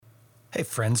Hey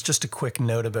friends, just a quick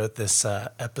note about this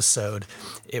episode.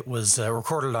 It was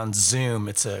recorded on Zoom.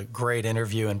 It's a great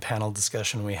interview and panel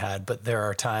discussion we had, but there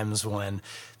are times when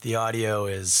the audio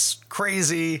is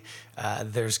crazy.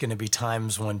 There's going to be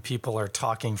times when people are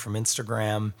talking from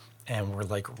Instagram and we're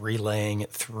like relaying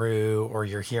it through, or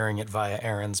you're hearing it via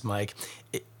Aaron's mic.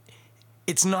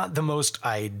 It's not the most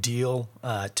ideal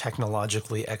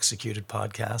technologically executed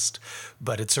podcast,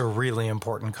 but it's a really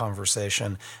important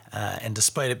conversation. And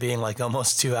despite it being like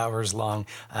almost 2 hours long,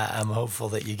 I'm hopeful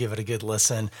that you give it a good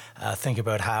listen. Think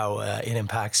about how it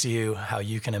impacts you, how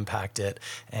you can impact it,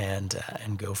 and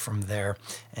go from there.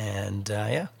 And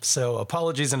so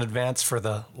apologies in advance for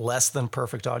the less than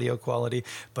perfect audio quality,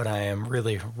 but I am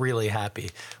really, really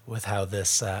happy with how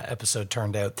this episode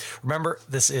turned out. Remember,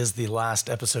 this is the last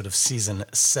episode of season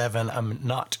 7. I'm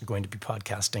not going to be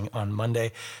podcasting on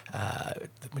Monday,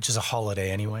 which is a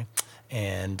holiday anyway.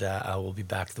 And I will be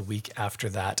back the week after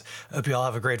that. I hope you all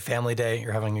have a great family day.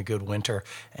 You're having a good winter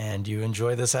and you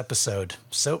enjoy this episode.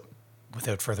 So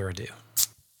without further ado.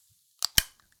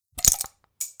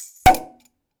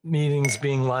 Meetings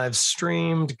being live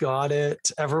streamed. Got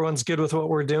it. Everyone's good with what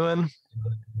we're doing?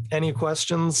 Any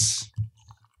questions?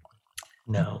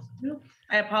 No.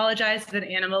 I apologize if an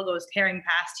animal goes tearing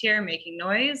past here, making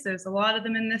noise. There's a lot of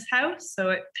them in this house,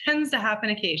 so it tends to happen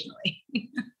occasionally.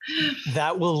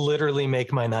 That will literally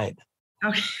make my night.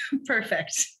 Okay,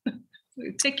 perfect.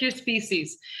 Pick your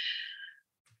species.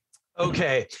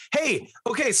 Okay. Hey,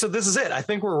 okay, so this is it. I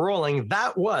think we're rolling.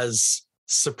 That was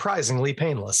surprisingly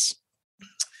painless.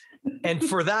 And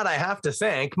for that, I have to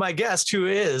thank my guest, who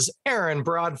is Aaron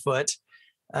Broadfoot,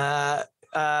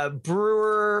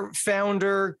 brewer,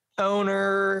 founder,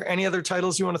 owner. Any other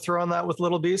titles you want to throw on that with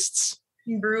Little Beasts?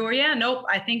 Brewer, yeah, nope.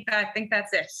 I think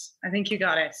that's it. I think you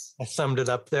got it. I summed it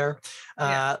up there.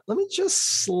 Yeah. Let me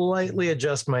just slightly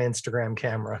adjust my Instagram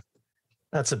camera.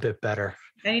 That's a bit better.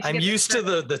 I'm used to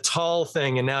the tall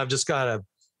thing, and now I've just got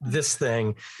this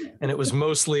thing, and it was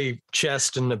mostly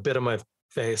chest and a bit of my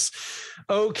face.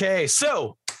 Okay,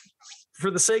 so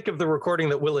for the sake of the recording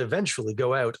that will eventually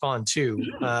go out onto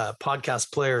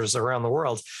podcast players around the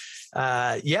world,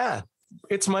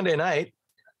 it's Monday night.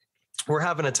 We're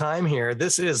having a time here.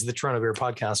 This is the Toronto Beer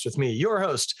Podcast with me, your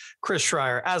host, Chris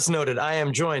Schreier. As noted, I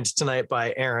am joined tonight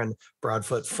by Aaron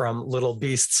Broadfoot from Little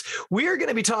Beasts. We are going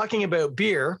to be talking about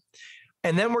beer,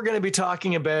 and then we're going to be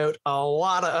talking about a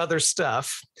lot of other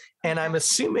stuff. And I'm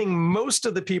assuming most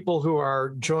of the people who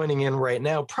are joining in right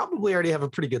now probably already have a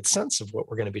pretty good sense of what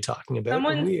we're going to be talking about.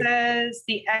 Someone says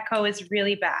the echo is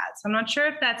really bad. So I'm not sure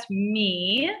if that's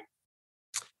me.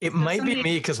 It might be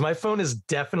me, because my phone is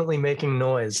definitely making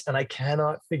noise and I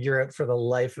cannot figure out for the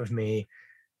life of me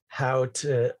how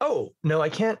to. Oh, no, I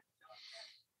can't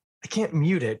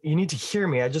mute it. You need to hear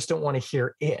me. I just don't want to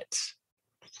hear it.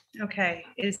 Okay.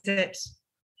 Is it?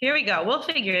 Here we go. We'll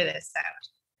figure this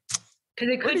out.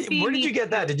 Because it could be. Where did you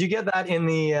get that? Did you get that in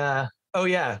the? Oh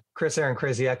yeah, Chris Aaron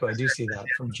Crazy Echo. I do see that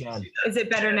from Jen. Is it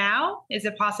better now? Is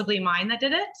it possibly mine that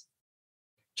did it?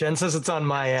 Jen says it's on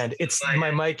my end. My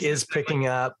mic is picking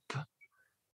up.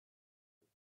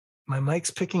 My mic's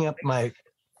picking up my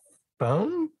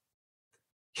phone.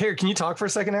 Here, can you talk for a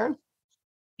second, Aaron?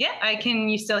 Yeah, I can.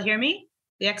 You still hear me?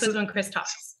 The echo is when Chris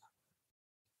talks.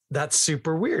 That's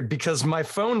super weird because my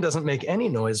phone doesn't make any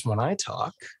noise when I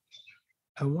talk.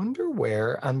 I wonder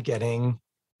where I'm getting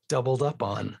doubled up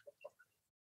on.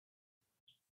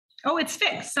 Oh, it's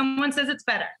fixed. Someone says it's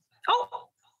better. Oh.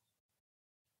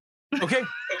 Okay.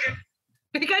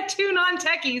 We got two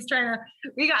non-techies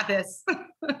we got this.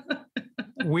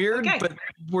 Weird, okay. But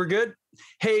we're good.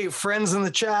 Hey, friends in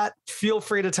the chat, feel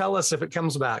free to tell us if it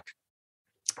comes back.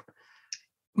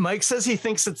 Mike says he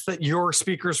thinks it's that your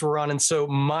speakers were on, and so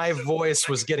my voice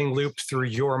was getting looped through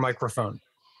your microphone.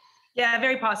 Yeah,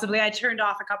 very possibly. I turned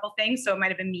off a couple things, so it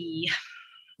might have been me.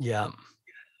 Yeah.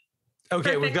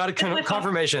 Okay, Perfect. We've got a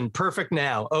confirmation. Perfect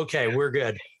now. Okay, we're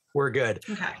good. We're good.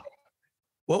 Okay.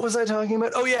 What was I talking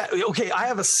about? Oh, yeah. Okay. I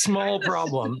have a small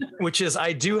problem, which is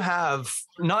I do have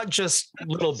not just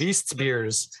Little Beasts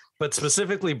beers, but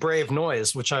specifically Brave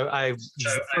Noise, which I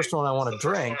the first one I want to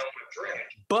drink.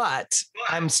 But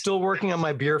I'm still working on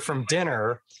my beer from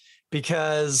dinner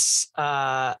because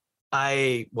I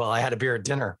had a beer at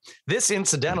dinner. This,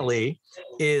 incidentally,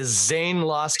 is Zane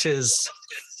lost his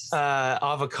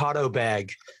avocado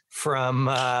bag from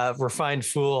Refined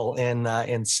Fool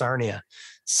in Sarnia.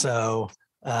 So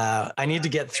I need to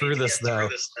get through this, though.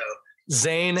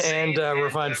 Zane and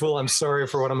Refined Fool, I'm sorry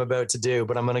for what I'm about to do,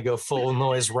 but I'm going to go full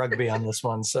noise rugby on this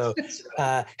one. So,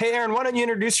 hey, Aaron, why don't you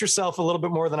introduce yourself a little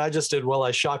bit more than I just did while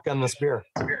I shotgun this beer?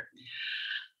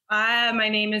 My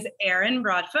name is Erin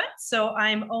Broadfoot. So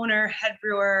I'm owner, head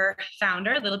brewer,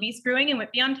 founder, Little Beast Brewing in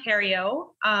Whitby,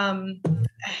 Ontario.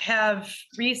 Have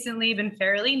recently been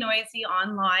fairly noisy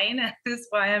online. This is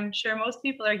why I'm sure most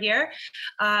people are here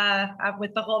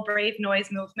with the whole Brave Noise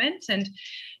movement and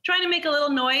trying to make a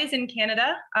little noise in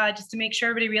Canada just to make sure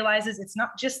everybody realizes it's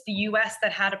not just the US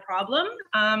that had a problem.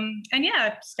 And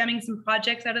yeah, stemming some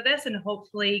projects out of this and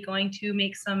hopefully going to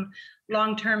make some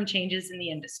long-term changes in the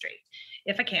industry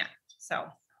if I can. So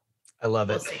I love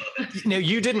it.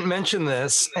 You didn't mention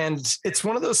this, and it's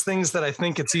one of those things that I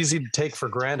think it's easy to take for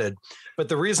granted. But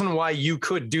the reason why you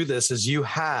could do this is you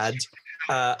had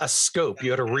a scope, you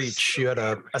had a reach, you had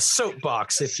a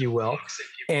soapbox, if you will.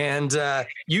 And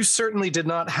you certainly did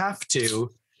not have to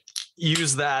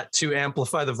use that to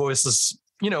amplify the voices.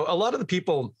 A lot of the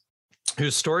people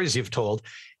whose stories you've told,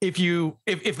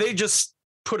 if they just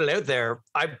put it out there,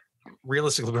 I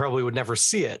realistically probably would never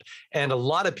see it. And a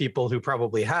lot of people who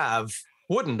probably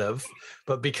wouldn't have,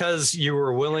 but because you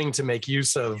were willing to make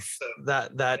use of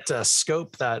that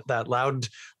scope, that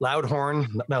loud horn,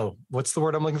 no, what's the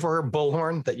word I'm looking for?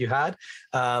 Bullhorn that you had.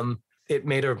 It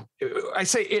made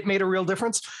a real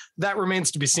difference. That remains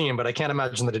to be seen, but I can't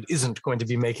imagine that it isn't going to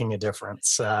be making a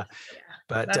difference.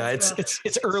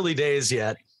 It's early days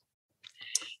yet.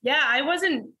 Yeah,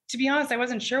 to be honest, I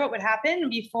wasn't sure what would happen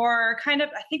before I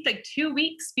think like 2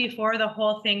 weeks before the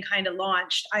whole thing kind of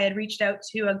launched. I had reached out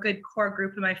to a good core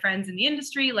group of my friends in the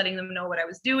industry, letting them know what I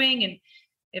was doing. And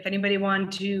if anybody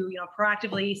wanted to,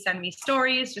 proactively send me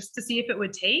stories just to see if it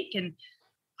would take. And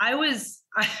I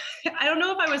don't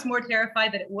know if I was more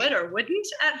terrified that it would or wouldn't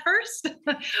at first,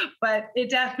 but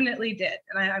it definitely did.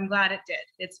 And I'm glad it did.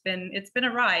 It's been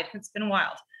a ride. It's been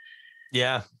wild.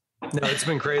 Yeah. No, it's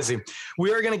been crazy.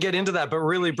 We are going to get into that, but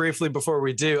really briefly before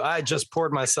we do, I just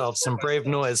poured myself some Brave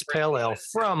Noise Pale Ale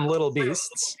from Little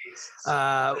Beasts,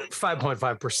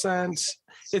 5.5%.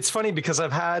 It's funny because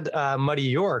I've had Muddy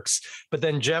Yorks, but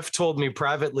then Jeff told me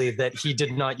privately that he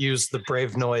did not use the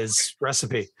Brave Noise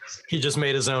recipe. He just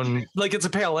made his own, like it's a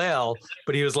pale ale,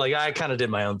 but he was like, I kind of did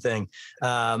my own thing.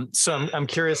 So I'm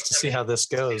curious to see how this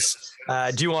goes.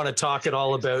 Do you want to talk at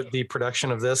all about the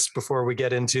production of this before we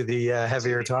get into the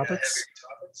heavier topics?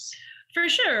 For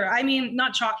sure. I mean,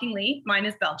 not shockingly, mine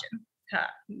is Belgian.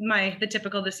 The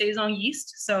typical the Saison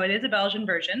yeast. So it is a Belgian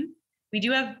version. We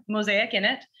do have Mosaic in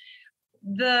it.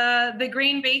 The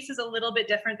grain base is a little bit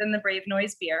different than the Brave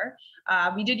Noise beer.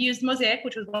 We did use Mosaic,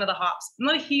 which was one of the hops. I'm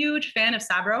not a huge fan of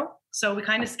Sabro, so we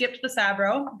kind of skipped the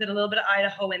Sabro, did a little bit of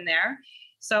Idaho in there.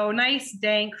 So nice,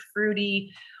 dank,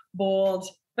 fruity, bold,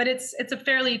 but it's a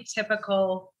fairly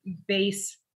typical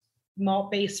malt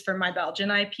base for my Belgian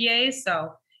IPA.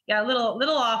 So yeah, a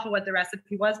little off of what the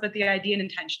recipe was, but the idea and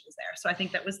intention is there. So I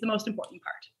think that was the most important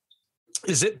part.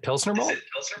 Is it Pilsner malt?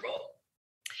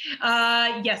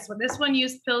 Yes, well, this one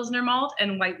used Pilsner malt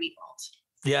and white wheat malt.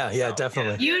 Yeah,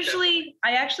 definitely.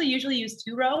 I actually usually use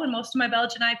 2-row in most of my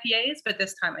Belgian IPAs, but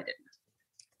this time I didn't.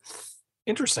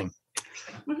 Interesting.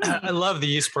 Mm-hmm. I love the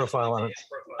yeast profile on it.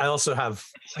 I also I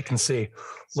can see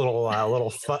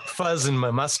little fuzz in my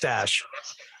mustache.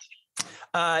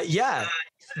 Yeah,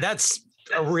 that's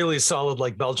a really solid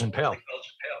Belgian pale.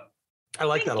 I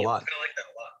like that a lot.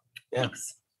 Yeah.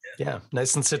 Thanks. Yeah,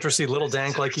 nice and citrusy, little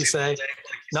dank, like you say.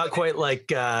 Not quite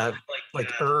like herb,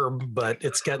 but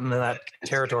it's getting in that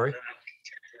territory.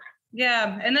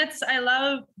 Yeah, and I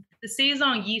love the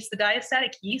Saison yeast, the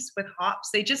diastatic yeast with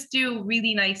hops. They just do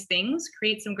really nice things,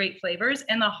 create some great flavors,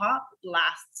 and the hop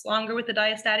lasts longer with the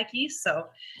diastatic yeast. So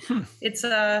it's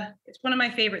one of my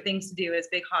favorite things to do is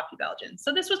big hoppy Belgian.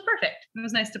 So this was perfect. It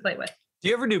was nice to play with. Do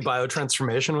you ever do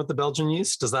biotransformation with the Belgian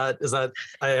yeast? Is that,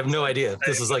 I have no idea.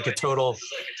 This is like a total,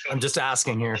 I'm just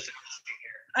asking here.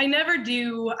 I never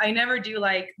do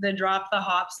like the drop the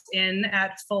hops in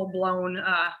at full blown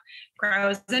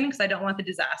Krausen because I don't want the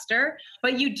disaster.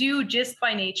 But you do, just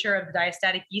by nature of the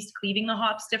diastatic yeast cleaving the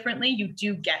hops differently, you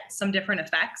do get some different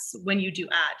effects when you do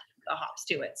add the hops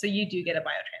to it. So you do get a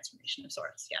biotransformation of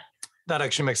sorts. Yeah. That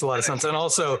actually makes a lot of sense. And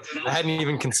also, I hadn't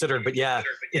even considered, but yeah,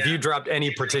 if you dropped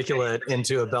any particulate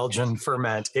into a Belgian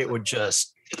ferment, it would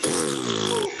just...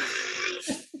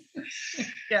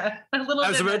 Yeah, a little. I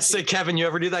was about to say, Kevin, you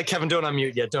ever do that? Kevin, don't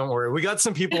unmute yet. Don't worry. We got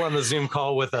some people on the Zoom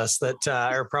call with us that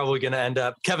are probably going to end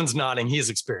up. Kevin's nodding. He's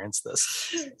experienced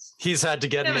this. He's had to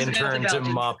get an intern to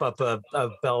mop up a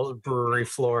brewery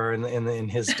floor in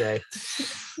his day.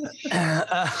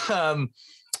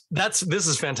 This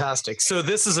is fantastic. So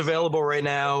this is available right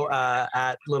now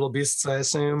at Little Beasts, I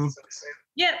assume.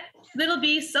 Yeah, Little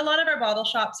Beasts. A lot of our bottle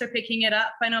shops are picking it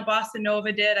up. I know Boston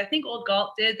Nova did. I think Old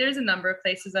Galt did. There's a number of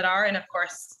places that are, and of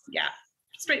course, yeah,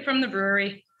 straight from the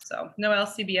brewery. So no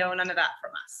LCBO, none of that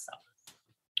from us. So.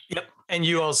 Yep. And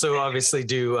you also obviously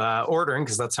do ordering,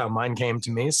 because that's how mine came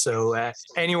to me. So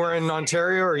anywhere in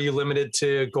Ontario, or are you limited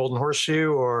to Golden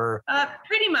Horseshoe or?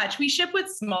 Pretty much. We ship with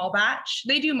small batch.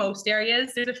 They do most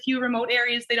areas. There's a few remote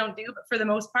areas they don't do, but for the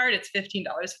most part, it's $15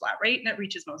 flat rate and it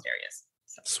reaches most areas.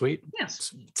 So, sweet. Yeah.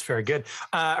 It's very good.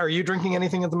 Are you drinking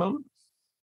anything at the moment?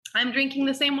 I'm drinking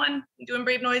the same one. I'm doing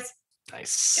Brave Noise.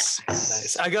 Nice. Yeah.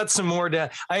 Nice. I got some more.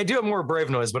 I do have more Brave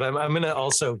Noise, but I'm going to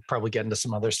also probably get into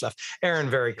some other stuff. Aaron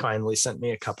very kindly sent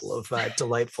me a couple of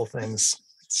delightful things.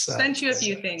 Sent you a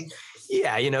few things.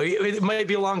 Yeah, it might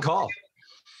be a long call.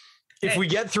 If we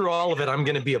get through all of it, I'm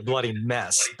going to be a bloody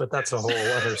mess, but that's a whole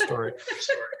other story.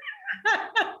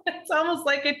 It's almost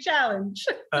like a challenge.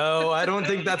 Oh, I don't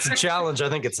think that's a challenge. I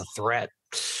think it's a threat.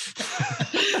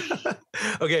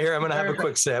 Okay, here, I'm going to have a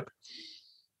quick sip.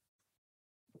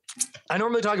 I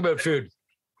normally talk about food.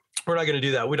 We're not going to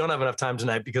do that. We don't have enough time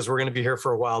tonight because we're going to be here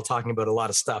for a while talking about a lot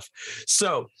of stuff.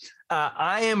 So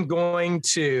I am going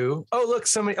to,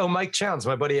 Mike Chowns,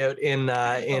 my buddy out in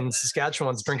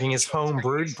Saskatchewan's drinking his home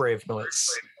brewed Brave Noise.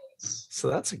 So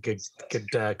that's a good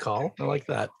call. I like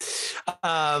that.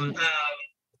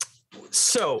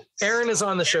 So Aaron is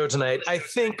on the show tonight. I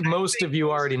think most of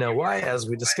you already know why, as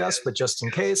we discussed, but just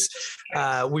in case,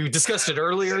 we discussed it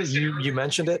earlier. You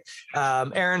mentioned it.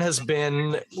 Aaron has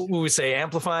been,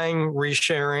 amplifying,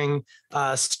 resharing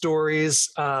stories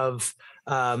of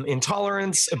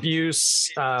intolerance,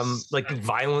 abuse, like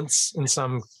violence in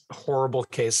some horrible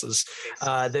cases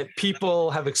that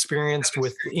people have experienced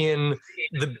within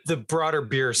the broader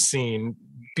beer scene,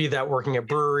 be that working at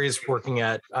breweries, working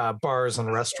at bars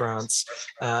and restaurants,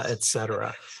 et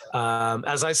cetera.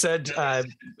 As I said,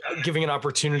 giving an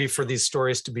opportunity for these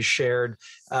stories to be shared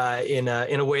in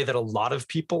a way that a lot of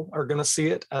people are going to see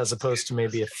it, as opposed to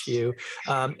maybe a few.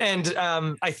 And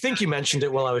I think you mentioned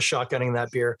it while I was shotgunning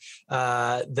that beer,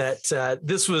 that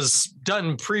this was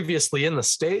done previously in the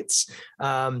States.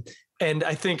 And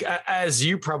I think, as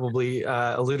you probably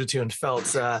alluded to and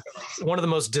felt, one of the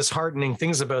most disheartening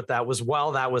things about that was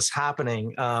while that was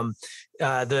happening,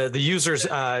 the user's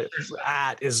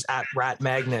is at Rat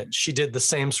Magnet. She did the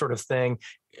same sort of thing.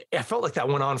 I felt like that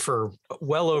went on for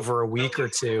well over a week or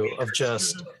two of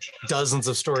just dozens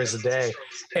of stories a day.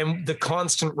 And the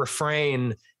constant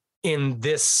refrain in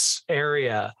this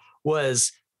area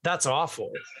was, that's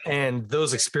awful. And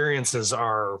those experiences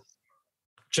are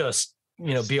just,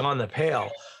 beyond the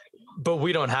pale, but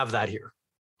we don't have that here.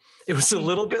 It was a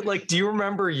little bit like, do you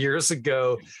remember years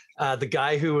ago, the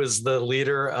guy who was the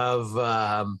leader of,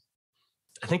 I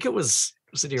think it was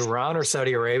it Iran or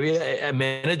Saudi Arabia,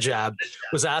 Ahmadinejad,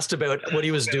 was asked about what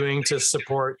he was doing to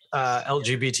support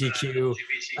LGBTQ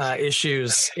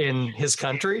issues in his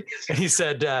country. And he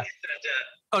said,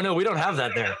 oh no, we don't have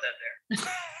that there.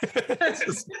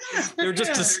 They're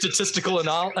just a statistical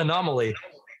anomaly.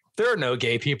 There are no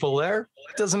gay people there.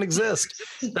 It doesn't exist.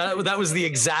 That was the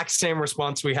exact same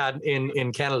response we had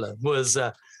in Canada was,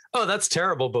 oh, that's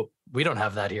terrible, but we don't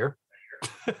have that here.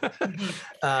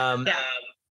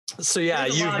 So yeah,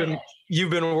 you've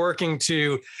been working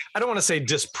to, I don't want to say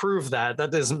disprove that.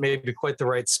 That isn't maybe quite the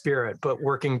right spirit, but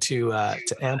working to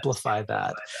amplify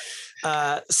that.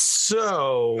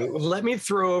 So let me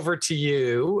throw over to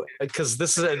you, because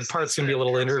this part's going to be a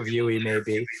little interviewy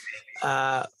maybe.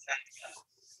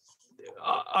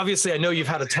 Obviously, I know you've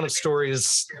had a ton of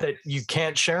stories that you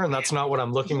can't share, and that's not what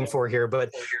I'm looking for here.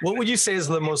 But what would you say is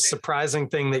the most surprising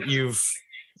thing that you've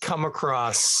come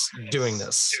across doing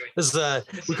this?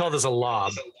 We call this a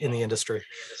lob in the industry.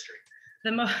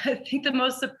 I think the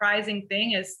most surprising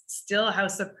thing is still how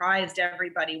surprised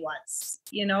everybody was.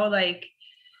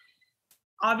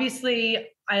 Obviously,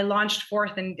 I launched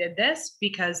forth and did this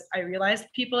because I realized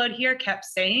people out here kept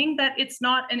saying that it's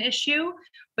not an issue,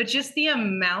 but just the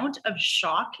amount of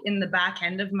shock in the back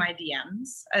end of my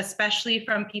DMs, especially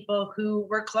from people who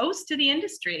were close to the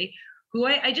industry, who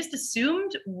I just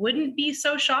assumed wouldn't be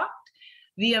so shocked.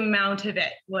 The amount of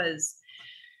it was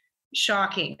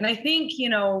shocking. And I think,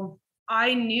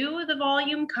 I knew the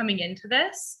volume coming into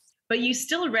this, but you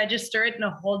still register it in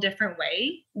a whole different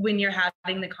way when you're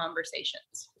having the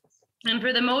conversations. And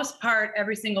for the most part,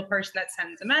 every single person that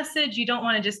sends a message, you don't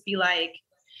want to just be like,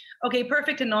 okay,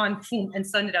 perfect and on, and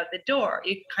send it out the door.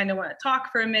 You kind of want to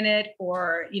talk for a minute,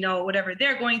 or, whatever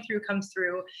they're going through comes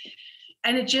through.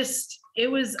 And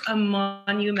it was a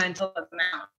monumental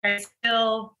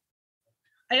amount.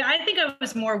 I think I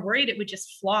was more worried it would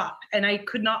just flop. And I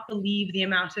could not believe the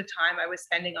amount of time I was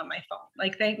spending on my phone.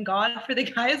 Like, thank God for the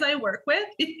guys I work with.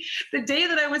 The day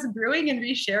that I was brewing and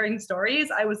resharing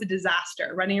stories, I was a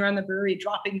disaster, running around the brewery,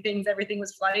 dropping things, everything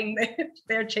was flooding.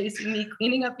 They're chasing me,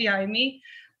 cleaning up behind me.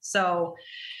 So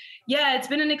yeah, it's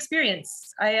been an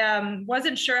experience. I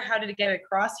wasn't sure how to get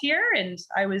across here. And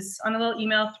I was on a little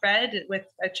email thread with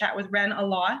a chat with Ren a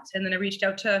lot. And then I reached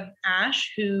out to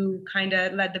Ash, who kind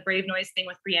of led the Brave Noise thing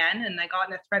with Brienne. And I got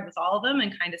in a thread with all of them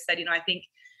and kind of said, I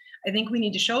think we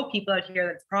need to show people out here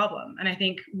that's a problem. And I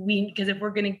think because if we're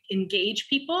going to engage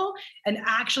people and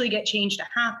actually get change to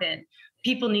happen,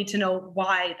 people need to know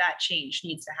why that change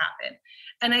needs to happen.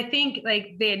 And I think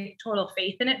like they had total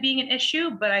faith in it being an issue,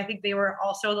 but I think they were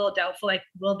also a little doubtful, like,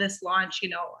 will this launch,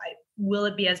 will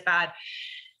it be as bad?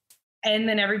 And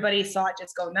then everybody saw it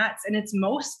just go nuts. And it's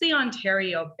mostly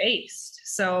Ontario based.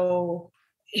 So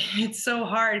it's so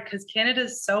hard because Canada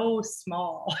is so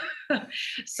small.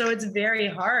 So it's very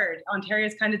hard. Ontario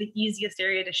is kind of the easiest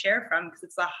area to share from because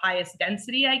it's the highest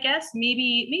density, I guess.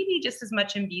 Maybe just as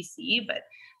much in BC, but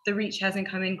the reach hasn't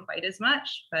come in quite as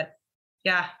much. But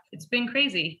yeah, it's been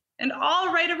crazy. And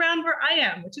all right around where I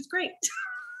am, which is great.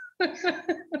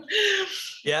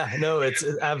 Yeah, no, it's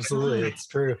absolutely, it's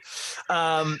true.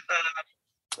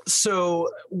 So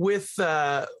with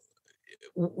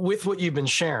what you've been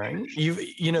sharing,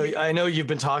 I know you've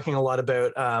been talking a lot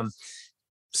about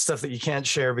stuff that you can't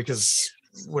share because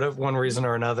whatever one reason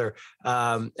or another,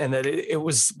 and that it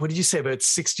was, what did you say, about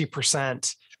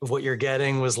 60% of what you're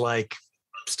getting was like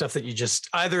stuff that you just,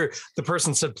 either the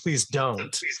person said please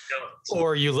don't,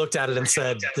 or you looked at it and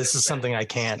said this is something I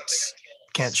can't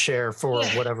share for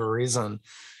whatever reason.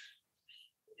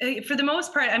 For the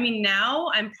most part, I mean,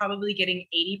 now I'm probably getting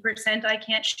 80% I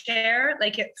can't share.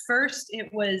 Like at first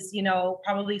it was,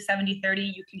 probably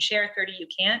 70-30, you can share, 30 you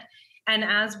can't. And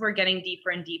as we're getting deeper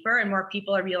and deeper and more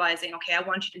people are realizing, okay, I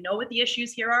want you to know what the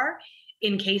issues here are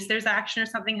in case there's action or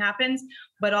something happens,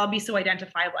 but I'll be so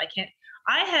identifiable.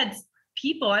 I've had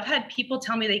people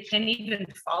tell me they can't even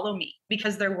follow me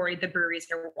because they're worried the breweries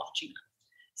are watching them.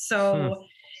 So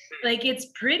like, it's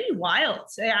pretty wild.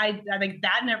 I think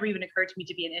that never even occurred to me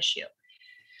to be an issue.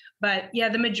 But yeah,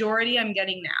 the majority I'm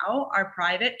getting now are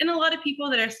private. And a lot of people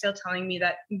that are still telling me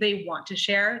that they want to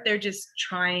share, they're just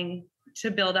trying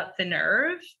to build up the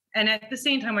nerve. And at the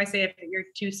same time, I say, if you're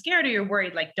too scared or you're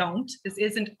worried, like, don't. This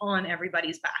isn't on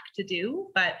everybody's back to do.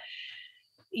 But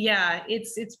yeah,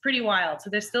 it's pretty wild. So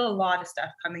there's still a lot of stuff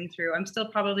coming through. I'm still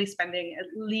probably spending at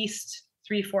least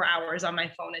 3-4 hours on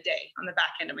my phone a day on the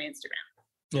back end of my Instagram.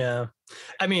 Yeah.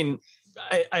 I mean,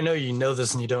 I know you know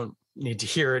this and you don't need to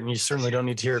hear it, and you certainly don't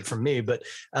need to hear it from me, but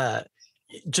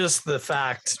just the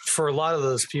fact for a lot of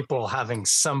those people, having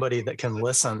somebody that can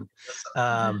listen,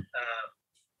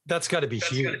 that's got to be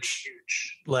huge.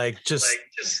 Like just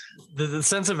the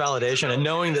sense of validation and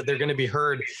knowing that they're going to be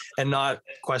heard and not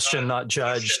questioned, not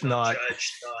judged, not,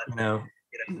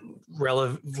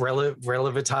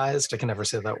 relativized. I can never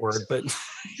say that word, but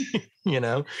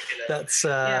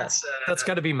that's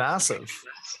got to be massive.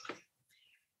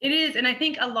 It is. And I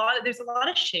think there's a lot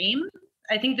of shame.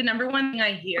 I think the number one thing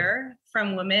I hear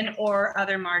from women or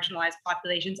other marginalized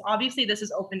populations, obviously this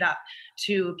has opened up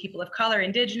to people of color,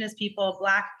 Indigenous people,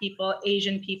 Black people,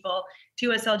 Asian people,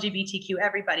 to us LGBTQ,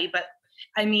 everybody. But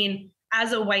I mean,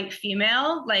 as a white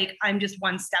female, like I'm just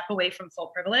one step away from full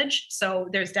privilege. So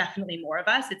there's definitely more of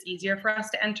us. It's easier for us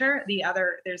to enter.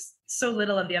 There's so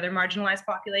little of the other marginalized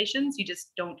populations. You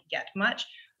just don't get much,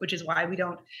 which is why we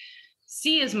don't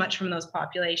see as much from those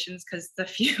populations, because the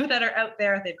few that are out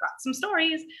there, they've got some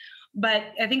stories. But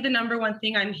I think the number one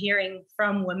thing I'm hearing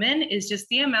from women is just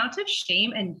the amount of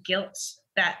shame and guilt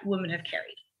that women have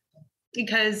carried,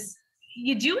 because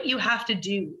you do what you have to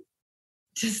do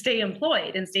to stay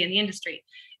employed and stay in the industry.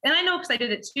 And I know, because I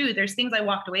did it too, there's things I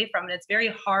walked away from, and it's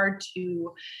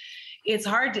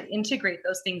hard to integrate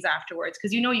those things afterwards,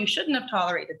 because you shouldn't have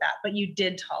tolerated that, but you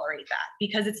did tolerate that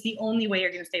because it's the only way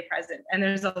you're going to stay present. And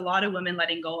there's a lot of women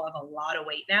letting go of a lot of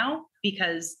weight now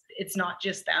because it's not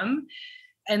just them.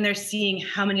 And they're seeing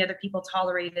how many other people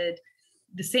tolerated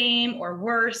the same or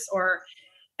worse,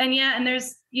 and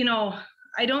there's,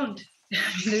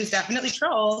 there's definitely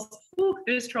trolls.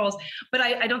 There's trolls, but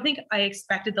I don't think I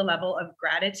expected the level of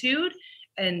gratitude,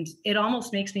 and it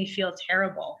almost makes me feel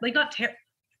terrible. Like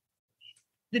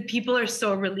the people are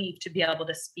so relieved to be able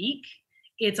to speak.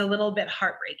 It's a little bit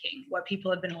heartbreaking what people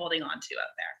have been holding on to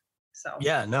out there. So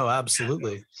yeah, no,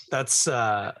 absolutely. That's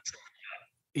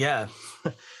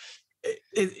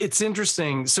it's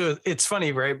interesting. So it's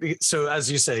funny, right? So as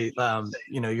you say,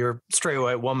 you're a straight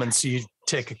white woman, so you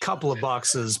tick a couple of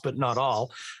boxes, but not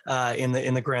all, in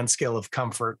the grand scale of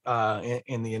comfort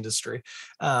in the industry.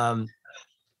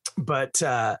 But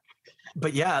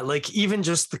yeah, like even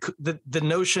just the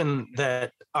notion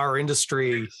that our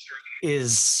industry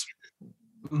is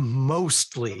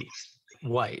mostly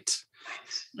white,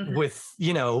 with,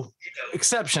 you know,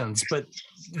 exceptions, but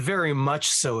very much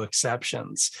so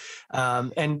exceptions.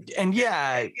 And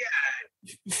yeah,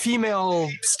 female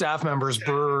staff members,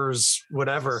 brewers,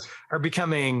 whatever, are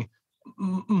becoming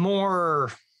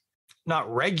more,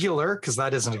 not regular, because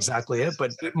that isn't exactly it,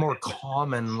 but more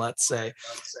common, let's say.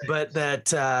 But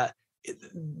that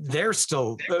they're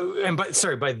still,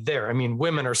 by there, I mean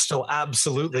women are still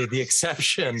absolutely the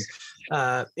exception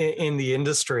in the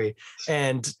industry.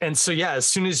 And so, yeah, as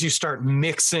soon as you start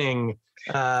mixing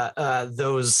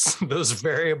those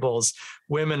variables,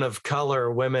 women of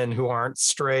color, women who aren't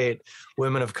straight,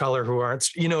 women of color who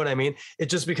aren't, you know what I mean? It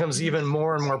just becomes even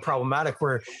more and more problematic,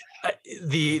 where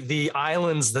the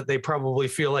islands that they probably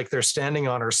feel like they're standing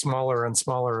on are smaller and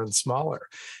smaller and smaller.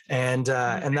 And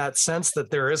that sense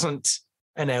that there isn't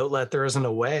an outlet, there isn't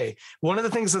a way. One of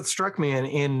the things that struck me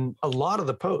in a lot of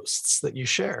the posts that you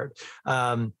shared,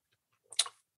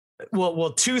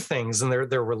 well, two things, and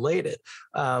they're related.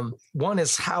 One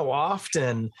is how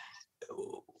often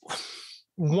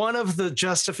one of the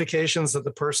justifications that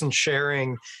the person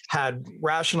sharing had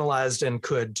rationalized and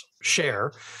could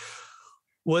share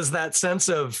was that sense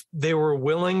of they were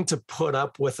willing to put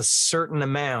up with a certain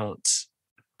amount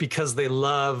because they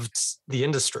loved the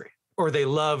industry, or they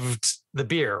loved the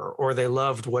beer, or they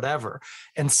loved whatever.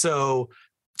 And so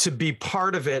to be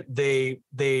part of it,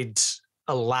 they'd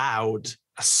allowed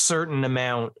a certain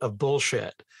amount of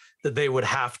bullshit that they would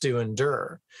have to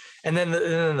endure. And then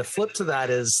the flip to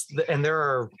that is, and there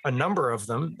are a number of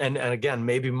them, and again,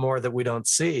 maybe more that we don't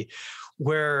see,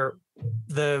 where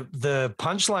the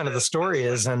punchline of the story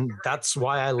is, and that's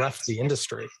why I left the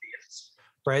industry.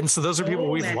 Right. And so those are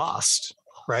people we've lost,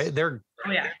 right? They're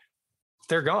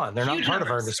gone. They're not part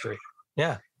of our industry.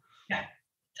 Yeah.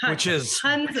 Tons, which is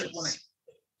tons of women.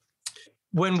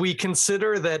 When we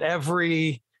consider that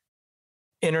every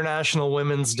International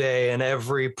Women's Day and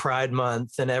every Pride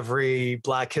Month and every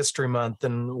Black History Month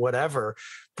and whatever,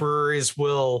 breweries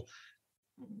will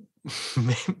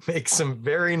make some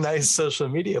very nice social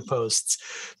media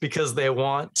posts because they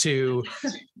want to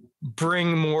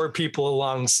bring more people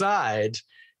alongside.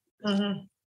 I'm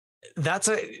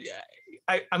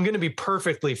going to be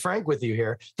perfectly frank with you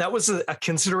here. That was a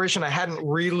consideration I hadn't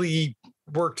really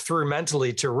worked through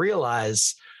mentally to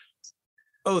realize,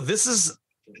 oh, this is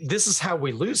how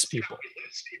we lose people,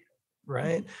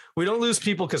 right? We don't lose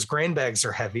people because grain bags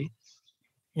are heavy,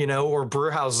 you know, or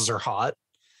brew houses are hot.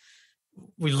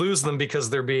 We lose them because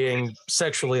they're being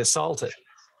sexually assaulted,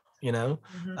 you know?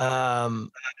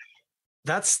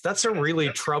 That's a really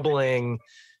troubling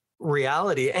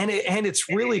reality. And it's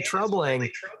really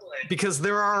troubling because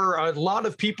there are a lot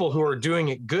of people who are doing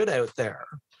it good out there.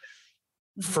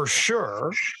 For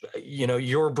sure. You know,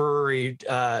 your brewery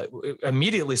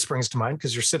immediately springs to mind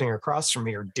because you're sitting across from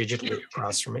me, or digitally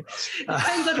across from me. But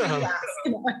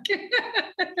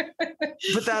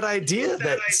that idea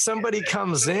that somebody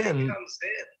comes in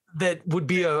that would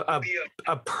be a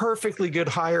perfectly good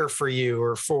hire for you,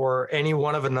 or for any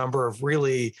one of a number of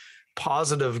really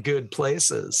positive, good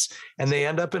places, and they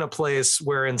end up in a place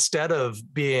where instead of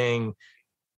being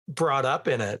brought up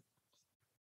in it,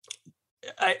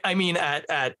 I mean,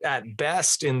 at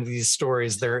best in these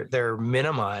stories, they're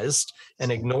minimized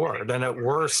and ignored, and at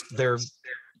worst, they're,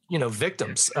 you know,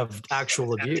 victims of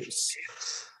actual abuse.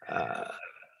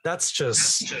 That's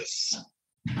just,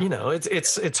 you know,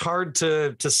 it's hard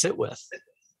to sit with.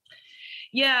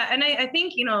 Yeah, and I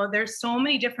think, you know, there's so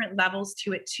many different levels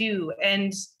to it too,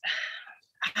 and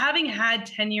having had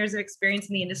 10 years of experience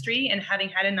in the industry and having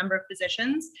had a number of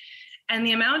positions, and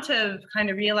the amount of kind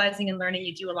of realizing and learning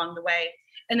you do along the way,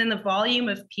 and then the volume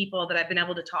of people that I've been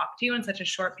able to talk to in such a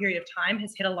short period of time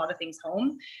has hit a lot of things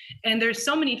home. And there's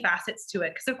so many facets to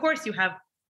it, because of course you have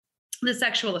the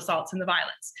sexual assaults and the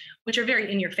violence, which are very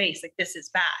in your face, like this is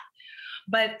bad.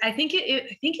 But I think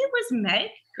it was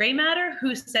Meg Grey Matter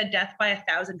who said death by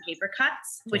 1,000 paper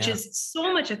cuts, which is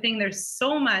so much a thing. There's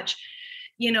so much,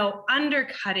 you know,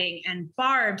 undercutting and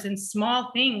barbs and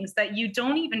small things that you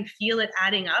don't even feel it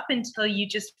adding up until you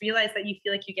just realize that you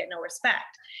feel like you get no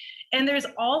respect. And there's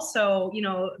also, you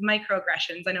know,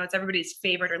 microaggressions. I know it's everybody's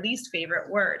favorite or least favorite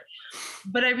word,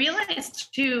 but I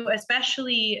realized too,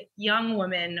 especially young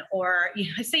women, or, you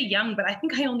know, I say young, but I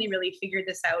think I only really figured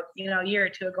this out, you know, a year or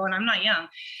two ago, and I'm not young,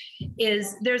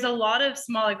 is there's a lot of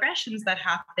small aggressions that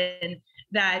happen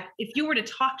that if you were to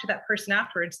talk to that person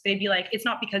afterwards, they'd be like, it's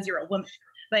not because you're a woman.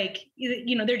 Like,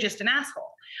 they're just an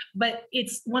asshole. But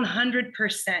it's 100%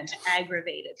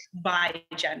 aggravated by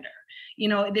gender.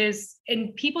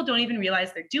 And people don't even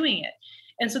realize they're doing it.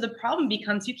 And so the problem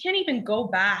becomes you can't even go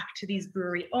back to these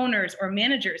brewery owners or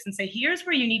managers and say, here's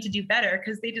where you need to do better,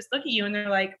 because they just look at you and they're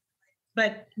like,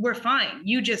 but we're fine.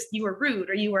 You were rude,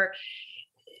 or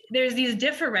there's these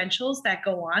differentials that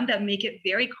go on that make it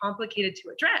very complicated to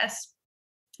address.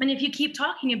 And if you keep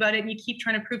talking about it and you keep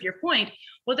trying to prove your point,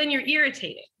 well, then you're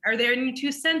irritating, or then you're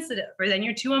too sensitive, or then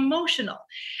you're too emotional.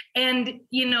 And,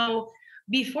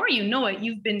 before you know it,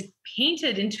 you've been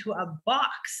painted into a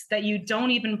box that you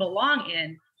don't even belong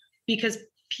in, because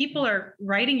people are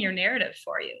writing your narrative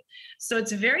for you. So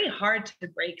it's very hard to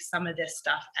break some of this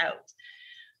stuff out.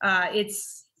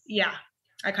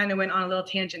 I kind of went on a little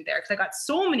tangent there because I got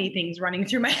so many things running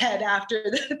through my head after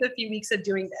the few weeks of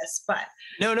doing this. But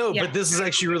yeah. But this is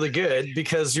actually really good,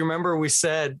 because you remember we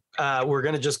said we're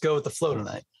going to just go with the flow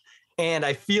tonight. And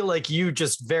I feel like you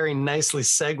just very nicely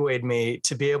segued me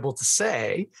to be able to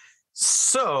say,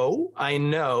 so I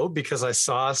know, because I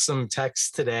saw some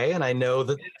text today, and I know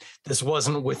that this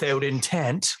wasn't without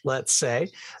intent, let's say,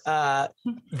 that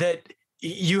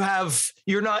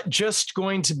you're not just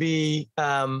going to be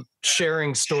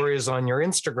sharing stories on your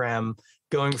Instagram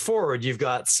going forward. You've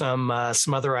got some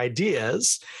other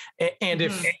ideas, and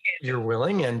if you're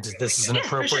willing, and this is an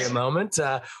appropriate moment,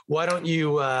 why don't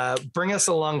you bring us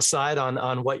alongside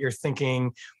on what you're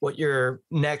thinking, what your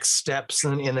next steps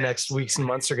in the next weeks and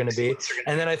months are going to be.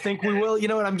 And then I think we will,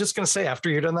 what I'm just going to say, after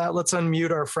you're done that, let's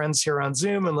unmute our friends here on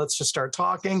Zoom and let's just start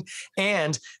talking.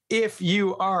 And if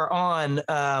you are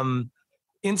on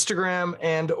Instagram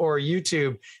and or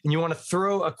YouTube and you want to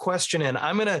throw a question in,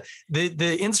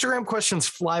 the Instagram questions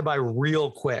fly by real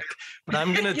quick, but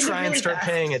I'm going to try and start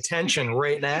paying attention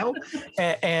right now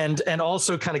and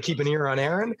also kind of keep an ear on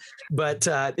Aaron. But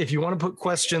if you want to put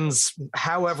questions,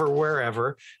 however,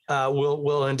 wherever,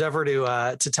 we'll endeavor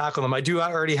to tackle them. I do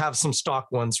already have some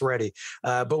stock ones ready,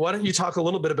 but why don't you talk a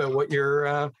little bit about what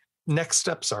your next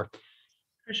steps are?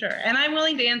 For sure. And I'm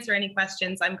willing to answer any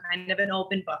questions. I'm kind of an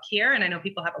open book here, and I know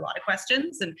people have a lot of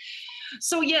questions. And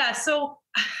so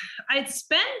I'd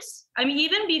spent,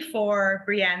 even before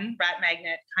Brienne, Rat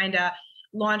Magnet, kind of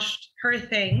launched her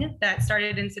thing that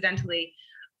started incidentally,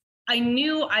 I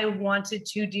knew I wanted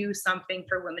to do something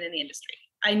for women in the industry.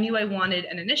 I knew I wanted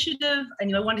an initiative. I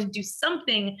knew I wanted to do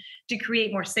something to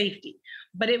create more safety.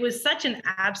 But it was such an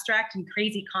abstract and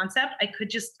crazy concept.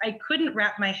 I couldn't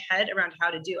wrap my head around how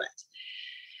to do it.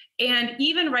 And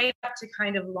even right up to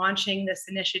kind of launching this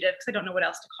initiative, because I don't know what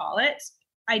else to call it,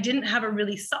 I didn't have a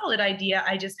really solid idea.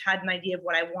 I just had an idea of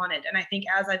what I wanted. And I think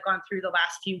as I've gone through the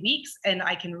last few weeks, and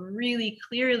I can really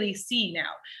clearly see now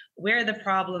where the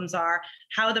problems are,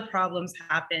 how the problems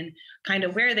happen, kind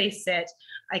of where they sit,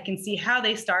 I can see how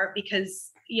they start,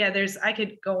 because I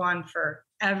could go on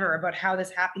forever about how this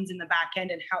happens in the back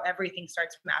end and how everything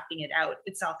starts mapping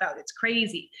itself out. It's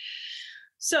crazy.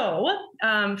 So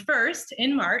first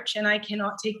in March, and I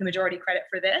cannot take the majority credit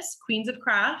for this, Queens of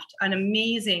Craft, an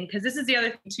amazing, because this is the other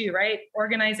thing too, right?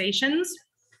 Organizations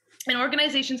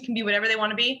can be whatever they want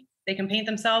to be. They can paint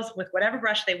themselves with whatever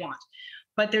brush they want.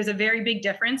 But there's a very big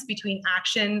difference between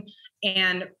action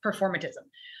and performatism.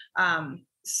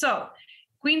 So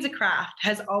Queens of Craft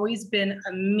has always been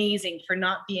amazing for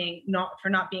not being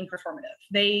performative.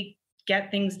 They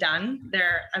get things done.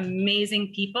 They're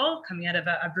amazing people coming out of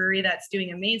a brewery that's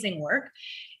doing amazing work.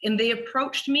 And they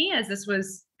approached me as this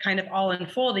was kind of all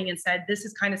unfolding and said, this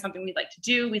is kind of something we'd like to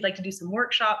do. We'd like to do some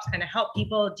workshops, kind of help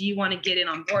people. Do you want to get in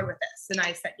on board with this? And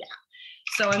I said, yeah.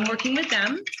 So I'm working with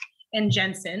them and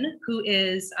Jensen, who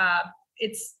is,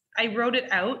 I wrote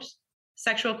it out,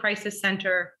 Sexual Crisis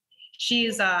Center.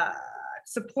 She's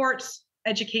supports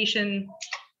education.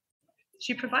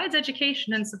 She provides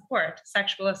education and support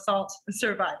sexual assault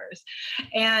survivors.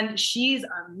 And she's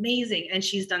amazing. And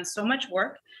she's done so much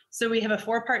work. So we have a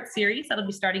 4-part series that'll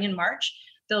be starting in March.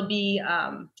 There'll be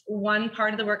one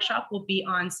part of the workshop will be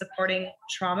on supporting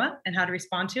trauma and how to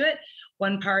respond to it.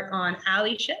 One part on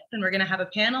allyship. And we're going to have a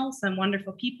panel, some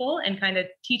wonderful people, and kind of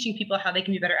teaching people how they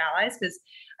can be better allies. Because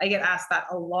I get asked that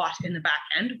a lot in the back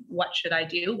end. What should I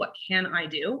do? What can I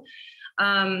do?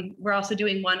 We're also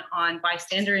doing one on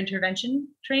bystander intervention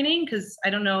training, because I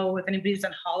don't know if anybody's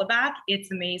done Hollaback.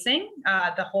 It's amazing.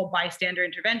 The whole bystander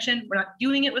intervention. We're not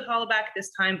doing it with Hollaback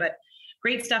this time, but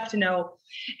great stuff to know.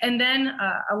 And then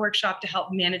a workshop to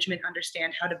help management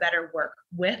understand how to better work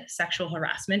with sexual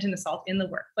harassment and assault in the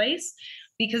workplace.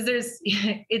 Because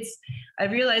I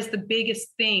realized the biggest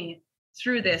thing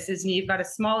through this is you've got a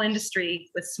small industry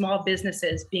with small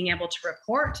businesses being able to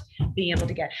report, being able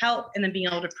to get help, and then being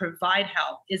able to provide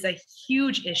help is a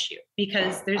huge issue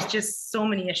because there's just so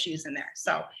many issues in there.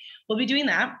 So we'll be doing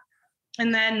that.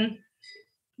 And then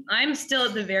I'm still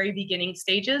at the very beginning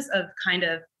stages of kind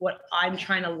of what I'm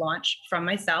trying to launch from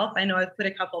myself. I know I've put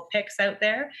a couple pics out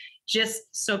there just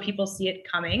so people see it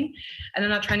coming. And I'm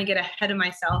not trying to get ahead of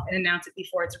myself and announce it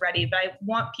before it's ready, but I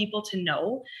want people to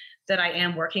know that I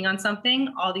am working on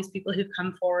something. All these people who've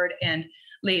come forward and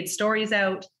laid stories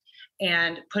out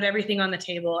and put everything on the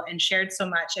table and shared so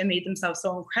much and made themselves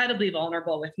so incredibly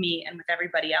vulnerable with me and with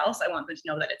everybody else. I want them to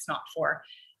know that it's not for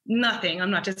nothing.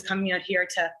 I'm not just coming out here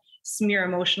to smear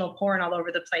emotional porn all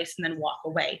over the place and then walk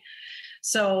away.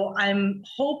 So I'm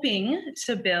hoping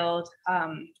to build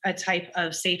a type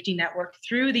of safety network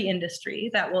through the industry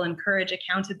that will encourage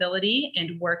accountability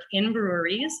and work in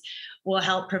breweries, will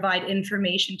help provide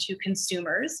information to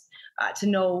consumers to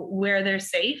know where they're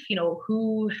safe,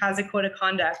 who has a code of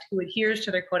conduct, who adheres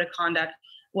to their code of conduct,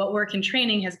 what work and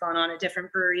training has gone on at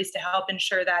different breweries to help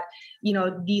ensure that,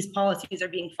 these policies are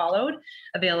being followed,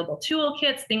 available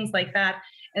toolkits, things like that.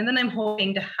 And then I'm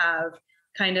hoping to have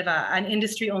kind of an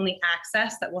industry-only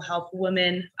access that will help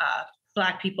women,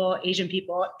 Black people, Asian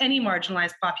people, any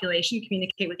marginalized population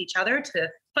communicate with each other to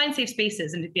find safe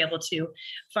spaces and to be able to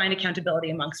find accountability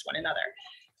amongst one another.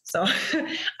 So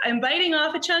I'm biting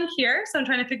off a chunk here. So I'm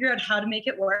trying to figure out how to make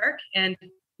it work. And,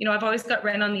 I've always got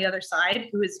Ren on the other side,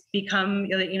 who has become,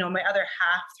 my other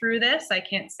half through this. I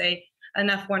can't say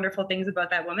enough wonderful things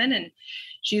about that woman. And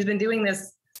she's been doing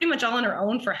this pretty much all on her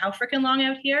own for how freaking long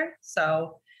out here.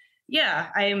 So yeah,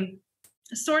 I'm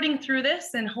sorting through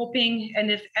this and hoping, and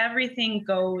if everything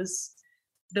goes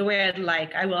the way I'd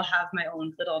like, I will have my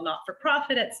own little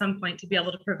not-for-profit at some point to be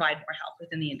able to provide more help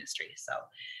within the industry. So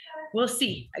we'll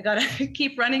see. I got to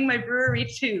keep running my brewery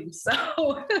too.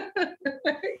 So,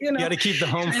 you got to keep the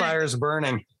home fires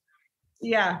burning.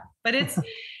 Yeah, but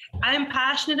I'm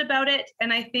passionate about it.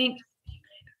 And I think,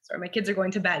 sorry, my kids are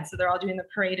going to bed, so they're all doing the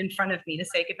parade in front of me to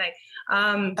say goodnight.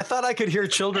 I thought I could hear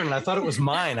children, and I thought it was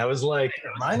mine. I was like,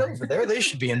 are mine over there? They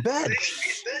should be in bed.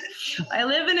 I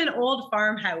live in an old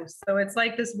farmhouse, so it's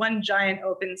like this one giant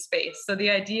open space. So the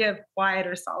idea of quiet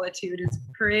or solitude is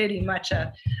pretty much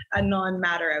a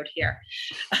non-matter out here.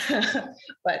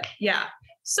 But yeah,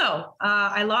 so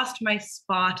I lost my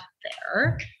spot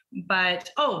there. But,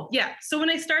 so when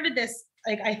I started this,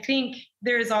 I think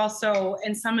there's also,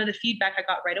 and some of the feedback I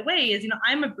got right away is,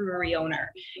 I'm a brewery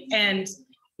owner, and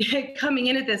coming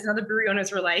in at this, and other brewery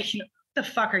owners were like, what the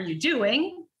fuck are you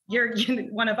doing? You're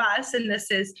one of us, and this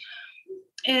is,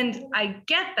 and I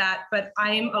get that, but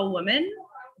I'm a woman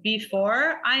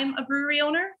before I'm a brewery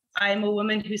owner. I'm a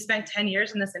woman who spent 10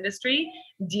 years in this industry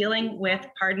dealing with,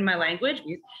 pardon my language,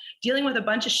 dealing with a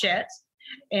bunch of shit.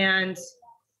 And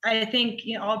I think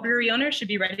all brewery owners should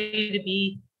be ready to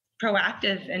be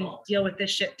proactive and deal with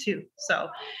this shit too. So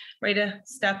ready to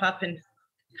step up and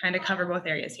kind of cover both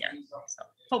areas here. So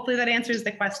hopefully that answers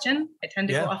the question. I tend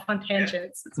to go off on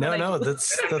tangents.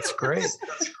 That's great.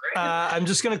 I'm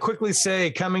just going to quickly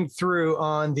say, coming through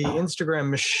on the Instagram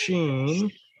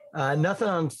machine, nothing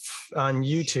on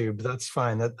YouTube. That's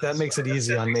fine. That makes it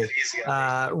easy on me.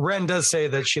 Ren does say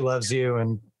that she loves you,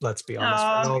 and let's be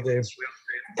honest, we all do.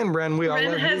 And Ren, we all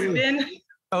love you.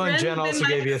 And Jen also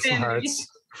gave you some hearts.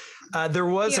 There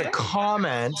was a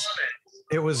comment.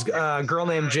 It was a girl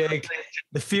named Jake.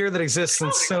 The fear that exists in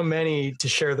so many to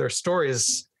share their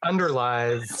stories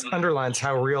underlines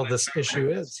how real this issue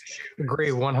is.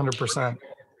 Agree 100%.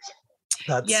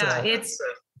 I'm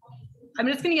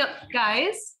just gonna go,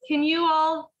 guys. Can you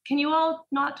all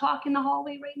not talk in the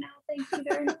hallway right now? Thank you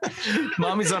very much.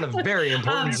 Mommy's on a very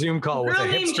important Zoom call with a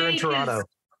hipster in Toronto.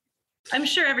 I'm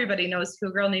sure everybody knows who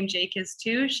a girl named Jake is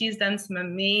too. She's done some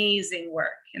amazing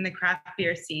work in the craft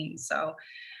beer scene. So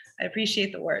I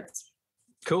appreciate the words.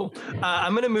 Cool.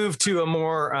 I'm going to move to a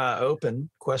more open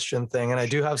question thing, and I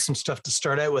do have some stuff to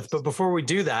start out with. But before we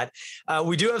do that,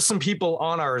 we do have some people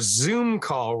on our Zoom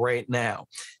call right now.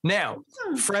 Now,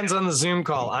 friends on the Zoom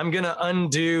call, I'm going to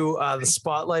undo the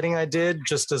spotlighting I did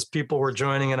just as people were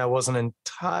joining, and I wasn't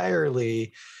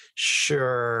entirely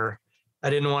sure.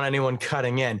 I didn't want anyone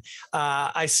cutting in.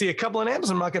 I see a couple of names.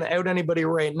 I'm not going to out anybody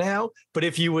right now, but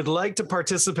if you would like to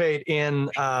participate in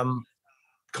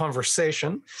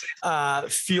conversation,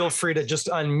 feel free to just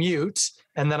unmute,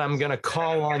 and then I'm going to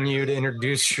call on you to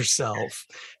introduce yourself.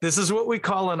 This is what we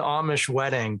call an Amish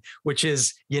wedding, which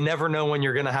is you never know when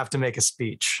you're going to have to make a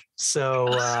speech.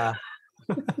 So,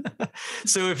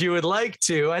 so if you would like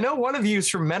to, I know one of you is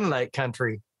from Mennonite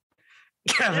country,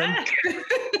 Kevin.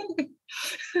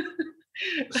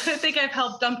 I think I've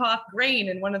helped dump off grain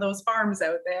in one of those farms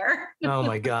out there. Oh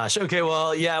my gosh. Okay.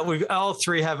 Well, yeah, we all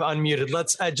three have unmuted.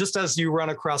 Let's just as you run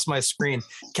across my screen,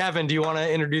 Kevin, do you want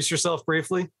to introduce yourself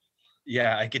briefly?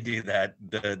 Yeah, I could do that.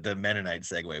 The Mennonite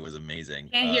segue was amazing.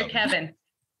 Can't hear Kevin.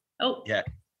 Oh, yeah.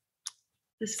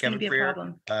 This is Kevin going to be a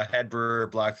problem. Head brewer,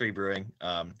 Block 3 Brewing.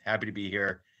 Happy to be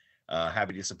here.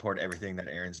 Happy to support everything that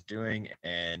Aaron's doing,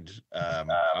 and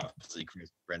obviously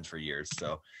friends for years.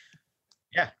 So,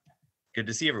 yeah, good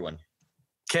to see everyone.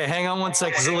 Okay, hang on one sec,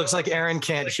 because it looks like Aaron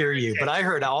can't hear you, but I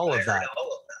heard all of that.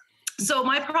 So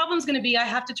my problem is going to be I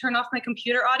have to turn off my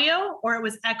computer audio, or it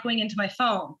was echoing into my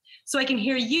phone. So I can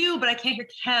hear you, but I can't hear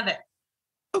Kevin.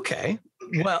 Okay.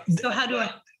 Well, so how do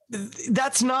I?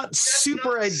 That's not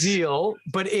super ideal,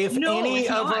 but if any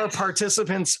of our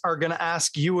participants are going to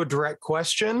ask you a direct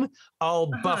question,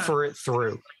 I'll buffer it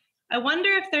through. I wonder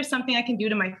if there's something I can do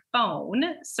to my phone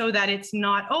so that it's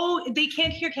not, they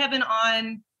can't hear Kevin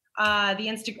on the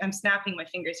Instagram. I'm snapping my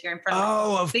fingers here in front of me.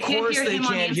 Oh, of course they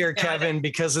can't hear Kevin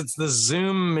because it's the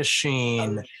Zoom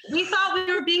machine. We thought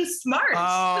we were being smart.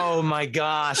 Oh my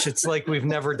gosh. It's like we've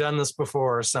never done this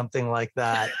before or something like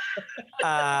that.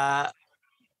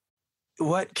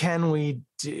 What can we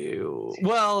do?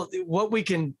 Well, what we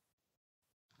can,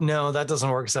 no, that doesn't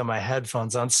work because I have my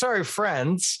headphones on. Sorry,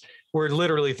 friends. We're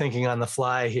literally thinking on the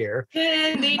fly here.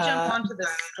 Can they jump onto the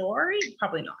story?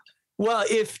 Probably not. Well,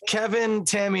 if Kevin,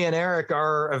 Tammy, and Eric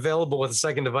are available with a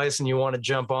second device and you want to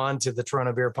jump on to the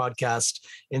Toronto Beer Podcast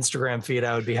Instagram feed,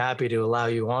 I would be happy to allow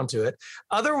you onto it.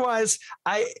 Otherwise,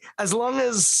 as long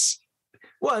as,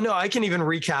 well, no, I can even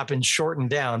recap and shorten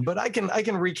down, but I can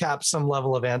recap some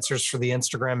level of answers for the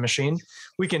Instagram machine.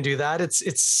 We can do that.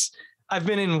 I've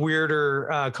been in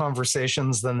weirder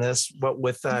conversations than this, but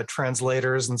with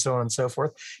translators and so on and so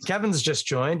forth. Kevin's just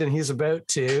joined and he's about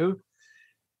to.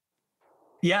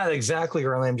 Yeah, exactly,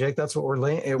 Orlando Jake. That's what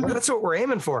we're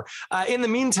aiming for. In the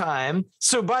meantime,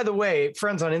 so by the way,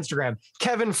 friends on Instagram,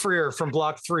 Kevin Freer from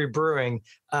Block 3 Brewing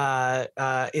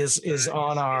is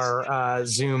on our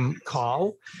Zoom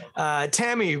call.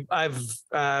 Tammy, why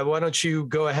don't you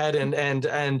go ahead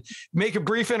and make a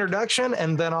brief introduction,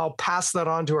 and then I'll pass that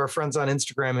on to our friends on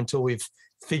Instagram until we've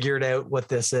figured out what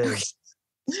this is.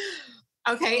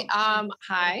 Okay.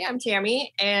 Hi, I'm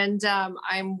Tammy, and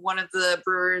I'm one of the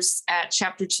brewers at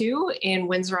Chapter 2 in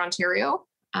Windsor, Ontario.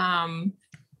 I'm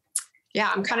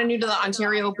kind of new to the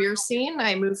Ontario beer scene.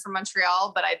 I moved from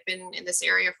Montreal, but I've been in this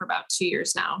area for about 2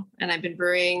 years now, and I've been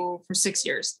brewing for 6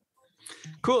 years.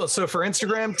 Cool. So for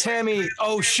Instagram, Tammy,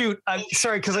 oh shoot, I'm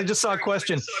sorry, because I just saw a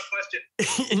question.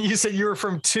 And you said you were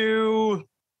from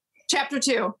Chapter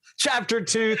 2. Chapter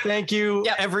 2. Thank you.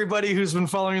 Yep. Everybody who's been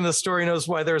following the story knows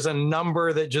why there's a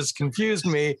number that just confused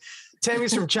me.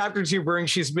 Tammy's from Chapter 2 Brewing.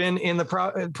 She's been in the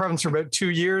province for about 2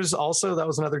 years. Also, that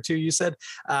was another 2 you said.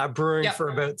 Brewing for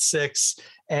about 6.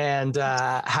 And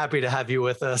happy to have you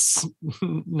with us.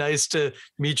 Nice to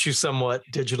meet you somewhat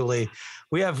digitally.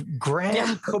 We have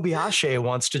Graham Kobayashi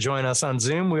wants to join us on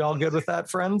Zoom. We all good with that,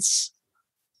 friends?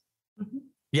 Mm-hmm.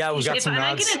 Yeah, we've got some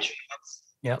nods.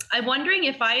 Yeah. I'm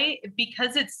wondering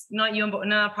because it's not you, but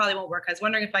no, probably won't work. I was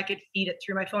wondering if I could feed it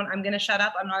through my phone. I'm going to shut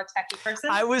up. I'm not a techie person.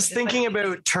 I was thinking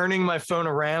about turning my phone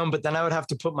around, but then I would have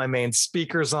to put my main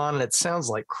speakers on and it sounds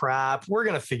like crap. We're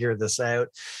going to figure this out.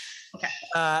 Okay.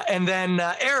 And then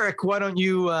Eric, why don't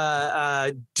you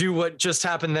do what just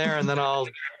happened there, and then I'll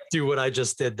do what I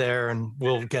just did there, and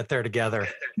we'll get there together.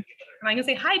 Am I going to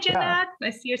say hi, Jenna?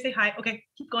 Nice to see you. Say hi. Okay,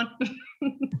 keep going.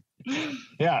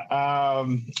 Yeah,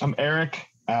 I'm Eric.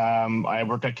 I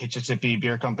work at Kitchissippi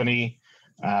Beer Company.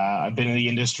 I've been in the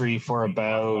industry for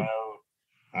about,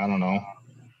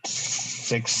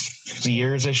 6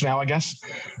 years-ish now, I guess.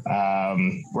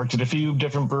 Worked at a few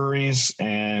different breweries,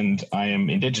 and I am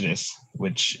Indigenous,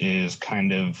 which is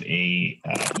kind of a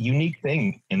unique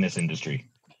thing in this industry.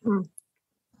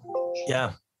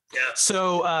 Yeah.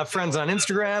 So friends on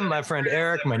Instagram, my friend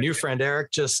Eric, my new friend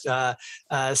Eric just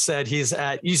said he's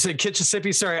at, you said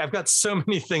Kitchissippi. Sorry, I've got so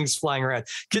many things flying around.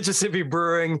 Kitchissippi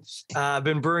Brewing,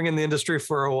 been brewing in the industry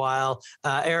for a while.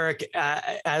 Eric,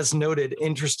 as noted,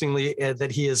 interestingly,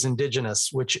 that he is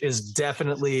Indigenous, which is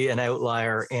definitely an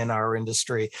outlier in our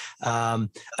industry.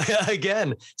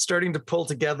 Again, starting to pull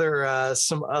together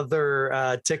some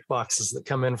other tick boxes that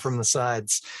come in from the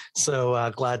sides.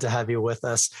 So glad to have you with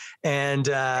us. And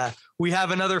we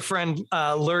have another friend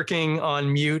lurking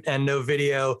on mute and no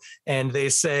video, and they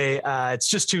say it's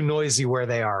just too noisy where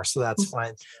they are. So that's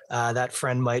fine. That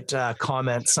friend might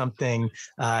comment something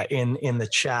in the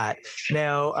chat.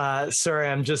 Now, sorry,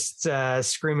 I'm just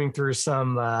screaming through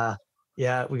some,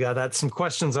 we got some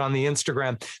questions on the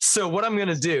Instagram. So what I'm going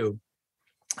to do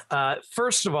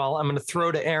First of all, I'm going to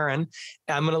throw to Aaron.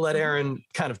 I'm going to let Aaron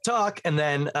kind of talk, and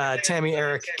then Tammy,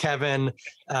 Eric, Kevin,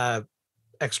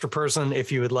 extra person,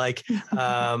 if you would like,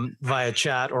 via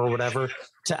chat or whatever,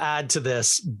 to add to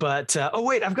this. But oh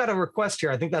wait, I've got a request here.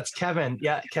 I think that's Kevin.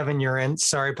 Yeah, Kevin, you're in.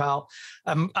 Sorry, pal.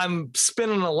 I'm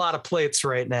spinning a lot of plates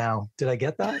right now. Did I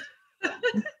get that?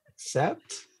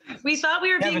 Accept. We thought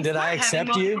we were Kevin, being did I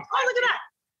accept you? Oh, look at that.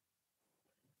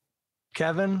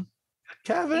 Kevin.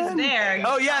 He's there.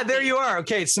 Oh yeah, there you are.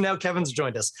 Okay, so now Kevin's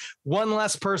joined us. One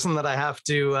less person that I have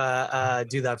to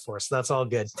do that for. So that's all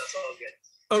good.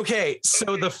 Okay,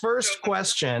 so the first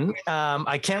question,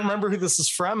 I can't remember who this is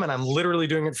from, and I'm literally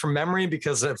doing it from memory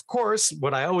because, of course,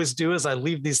 what I always do is I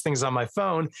leave these things on my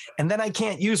phone, and then I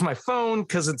can't use my phone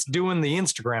because it's doing the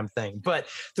Instagram thing. But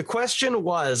the question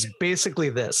was basically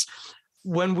this.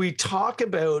 When we talk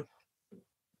about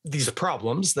these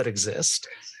problems that exist,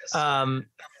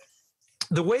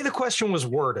 the way the question was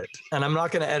worded, and I'm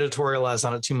not going to editorialize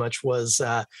on it too much, was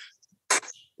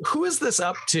who is this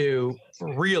up to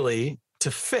really to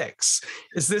fix?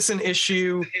 Is this an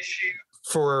issue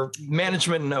for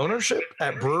management and ownership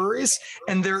at breweries?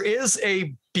 And there is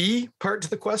a B part to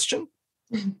the question,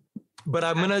 but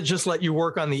I'm going to just let you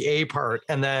work on the A part,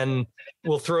 and then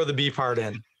we'll throw the B part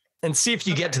in and see if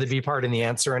you get to the B part in the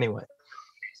answer anyway.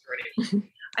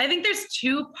 I think there's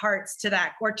two parts to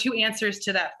that, or two answers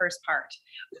to that first part.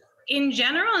 In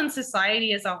general, in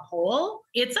society as a whole,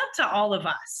 it's up to all of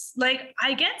us. Like,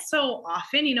 I get so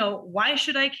often, why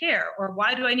should I care? Or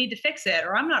why do I need to fix it?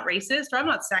 Or I'm not racist, or I'm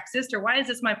not sexist, or why is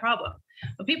this my problem?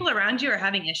 When people around you are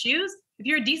having issues, if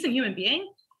you're a decent human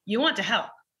being, you want to help.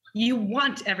 You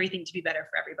want everything to be better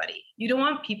for everybody. You don't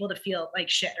want people to feel like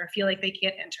shit or feel like they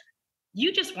can't enter.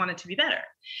 You just want it to be better.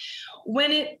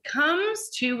 When it comes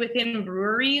to within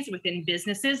breweries, within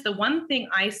businesses, the one thing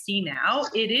I see now,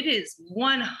 it is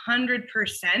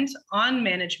 100% on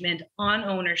management, on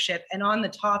ownership, and on the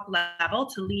top level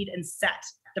to lead and set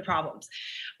the problems.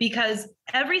 Because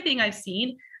everything I've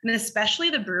seen, and especially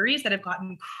the breweries that have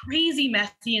gotten crazy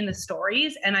messy in the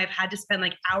stories, and I've had to spend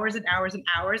like hours and hours and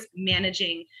hours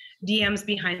managing DMs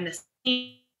behind the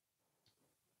scenes,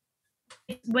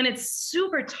 when it's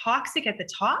super toxic at the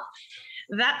top,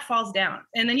 that falls down.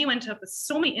 And then you end up with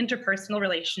so many interpersonal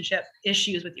relationship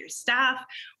issues with your staff,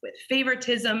 with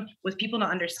favoritism, with people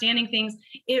not understanding things.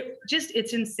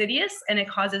 It's insidious, and it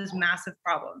causes massive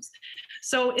problems.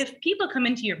 So if people come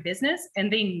into your business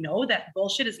and they know that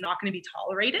bullshit is not going to be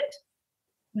tolerated,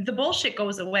 the bullshit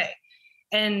goes away.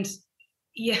 And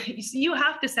yeah, you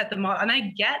have to set the model. And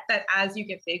I get that as you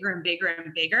get bigger and bigger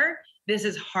and bigger, this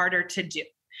is harder to do.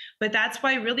 But that's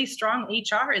why really strong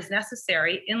HR is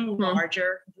necessary in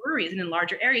larger breweries and in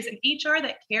larger areas, and HR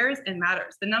that cares and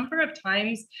matters. The number of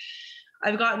times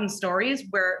I've gotten stories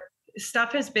where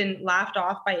stuff has been laughed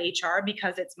off by HR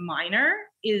because it's minor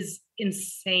is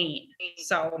insane.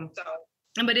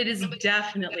 But it is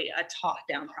definitely a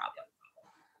top-down problem.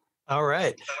 All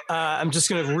right. I'm just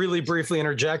going to really briefly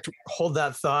interject, hold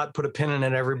that thought, put a pin in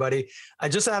it, everybody. I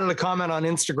just added a comment on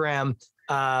Instagram.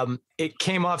 It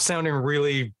came off sounding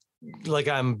really like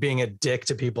I'm being a dick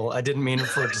to people. I didn't mean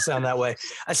for it to sound that way.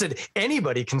 I said,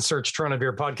 anybody can search Toronto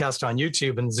Beer Podcast on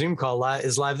YouTube, and Zoom call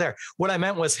is live there. What I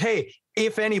meant was, hey,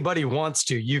 if anybody wants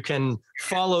to, you can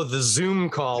follow the Zoom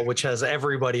call, which has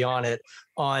everybody on it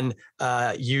on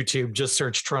YouTube. Just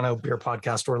search Toronto Beer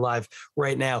Podcast. We're live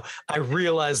right now. I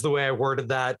realized the way I worded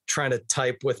that, trying to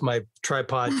type with my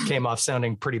tripod, came off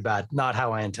sounding pretty bad. Not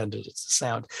how I intended it to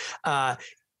sound.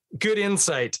 Good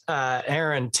insight,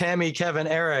 Aaron, Tammy, Kevin,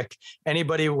 Eric.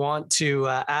 Anybody want to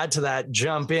add to that?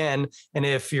 Jump in, and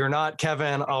if you're not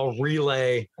Kevin, I'll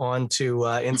relay onto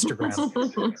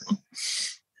Instagram.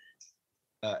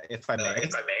 If I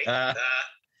may,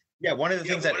 yeah. One of the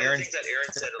things that Aaron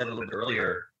said a little bit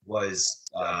earlier was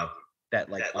that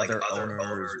like other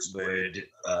owners would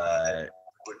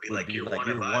be like, you're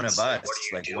one of us.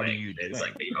 Like, what are you doing?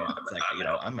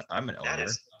 I'm an owner.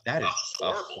 That is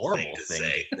a horrible thing to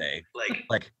say.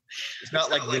 Like, it's not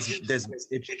like this. It is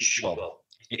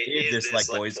this like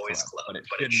boys club, but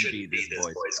it shouldn't be this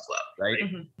boys club, right?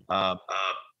 Mm-hmm.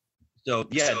 So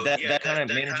yeah, that kind of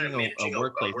managing a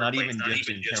workplace, not even just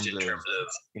in terms of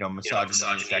misogyny,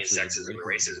 sexism,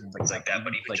 racism, things like that,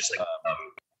 but even just like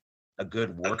a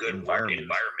good work environment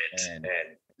and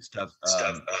stuff.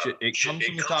 It comes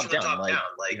from the top down, like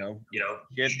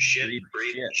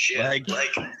shit,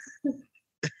 like.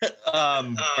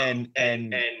 And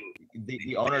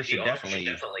the owner should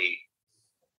definitely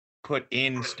put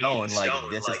in stone, like,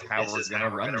 this is how we're going to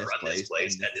run this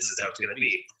place, and this is how it's going to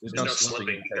be. There's no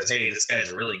slipping because, hey, this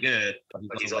guy's really good, but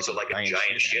he's also like a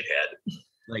giant shithead.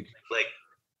 Like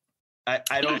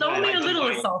I don't He's know. only a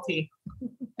little salty.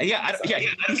 Yeah,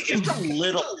 he's just a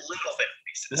little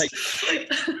like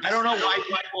I don't know why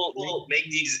people make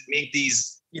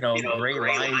these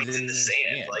gray lines in the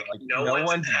sand. Like no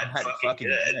one's that fucking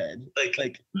good.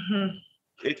 Like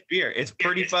it's beer. It's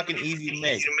pretty fucking easy to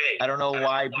make. I don't know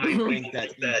why people think that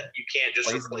you can't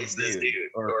just replace this dude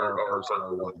or person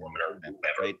or woman or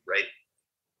whatever, right?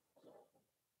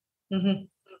 Mm-hmm.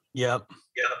 Yep.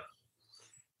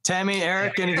 Tammy,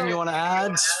 Eric, anything you want to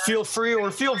add? Feel free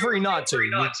not to.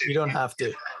 You don't have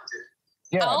to.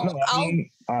 Yeah,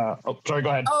 sorry, go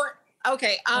ahead. Oh,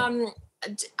 okay.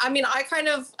 I mean, I kind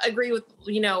of agree with,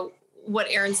 what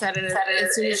Erin said. And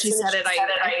as soon as she said it, I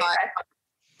thought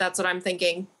that's what I'm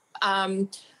thinking.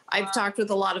 I've talked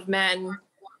with a lot of men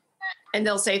and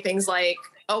they'll say things like,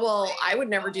 oh, well, I would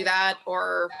never do that.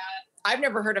 Or I've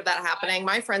never heard of that happening.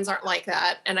 My friends aren't like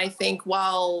that. And I think,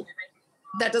 well,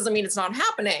 that doesn't mean it's not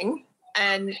happening.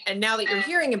 And now that you're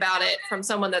hearing about it from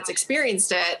someone that's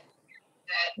experienced it,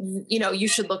 you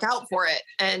should look out for it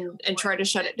and try to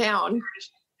shut it down.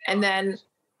 And then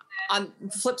on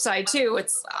the flip side too,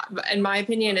 it's, in my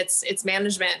opinion, it's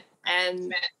management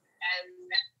and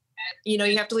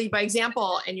you have to lead by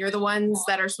example, and you're the ones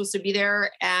that are supposed to be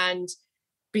there and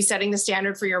be setting the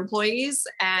standard for your employees.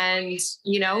 And,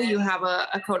 you have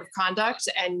a code of conduct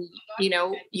and,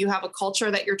 you have a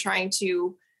culture that you're trying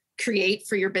to create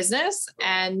for your business.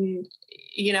 And,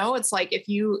 it's like, if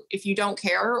you don't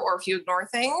care or if you ignore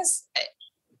things,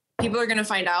 people are going to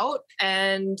find out.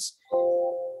 And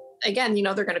again,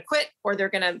 they're going to quit or they're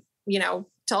going to,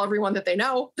 tell everyone that they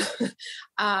know.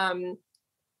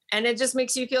 And it just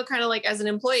makes you feel kind of like, as an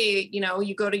employee,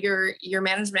 you go to your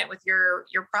management with your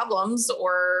problems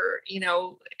or,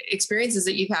 experiences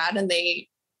that you've had. And they,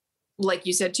 like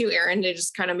you said too, Erin, they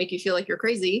just kind of make you feel like you're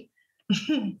crazy.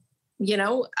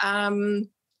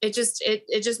 It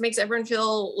just makes everyone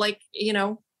feel like,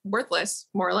 worthless,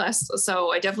 more or less.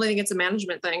 So I definitely think it's a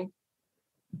management thing.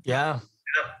 Yeah.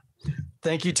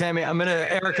 Thank you, Tammy.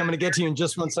 Eric, I'm going to get to you in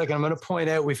just 1 second. I'm going to point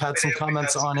out, we've had some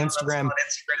comments on Instagram.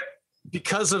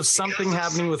 Because of something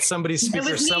happening with somebody's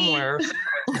speaker somewhere,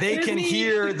 they can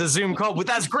hear the Zoom call, but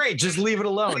that's great. Just leave it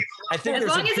alone. I think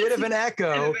there's a bit of an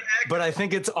echo, but I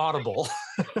think it's audible.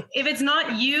 If it's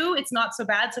not you, it's not so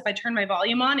bad. So if I turn my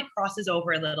volume on, it crosses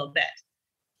over a little bit.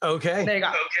 Okay. There you go.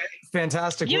 Okay.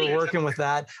 Fantastic. We're working with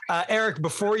that. Eric,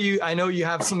 I know you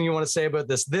have something you want to say about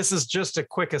this. This is just a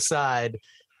quick aside.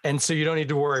 And so you don't need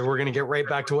to worry. We're going to get right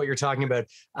back to what you're talking about.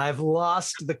 I've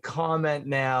lost the comment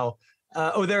now.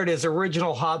 There it is.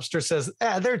 Original Hobster says,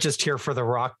 they're just here for the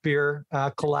rock beer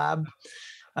collab.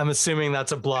 I'm assuming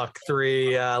that's a Block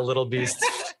 3 Little Beast.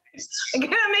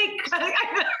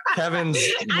 Kevin's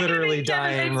literally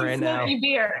dying right now.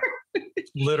 Beer.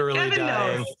 Literally Kevin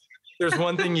dying. Knows. There's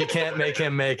one thing you can't make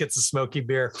him make. It's a smoky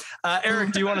beer.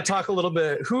 Eric, do you want to talk a little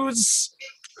bit?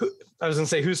 I was going to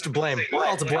say, who's to blame? We're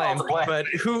all to blame, but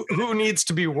who needs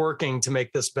to be working to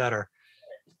make this better?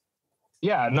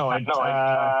 Yeah, no,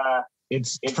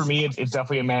 it's for me, it's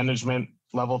definitely a management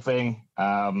level thing.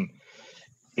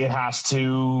 It has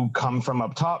to come from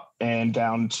up top and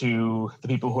down to the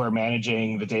people who are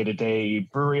managing the day-to-day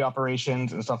brewery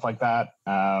operations and stuff like that.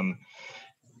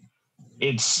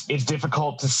 It's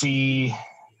difficult to see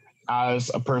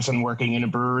as a person working in a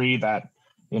brewery that,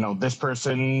 this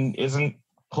person isn't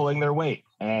pulling their weight,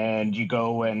 and you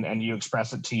go and you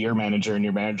express it to your manager, and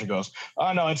your manager goes,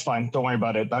 oh no, it's fine. Don't worry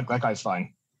about it. That guy's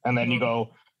fine. And then you go,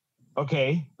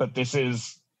 okay, but this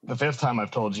is the 5th time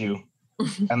I've told you.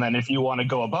 And then if you want to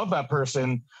go above that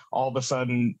person, all of a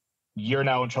sudden you're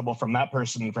now in trouble from that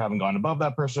person for having gone above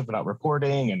that person, for not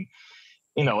reporting. And,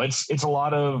 it's a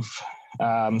lot of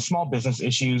small business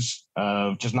issues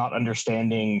of just not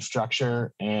understanding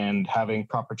structure and having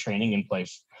proper training in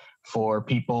place for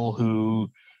people who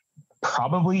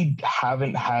probably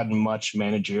haven't had much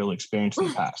managerial experience in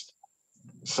the past.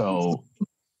 So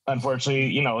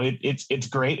unfortunately, it's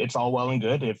great. It's all well and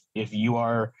good if you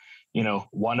are,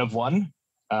 one of one,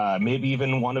 maybe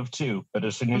even one of two. But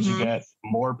as soon as you get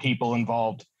more people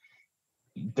involved,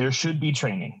 there should be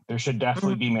training. There should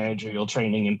definitely be managerial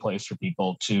training in place for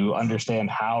people to understand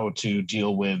how to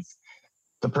deal with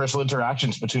the personal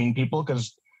interactions between people,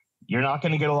 because you're not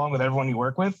going to get along with everyone you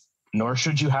work with, nor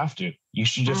should you have to. You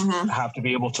should just have to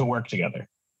be able to work together.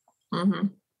 Mm-hmm.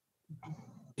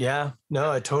 Yeah,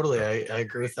 no, I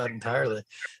agree with that entirely.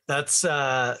 That's,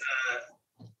 yeah.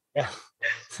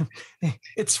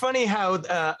 It's funny how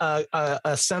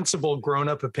a sensible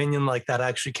grown-up opinion like that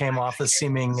actually came off as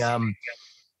seeming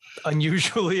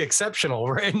unusually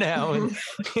exceptional right now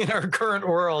in our current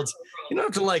world. You don't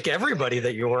have to like everybody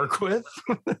that you work with.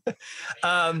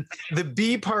 The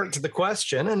B part to the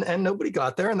question, and nobody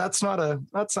got there, and that's not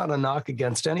a knock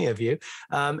against any of you.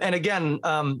 And again,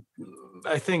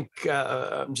 I think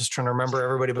I'm just trying to remember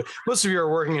everybody, but most of you are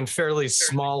working in fairly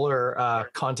smaller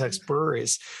context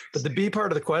breweries. But the B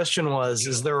part of the question was,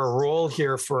 is there a role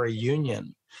here for a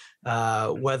union?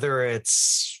 Whether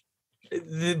it's,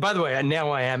 by the way, now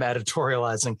I am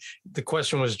editorializing. The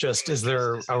question was just, is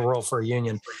there a role for a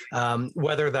union?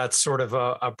 Whether that's sort of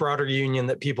a broader union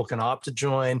that people can opt to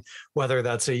join, whether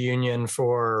that's a union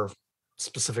for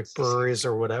specific breweries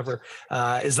or whatever.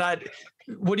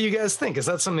 What do you guys think? Is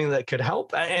that something that could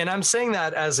help? And I'm saying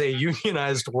that as a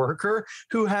unionized worker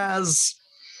who has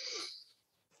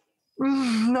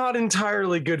not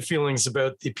entirely good feelings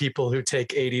about the people who take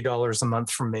 $80 a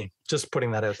month from me. Just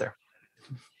putting that out there.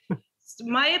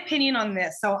 My opinion on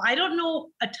this. So I don't know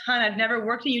a ton. I've never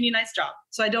worked a unionized job,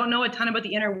 so I don't know a ton about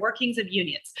the inner workings of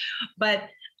unions. But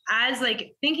as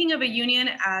like thinking of a union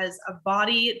as a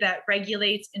body that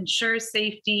regulates, ensures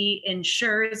safety,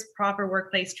 ensures proper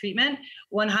workplace treatment,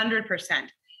 100%.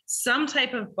 Some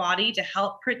type of body to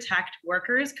help protect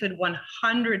workers could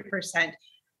 100%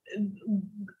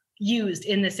 used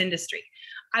in this industry.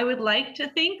 I would like to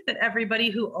think that everybody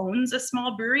who owns a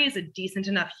small brewery is a decent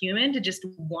enough human to just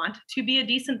want to be a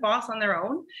decent boss on their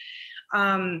own.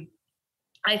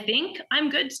 I think I'm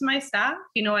good to my staff.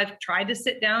 You know, I've tried to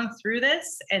sit down through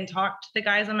this and talk to the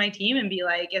guys on my team and be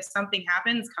like, if something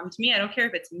happens, come to me. I don't care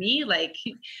if it's me, like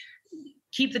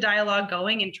keep the dialogue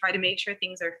going and try to make sure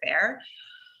things are fair.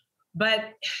 But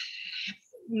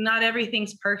not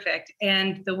everything's perfect.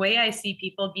 And the way I see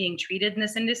people being treated in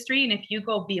this industry, and if you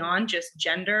go beyond just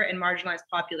gender and marginalized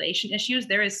population issues,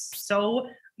 there is so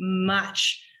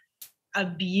much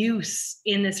abuse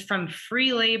in this, from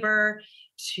free labor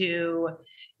to,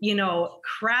 you know,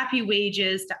 crappy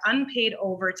wages to unpaid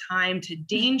overtime to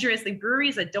dangerous, like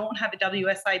breweries that don't have a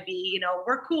WSIB, you know,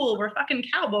 we're cool, we're fucking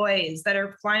cowboys that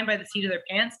are flying by the seat of their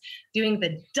pants doing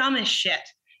the dumbest shit.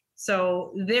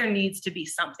 So there needs to be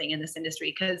something in this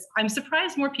industry, because I'm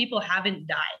surprised more people haven't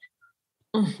died.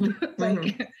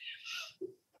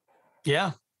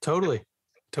 Yeah, totally.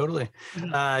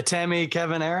 Tammy,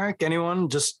 Kevin, Eric, anyone,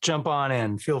 just jump on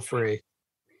in. Feel free.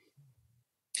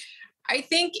 I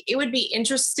think it would be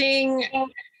interesting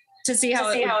to see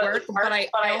how it would work, but I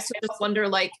also just wonder,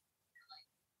 like,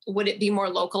 would it be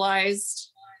more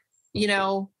localized? You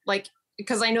know, like,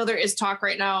 because I know there is talk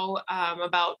right now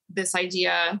about this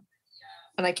idea,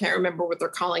 and I can't remember what they're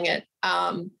calling it,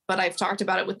 but I've talked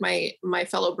about it with my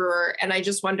fellow brewer, and I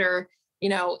just wonder, you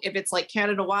know, if it's like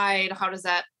Canada-wide, how does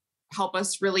that help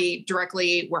us really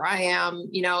directly where I am?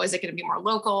 You know, is it going to be more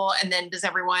local? And then does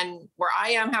everyone where I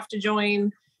am have to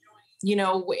join? You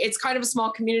know, it's kind of a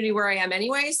small community where I am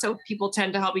anyway, so people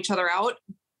tend to help each other out.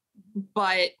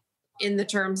 But in the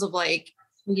terms of, like,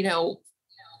 you know,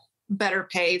 better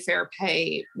pay, fair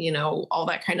pay, you know, all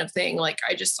that kind of thing, like,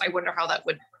 I wonder how that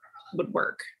would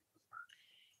work.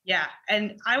 Yeah.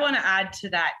 And I want to add to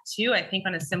that too, I think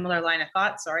on a similar line of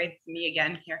thought, sorry, me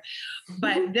again here,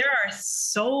 but there are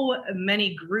so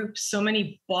many groups, so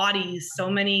many bodies, so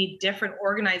many different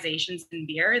organizations in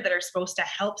beer that are supposed to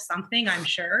help something, I'm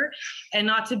sure, and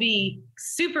not to be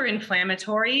super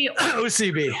inflammatory.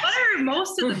 OCB. What are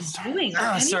most of them doing?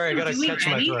 Sorry, I got to catch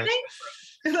my throat.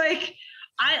 Like,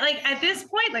 at this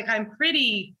point, like, I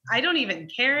don't even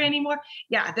care anymore.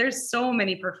 Yeah, there's so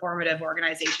many performative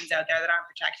organizations out there that aren't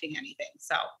protecting anything.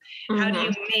 So how do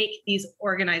you make these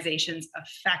organizations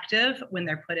effective when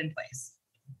they're put in place?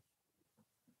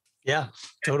 Yeah,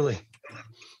 totally.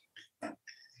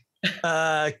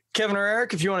 Kevin or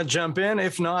Eric, if you want to jump in.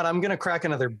 If not, I'm going to crack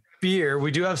another beer.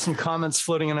 We do have some comments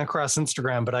floating in across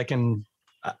Instagram, but I can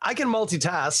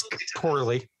multitask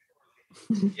poorly.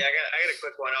 Yeah, I got a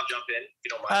quick one. I'll jump in if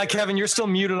you don't mind. Kevin, you're still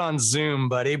muted on Zoom,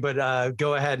 buddy, but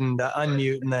go ahead and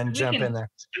unmute and then jump in there.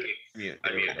 Unmute.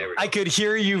 There we go. I could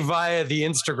hear you via the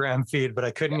Instagram feed, but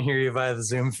I couldn't hear you via the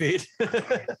Zoom feed.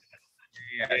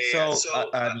 So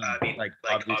I mean, like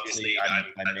obviously, I'm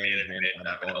management,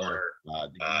 I'm an owner.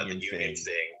 The union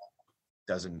thing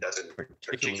doesn't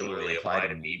particularly apply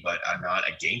to me, but I'm not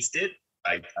against it.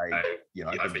 I've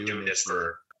been doing this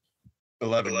for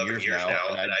 11 years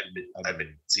now, and I've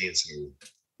been seeing some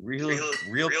real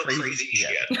crazy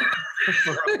shit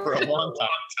for a long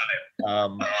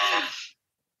time.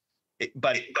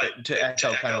 But to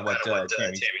echo kind of what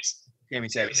Tammy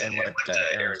said and what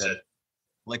Aaron said,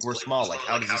 like, we're small. Like,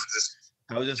 how is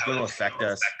this going to affect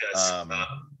us?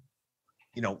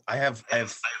 You know, I have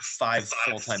 5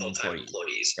 full-time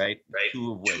employees, right?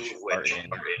 2 of which are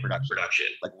in production.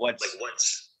 Like, what's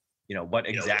what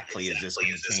exactly is this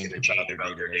going to change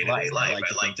about their day-to-day life?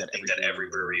 I like to think that every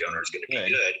brewery owner is going to be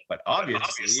good, but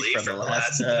obviously from the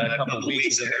last couple of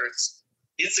weeks of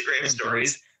Instagram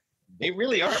stories, they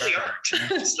really aren't.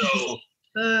 So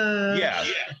yeah,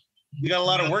 we got a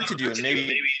lot of work to do, and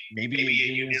maybe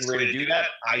unions are the way to do that.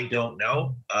 I don't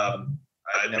know.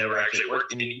 I've never actually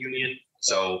worked in a union,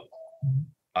 so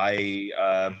I'm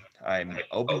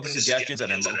open to suggestions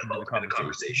and I'm open to the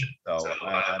conversation. So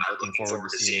I'm looking forward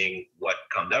to seeing what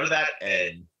comes out of that.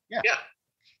 And yeah.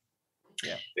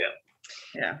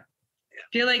 I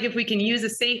feel like if we can use a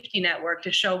safety network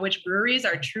to show which breweries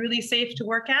are truly safe to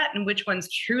work at and which ones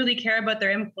truly care about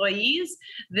their employees,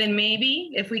 then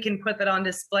maybe if we can put that on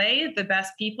display, the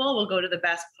best people will go to the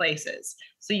best places.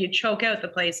 So you choke out the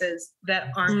places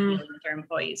that aren't dealing with their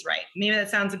employees right. Maybe that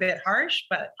sounds a bit harsh,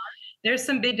 but there's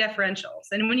some big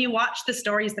differentials. And when you watch the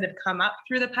stories that have come up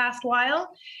through the past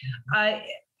while, I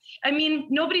mean,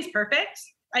 nobody's perfect.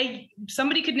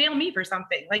 Somebody could nail me for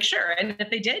something, like, sure. And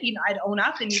if they did, I'd own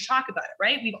up and you talk about it,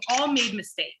 right? We've all made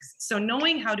mistakes. So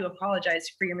knowing how to apologize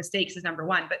for your mistakes is number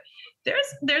one, but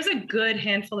there's a good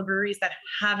handful of breweries that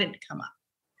haven't come up.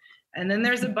 And then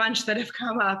there's a bunch that have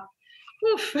come up,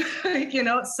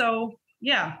 so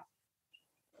yeah.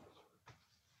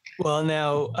 Well,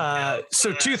 now,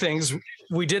 so two things.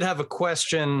 We did have a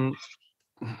question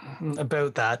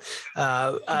about that.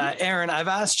 Aaron, I've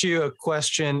asked you a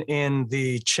question in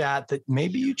the chat that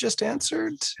maybe you just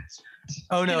answered.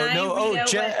 Oh, no. Oh,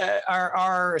 Jen,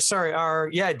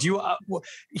 do you,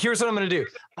 here's what I'm going to do.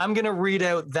 I'm going to read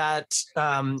out that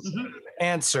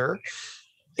answer.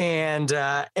 And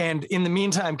in the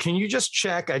meantime, can you just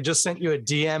check? I just sent you a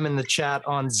DM in the chat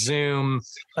on Zoom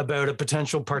about a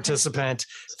potential participant.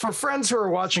 For friends who are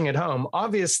watching at home,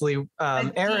 obviously,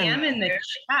 Aaron, DM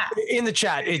in the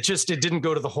chat. It didn't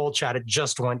go to the whole chat. It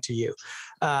just went to you.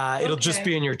 It'll just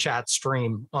be in your chat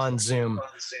stream on Zoom.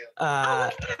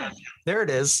 There it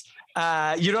is.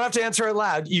 You don't have to answer it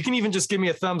loud. You can even just give me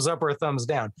a thumbs up or a thumbs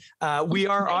down. We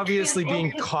are obviously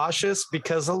being cautious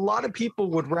because a lot of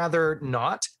people would rather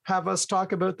not have us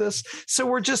talk about this. So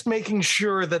we're just making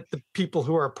sure that the people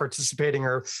who are participating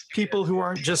are people who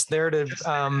aren't just there to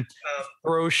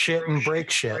throw shit and break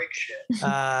shit.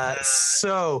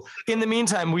 So in the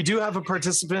meantime, we do have a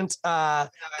participant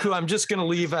who I'm just going to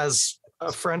leave as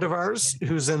a friend of ours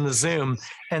who's in the Zoom.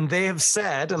 And they have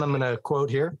said, and I'm going to quote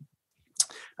here,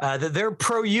 that they're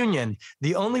pro-union.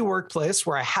 The only workplace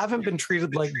where I haven't been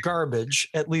treated like garbage,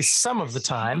 at least some of the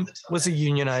time, was a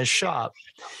unionized shop.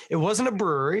 It wasn't a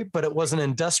brewery, but it was an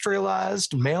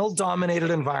industrialized, male-dominated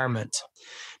environment.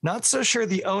 Not so sure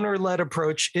the owner-led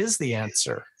approach is the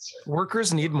answer.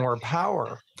 Workers need more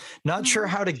power. Not sure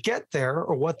how to get there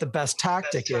or what the best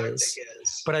tactic is,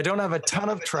 but I don't have a ton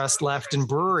of trust left in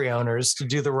brewery owners to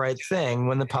do the right thing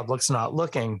when the public's not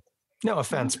looking. No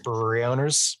offense, brewery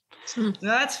owners. No,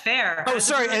 that's fair. Oh,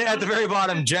 sorry. And at the very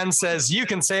bottom, Jen says, you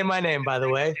can say my name, by the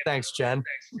way. Thanks, Jen.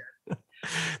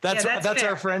 That's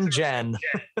our friend, Jen.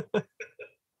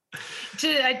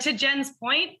 To Jen's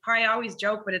point, I always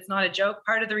joke, but it's not a joke.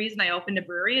 Part of the reason I opened a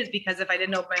brewery is because if I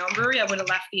didn't open my own brewery, I would have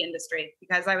left the industry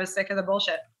because I was sick of the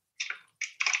bullshit.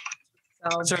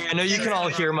 So, sorry, I know you can all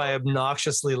hear my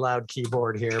obnoxiously loud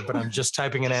keyboard here, but I'm just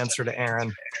typing an answer to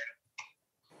Aaron.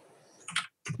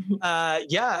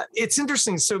 Yeah, it's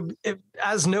interesting. So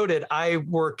as noted, I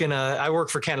work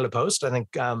for Canada Post. I think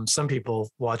some people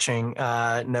watching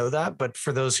know that, but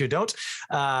for those who don't,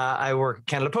 I work at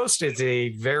Canada Post. It's a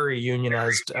very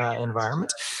unionized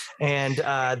environment, and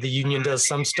the union does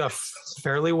some stuff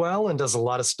fairly well and does a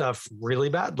lot of stuff really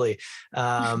badly.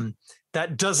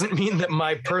 That doesn't mean that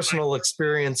my personal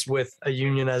experience with a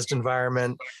unionized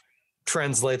environment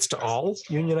translates to all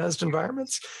unionized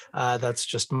environments. That's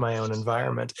just my own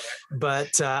environment.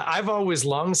 But I've always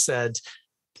long said,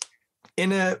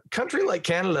 in a country like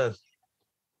Canada,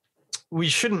 we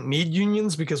shouldn't need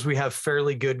unions because we have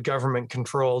fairly good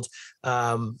government-controlled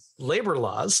labor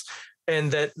laws,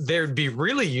 and that they'd be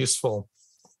really useful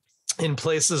in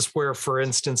places where, for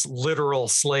instance, literal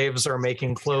slaves are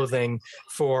making clothing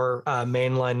for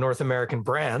mainline North American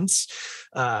brands.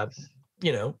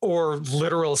 Or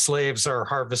literal slaves are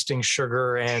harvesting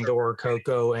sugar and or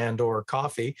cocoa and or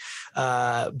coffee.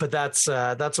 But that's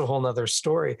a whole nother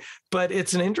story. But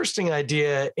it's an interesting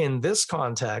idea in this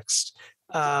context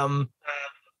that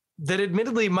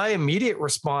admittedly my immediate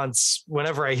response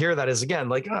whenever I hear that is, again,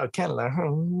 like, oh, Canada,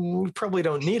 we probably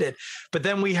don't need it. But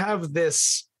then we have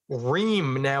this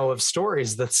ream now of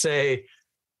stories that say,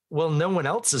 well, no one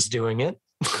else is doing it.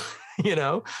 You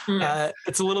know,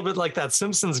 it's a little bit like that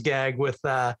Simpsons gag with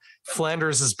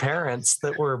Flanders' parents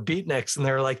that were beatniks, and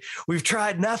they're like, "We've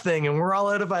tried nothing, and we're all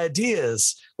out of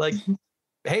ideas." Like,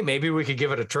 hey, maybe we could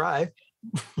give it a try.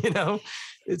 You know,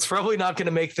 it's probably not going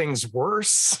to make things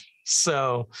worse.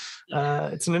 So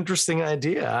it's an interesting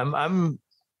idea. I'm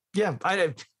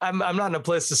not in a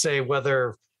place to say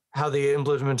how the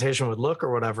implementation would look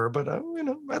or whatever, but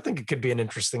I think it could be an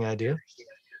interesting idea.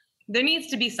 There needs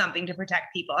to be something to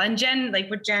protect people. And Jen, like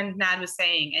what Jen Nad was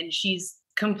saying, and she's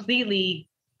completely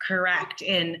correct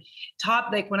in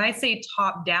when I say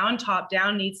top down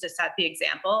needs to set the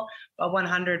example, but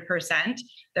 100%,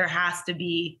 there has to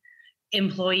be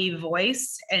employee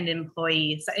voice and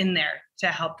employees in there to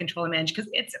help control and manage, because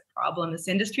it's a problem. This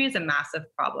industry is a massive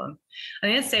problem. I'm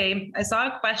going to say, I saw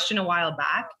a question a while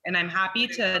back, and I'm happy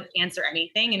to answer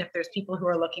anything. And if there's people who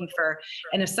are looking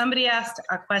and if somebody asked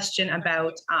a question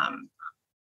about, I'm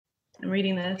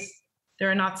reading this, there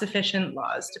are not sufficient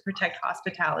laws to protect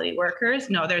hospitality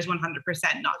workers. No, there's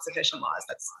 100% not sufficient laws.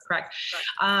 That's correct.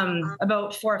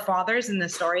 About forefathers and the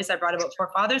stories I brought about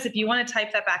forefathers. If you want to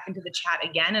type that back into the chat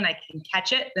again and I can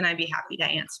catch it, then I'd be happy to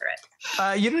answer it.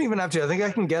 You don't even have to. I think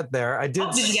I can get there. I did.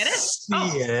 Did you get it? See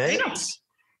it.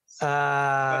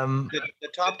 The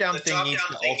top-down thing needs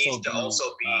to also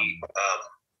be.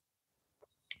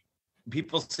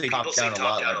 People say top-down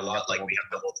a lot, like we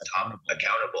have to hold the top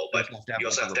accountable, but you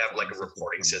also have to have like a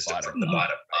reporting system from the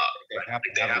bottom up. Right?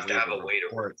 They have to have a way to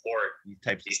report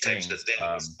these types of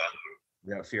things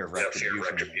without fear of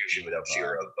retribution, without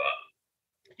fear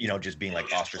of just being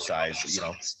like ostracized.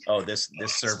 This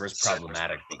server is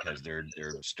problematic because they're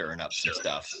stirring up some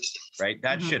stuff, right?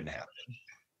 That shouldn't happen.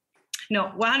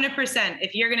 No, 100%.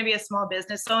 If you're going to be a small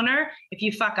business owner, if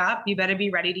you fuck up, you better be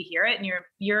ready to hear it. And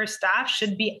your staff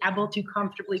should be able to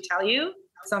comfortably tell you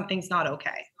something's not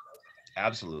okay.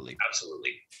 Absolutely.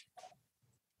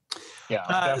 Yeah,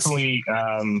 definitely.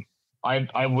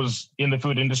 I was in the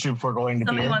food industry before going to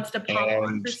Somebody beer, wants to pop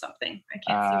on for something. I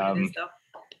can't see what it is though.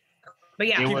 But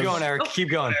yeah, keep going, Eric.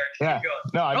 Keep going. Yeah.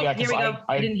 No, here we go.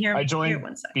 I didn't hear. I joined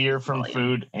beer from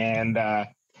food, and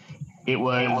it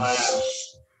was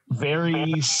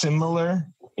very similar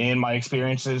in my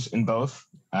experiences in both.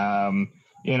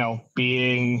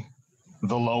 Being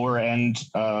the lower end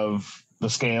of the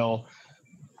scale,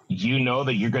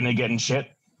 that you're going to get in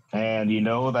shit, and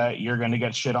that you're going to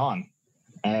get shit on.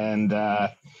 And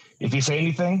if you say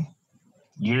anything,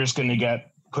 you're just going to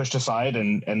get pushed aside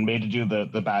and made to do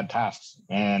the bad tasks.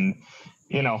 And,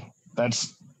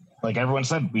 that's like everyone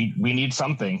said, we need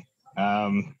something.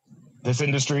 This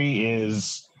industry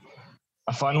is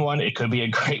a fun one. It could be a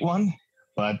great one,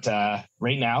 but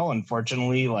right now,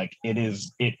 unfortunately, like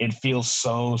it feels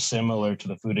so similar to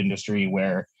the food industry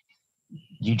where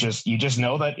you just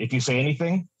know that if you say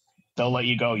anything, they'll let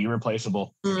you go. You're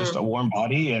replaceable. Just a warm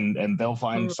body, and they'll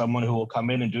find someone who will come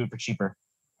in and do it for cheaper.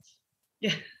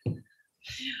 Yeah.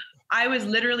 I was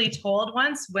literally told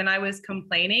once when I was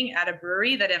complaining at a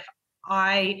brewery that if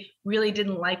I really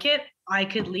didn't like it, I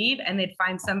could leave and they'd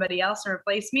find somebody else to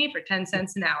replace me for 10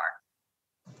 cents an hour.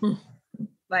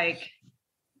 Like,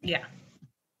 yeah.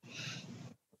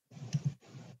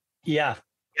 Yeah.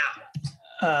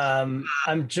 I'm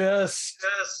just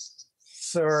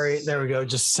sorry. There we go.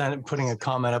 Just putting a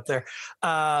comment up there.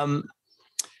 I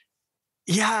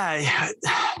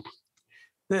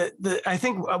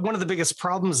think one of the biggest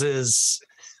problems is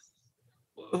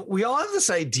we all have this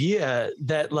idea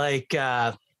that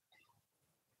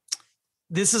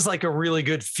this is like a really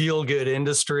good feel-good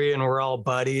industry and we're all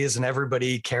buddies and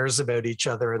everybody cares about each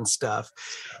other and stuff.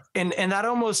 And that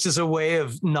almost is a way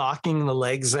of knocking the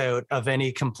legs out of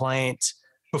any complaint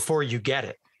before you get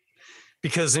it.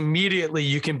 Because immediately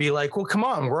you can be like, well, come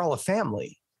on, we're all a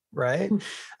family, right?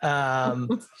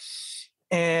 And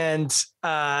that's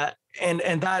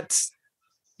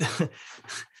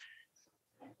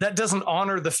that doesn't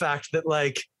honor the fact that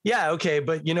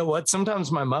but you know what?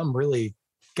 Sometimes my mom really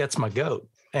gets my goat.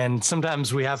 And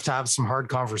sometimes we have to have some hard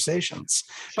conversations.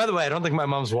 By the way, I don't think my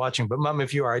mom's watching, but Mom,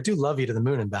 if you are, I do love you to the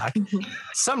moon and back.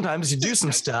 Sometimes you do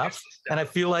some stuff and I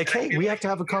feel like, hey, we have to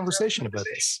have a conversation about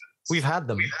this. We've had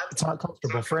them. It's not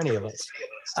comfortable for any of us.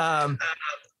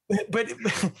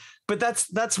 But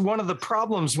that's one of the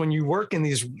problems when you work in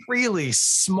these really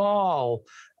small,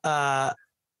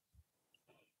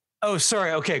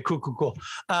 okay, cool.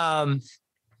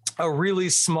 A really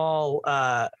small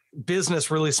business,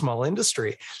 really small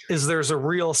industry is there's a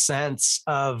real sense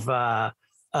of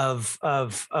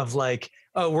like,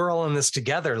 oh, we're all in this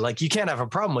together. Like you can't have a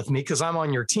problem with me because I'm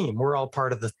on your team. We're all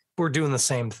we're doing the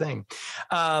same thing.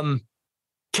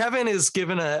 Kevin is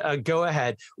given a go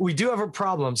ahead. We do have a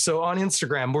problem. So on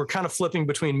Instagram, we're kind of flipping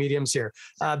between mediums here.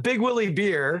 Big Willie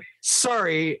Beer,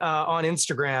 sorry, on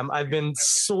Instagram, I've been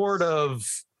sort of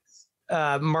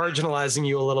marginalizing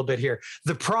you a little bit here.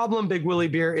 The problem, Big Willie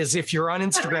Beer, is if you're on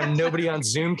Instagram, nobody on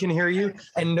Zoom can hear you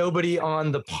and nobody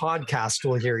on the podcast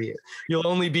will hear you. You'll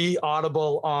only be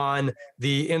audible on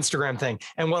the Instagram thing.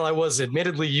 And while I was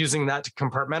admittedly using that to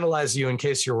compartmentalize you in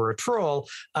case you were a troll,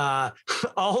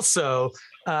 that's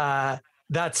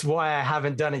why I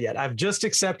haven't done it yet. I've just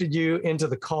accepted you into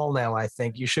the call now, I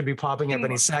think. You should be popping up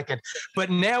any second. But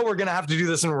now we're going to have to do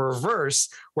this in reverse,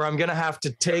 where I'm going to have to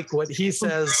take what he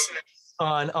says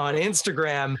on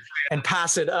Instagram and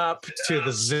pass it up to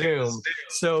the Zoom.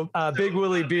 So Big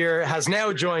Willie Beer has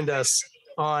now joined us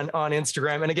on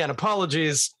Instagram. And again,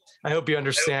 apologies. I hope you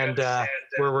understand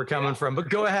where we're coming from. But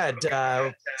go ahead,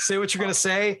 say what you're going to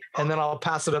say, and then I'll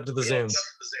pass it up to the Zoom.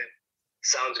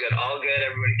 Sounds good. All good.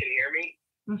 Everybody can hear me?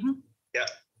 Mm-hmm. Yeah.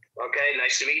 Okay.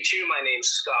 Nice to meet you. My name's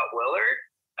Scott Willard.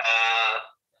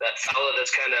 That fellow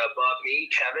that's kind of above me,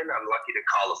 Kevin, I'm lucky to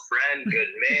call a friend. Good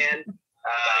man.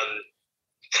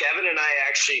 Kevin and I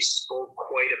actually spoke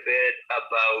quite a bit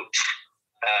about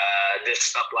this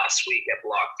stuff last week at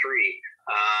Block 3.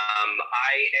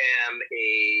 I am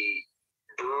a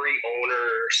brewery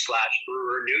owner /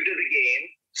 brewer new to the game.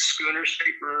 Schooner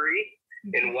Street Brewery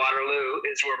in Waterloo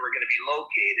is where we're going to be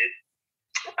located.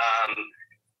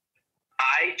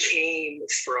 I came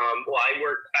from, I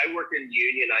worked in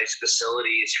unionized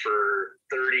facilities for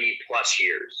 30 plus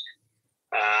years.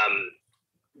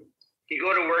 You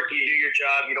go to work, you do your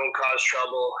job, you don't cause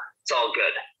trouble, it's all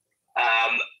good.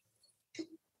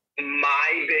 My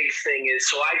big thing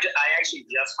is, so I actually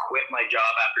just quit my job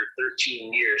after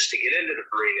 13 years to get into the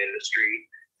brewing industry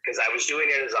because I was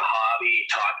doing it as a hobby,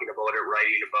 talking about it,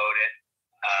 writing about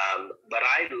it. But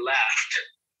I left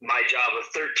my job of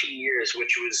 13 years,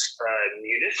 which was a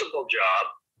municipal job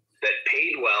that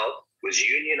paid well, was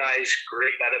unionized,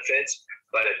 great benefits,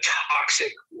 but a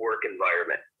toxic work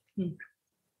environment.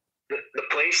 The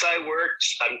place I worked,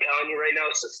 I'm telling you right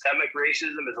now, systemic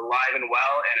racism is alive and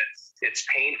well, and it's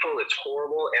painful, it's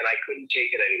horrible, and I couldn't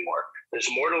take it anymore.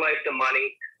 There's more to life than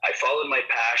money. I followed my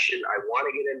passion. I want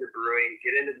to get into brewing,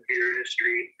 get into the beer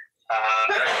industry.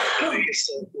 The biggest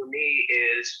thing for me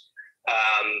is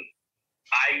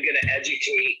I'm going to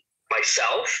educate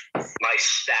myself, my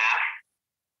staff,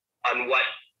 on what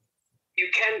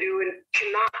you can do and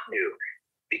cannot do.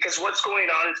 Because what's going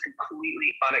on is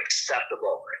completely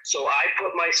unacceptable. So I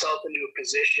put myself into a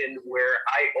position where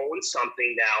I own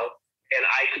something now and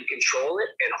I can control it,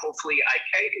 and hopefully I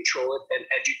can control it and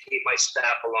educate my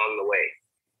staff along the way.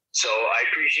 So I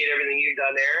appreciate everything you've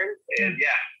done, Aaron. And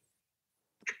yeah,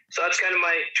 so that's kind of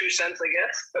my 2 cents, I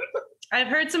guess. I've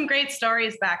heard some great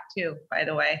stories back too, by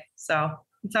the way. So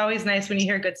it's always nice when you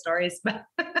hear good stories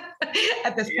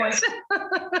at this point.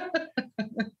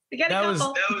 That was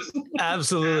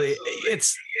absolutely.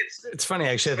 It's funny,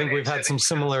 actually. I think we've had some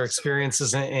similar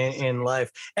experiences in life.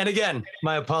 And again,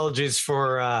 my apologies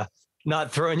for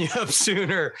not throwing you up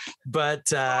sooner, but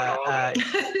there's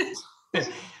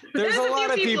a lot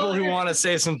of people who want to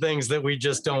say some things that we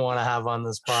just don't want to have on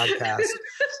this podcast.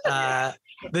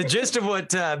 The gist of what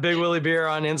Big Willie Beer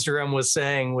on Instagram was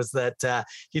saying was that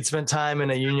he'd spent time in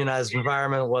a unionized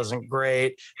environment. It wasn't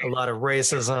great. A lot of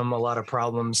racism, a lot of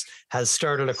problems, has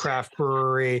started a craft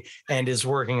brewery and is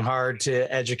working hard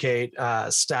to educate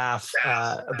staff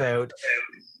about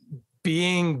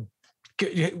being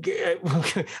I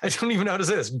don't even know how to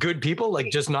say this. Good people,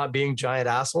 like just not being giant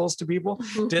assholes to people.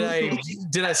 Did I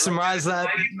summarize that?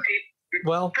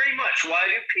 Well, pretty much. Why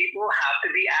do people have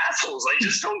to be assholes? I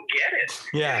just don't get it.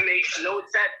 Yeah, it makes no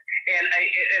sense. And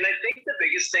I think the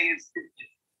biggest thing is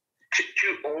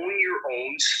to own your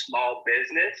own small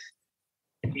business.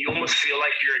 You almost feel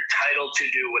like you're entitled to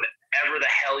do whatever the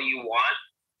hell you want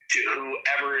to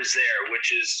whoever is there,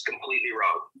 which is completely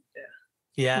wrong.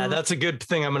 Yeah, that's a good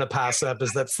thing I'm going to pass up,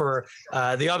 is that for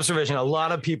the observation, a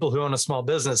lot of people who own a small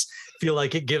business feel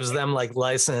like it gives them like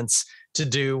license to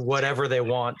do whatever they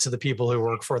want to the people who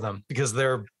work for them, because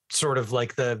they're sort of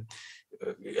like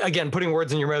again, putting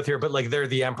words in your mouth here, but like they're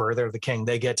the emperor, they're the king,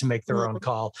 they get to make their own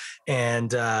call.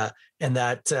 And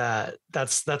that's a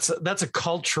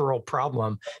cultural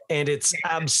problem, and it's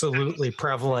absolutely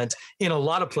prevalent in a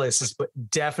lot of places, but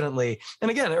definitely.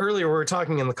 And again, earlier we were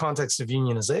talking in the context of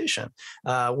unionization,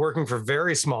 working for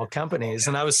very small companies.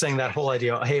 And I was saying that whole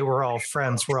idea, hey, we're all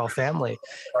friends, we're all family.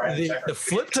 The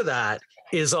flip to that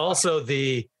is also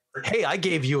the hey, I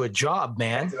gave you a job,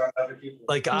 man.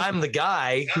 Like, I'm the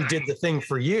guy who did the thing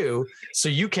for you, so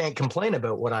you can't complain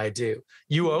about what I do.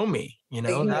 You owe me, you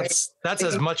know. That's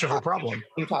as much of a problem.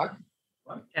 You talk.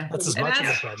 Yeah. That's as much of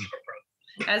a problem.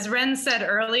 As Ren said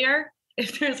earlier,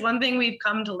 if there's one thing we've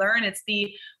come to learn, it's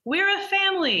the "we're a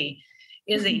family"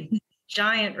 is a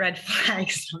giant red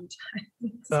flag sometimes.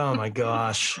 Oh my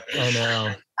gosh, I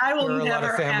know. I will There are a lot never,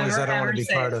 of families ever, I don't want ever to be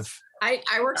say part it. of. I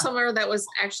worked somewhere that was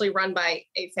actually run by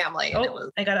a family. And it Oh,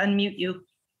 was, I gotta unmute you.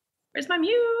 Where's my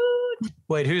mute?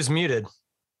 Wait, who's muted?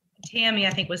 Tammy,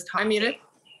 I think, was talking. I'm muted.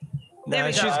 There No,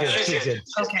 we she's go. good. She's good.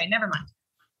 Okay, never mind.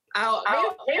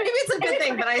 Maybe it's a good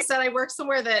thing, but I said I worked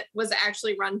somewhere that was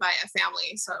actually run by a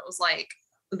family. So it was like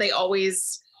they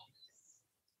always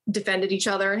defended each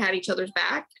other and had each other's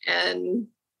back and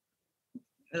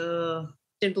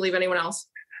didn't believe anyone else.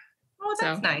 Oh,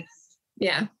 that's So. nice.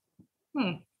 Yeah.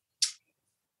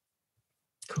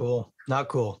 Cool. Not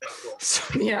cool.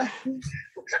 Yeah.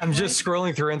 I'm just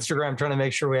scrolling through Instagram trying to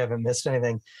make sure we haven't missed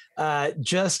anything.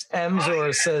 Just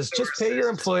Emzor says, just pay your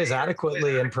employees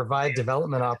adequately and provide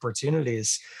development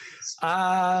opportunities.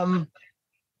 I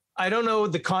don't know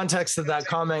the context that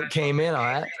comment came in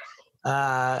on.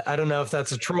 I don't know if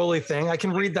that's a trolley thing. I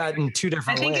can read that in two I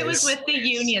different think ways. it was with the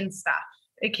union stuff.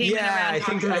 It came in Yeah, around I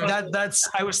think talking about- that's.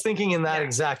 I was thinking in that Yeah.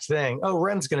 exact thing. Oh,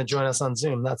 Ren's going to join us on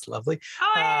Zoom. That's lovely.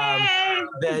 Oh, yay!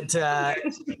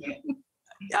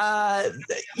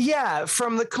 Yeah,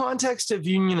 from the context of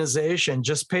unionization,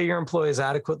 just pay your employees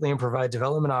adequately and provide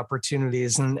development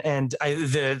opportunities.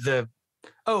 They've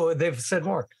said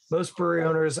more. Most brewery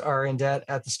owners are in debt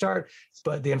at the start,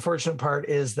 but the unfortunate part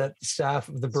is that the staff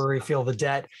of the brewery feel the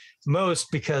debt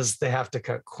most because they have to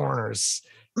cut corners.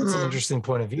 That's an interesting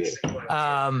point of view.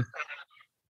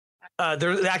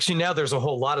 There's a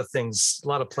whole lot of things, a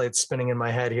lot of plates spinning in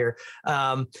my head here.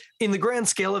 In the grand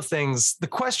scale of things, the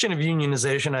question of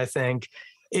unionization, I think,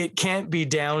 it can't be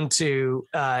down to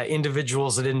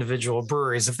individuals at individual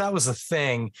breweries. If that was a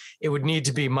thing, it would need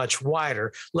to be much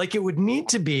wider. Like, it would need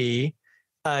to be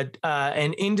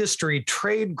an industry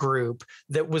trade group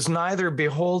that was neither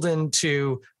beholden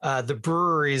to the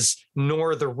breweries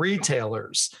nor the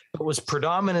retailers, but was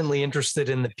predominantly interested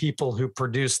in the people who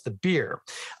produce the beer.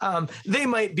 They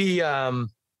might be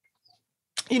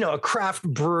a craft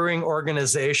brewing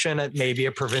organization at maybe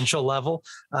a provincial level,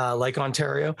 like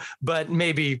Ontario, but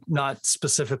maybe not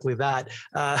specifically that.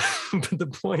 But the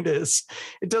point is,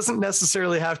 it doesn't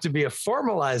necessarily have to be a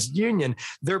formalized union.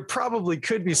 There probably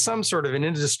could be some sort of an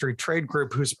industry trade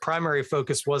group whose primary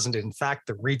focus wasn't, in fact,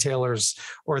 the retailers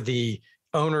or the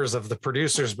owners of the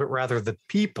producers, but rather the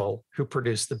people who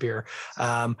produce the beer.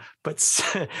 But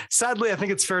sadly, I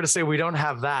think it's fair to say we don't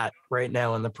have that right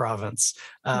now in the province.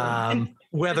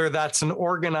 Whether that's an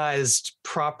organized,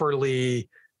 properly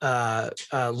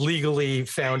legally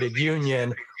founded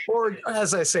union, or,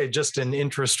 as I say, just an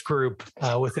interest group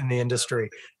within the industry,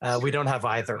 we don't have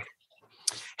either.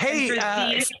 Hey,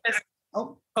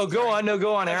 go on. No,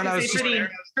 go on, Aaron.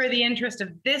 For the interest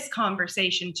of this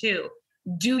conversation too,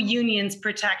 do unions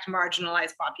protect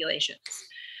marginalized populations?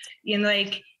 And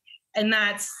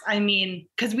that's,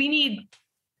 because we need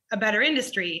a better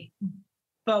industry,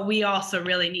 but we also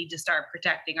really need to start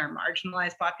protecting our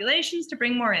marginalized populations to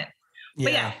bring more in. Yeah.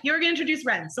 But yeah, you were going to introduce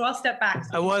Ren, so I'll step back.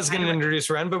 I was going to introduce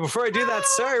Ren, but before I do that,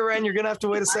 sorry, Ren, you're going to have to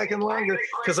wait a second longer,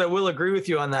 because I will agree with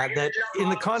you on that in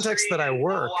the context that I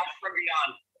work,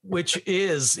 which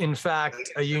is, in fact,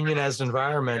 a unionized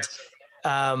environment,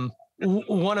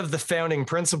 one of the founding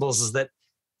principles is that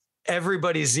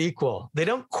everybody's equal. They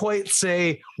don't quite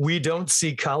say we don't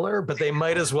see color, but they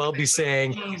might as well be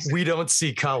saying we don't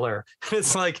see color.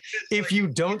 It's like, if you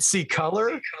don't see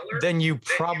color, then you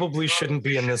probably shouldn't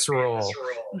be in this role.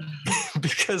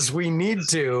 Because we need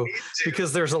to,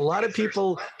 because there's a lot of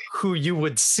people who you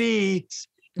would see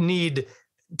need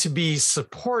to be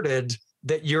supported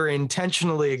that you're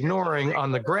intentionally ignoring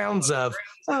on the grounds of,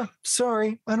 oh,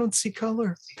 sorry, I don't see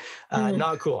color.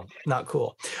 Not cool.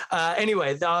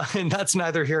 Anyway, and that's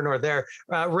neither here nor there.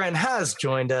 Ren has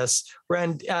joined us.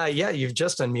 Ren, you've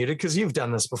just unmuted because you've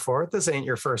done this before. This ain't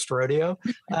your first rodeo.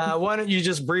 Why don't you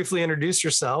just briefly introduce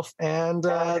yourself? And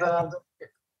I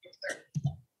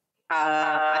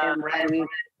am Ren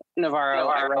Navarro.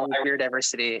 I run Beer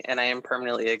Diversity, and I am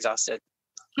permanently exhausted.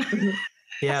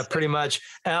 Yeah, pretty much.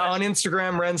 On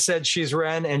Instagram, Ren said she's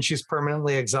Ren and she's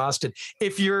permanently exhausted.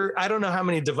 I don't know how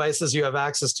many devices you have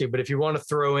access to, but if you want to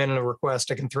throw in a request,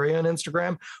 I can throw you on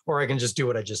Instagram, or I can just do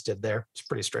what I just did there. It's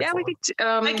pretty straightforward.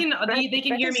 They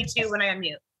can hear me too when I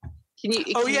unmute.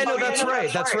 That's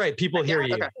right. That's right. People hear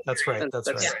you. Okay. That's right.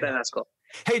 That's cool.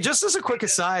 Hey, just as a quick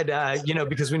aside,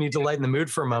 because we need to lighten the mood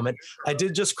for a moment, I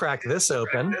did just crack this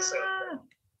open.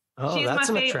 Oh, She's that's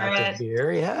my an attractive favorite.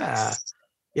 beer. Yeah.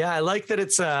 Yeah, I like that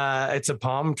it's a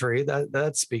palm tree.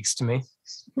 That speaks to me.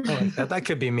 I like that. That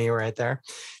could be me right there.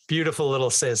 Beautiful little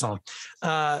saison.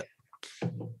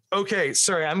 Okay,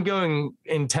 sorry, I'm going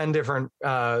in 10 different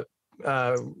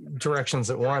directions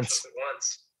at once.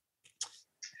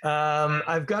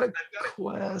 I've got a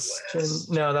question.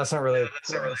 No, that's not really a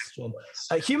question.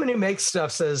 A human who makes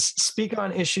stuff says, speak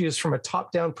on issues from a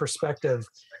top-down perspective,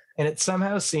 and it's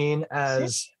somehow seen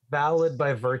as valid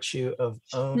by virtue of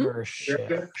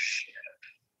ownership.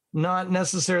 Not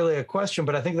necessarily a question,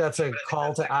 but I think that's a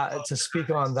call to speak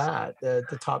on that,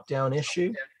 the top-down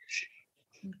issue.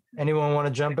 Anyone want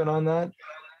to jump in on that?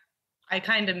 I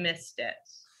kind of missed it.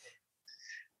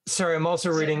 Sorry, I'm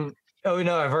also reading. Oh,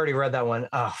 no, I've already read that one.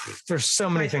 Oh, there's so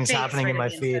many things happening in my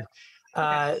feed.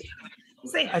 I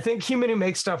think Human Who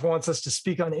Makes Stuff wants us to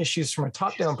speak on issues from a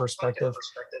top-down perspective,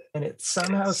 and it's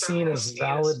somehow seen as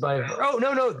valid by. Oh,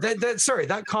 no,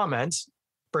 that comment,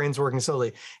 brain's working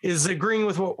slowly, is agreeing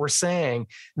with what we're saying,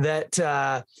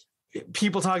 that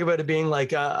people talk about it being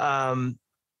like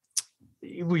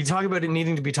we talk about it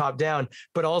needing to be top down,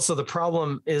 but also the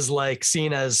problem is like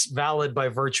seen as valid by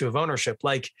virtue of ownership.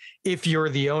 Like if you're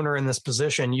the owner in this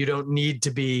position, you don't need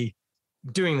to be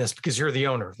doing this because you're the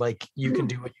owner. Like you can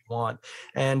do what you want.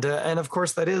 And of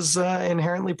course that is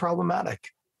inherently problematic.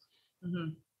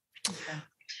 Mm-hmm. Okay.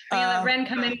 I'm gonna let Ren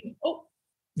come in. Oh,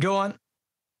 go on.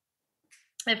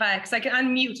 Because I can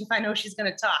unmute if I know she's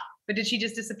going to talk. But did she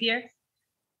just disappear?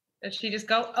 Did she just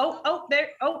go? Oh, there.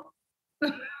 Oh,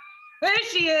 there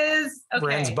she is. Okay.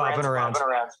 Ren's bopping around.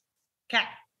 Okay.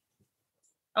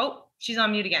 Oh, she's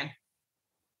on mute again.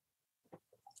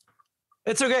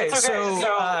 It's okay.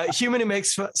 So Human Who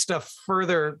Makes Stuff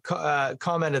further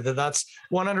commented that that's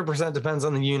 100% depends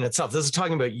on the union itself. This is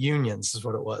talking about unions is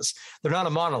what it was. They're not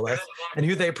a monolith, and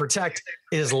who they protect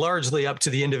is largely up to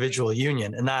the individual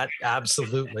union. And that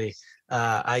absolutely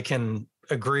I can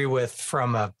agree with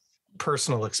from a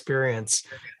personal experience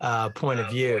point of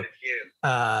view.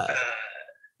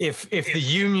 If the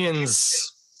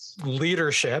union's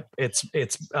leadership, it's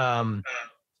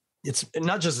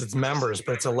not just its members,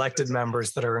 but its elected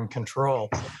members that are in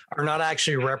control are not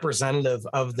actually representative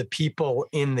of the people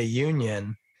in the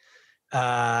union,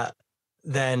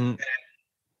 then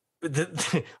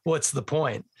what's the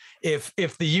point? If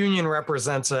the union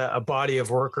represents a body of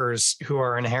workers who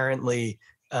are inherently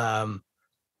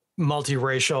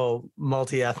multiracial,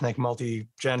 multi-ethnic,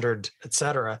 multi-gendered, et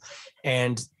cetera,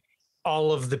 and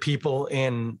all of the people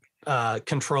in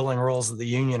controlling roles of the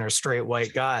union are straight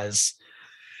white guys,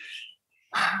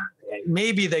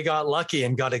 maybe they got lucky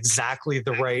and got exactly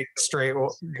the right straight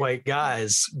white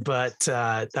guys, but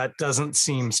that doesn't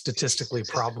seem statistically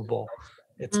probable.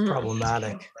 It's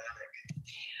problematic.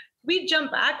 We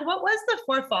jump back. What was the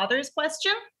forefathers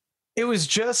question? It was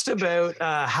just about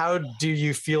how do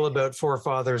you feel about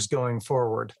forefathers going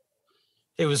forward?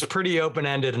 It was pretty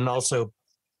open-ended and also.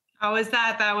 How is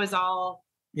that? That was all.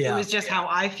 Yeah. It was just how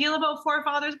I feel about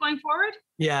forefathers going forward.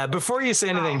 Yeah. Before you say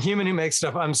anything, Human Who Makes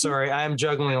Stuff, I'm sorry. I am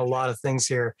juggling a lot of things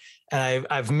here, and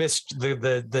I've missed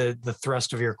the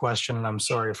thrust of your question, and I'm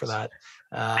sorry for that.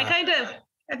 I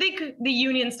think the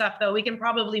union stuff, though, we can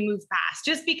probably move past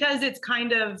just because it's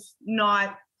kind of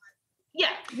not.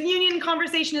 Yeah, the union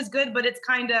conversation is good, but it's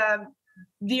kind of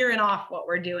veering off what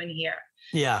we're doing here.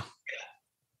 Yeah.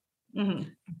 Mm-hmm.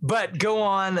 But go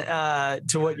on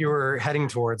to what you were heading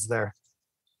towards there.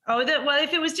 Well,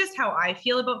 if it was just how I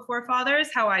feel about forefathers,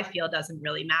 how I feel doesn't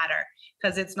really matter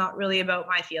because it's not really about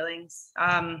my feelings.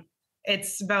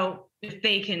 It's about if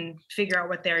they can figure out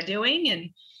what they're doing,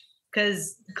 and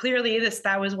because clearly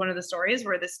that was one of the stories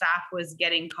where the staff was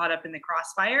getting caught up in the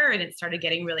crossfire and it started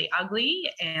getting really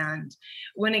ugly. And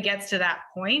when it gets to that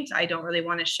point, I don't really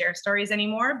want to share stories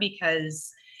anymore because,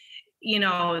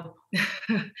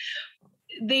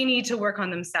 they need to work on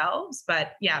themselves.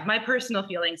 But yeah, my personal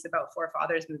feelings about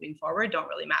forefathers moving forward don't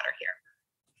really matter here.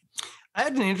 I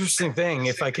had an interesting thing,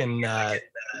 if I can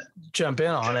jump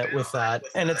in on it with that.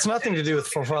 And it's nothing to do with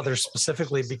forefathers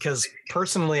specifically, because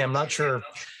personally, I'm not sure.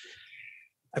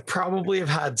 I probably have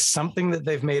had something that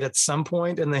they've made at some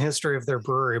point in the history of their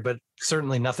brewery, but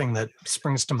certainly nothing that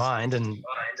springs to mind and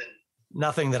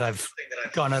nothing that I've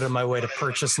gone out of my way to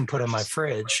purchase and put in my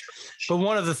fridge. But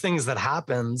one of the things that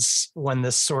happens when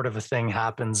this sort of a thing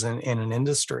happens in an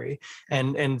industry,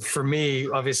 and for me,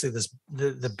 obviously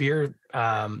the beer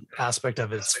aspect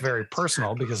of it's very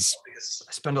personal because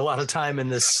I spend a lot of time in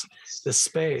this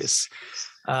space.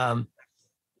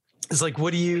 It's like,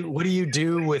 what do you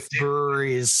do with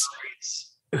breweries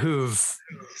who've,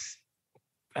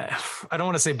 I don't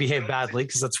want to say behave badly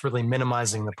because that's really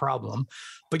minimizing the problem,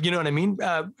 but you know what I mean?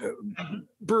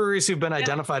 Breweries who've been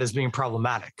identified as being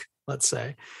problematic, let's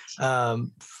say.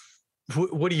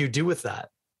 What do you do with that?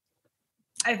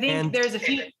 I think there's a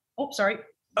few. Oh, sorry.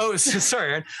 Oh,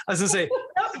 sorry. I was going to say.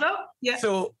 No. Yeah.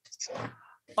 So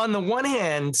on the one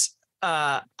hand,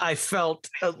 I felt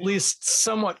at least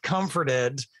somewhat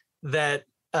comforted that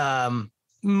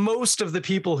most of the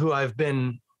people who I've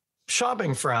been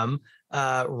shopping from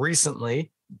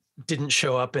recently didn't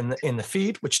show up in the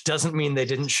feed, which doesn't mean they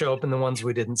didn't show up in the ones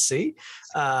we didn't see.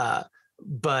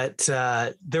 But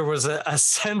there was a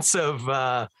sense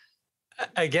of,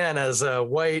 again, as a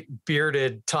white,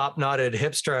 bearded, top-knotted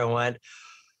hipster, I went,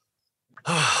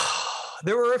 oh,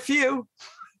 there were a few,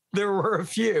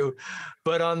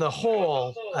 but on the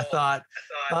whole, I thought,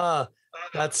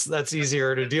 that's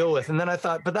easier to deal with. And then I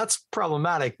thought, but that's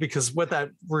problematic because what that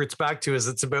roots back to is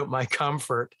it's about my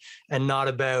comfort and not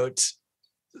about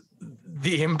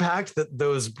the impact that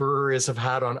those breweries have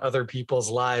had on other people's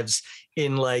lives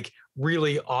in like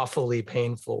really awfully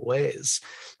painful ways.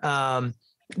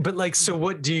 But like, so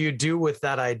what do you do with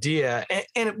that idea?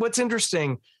 And what's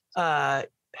interesting,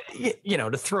 you know,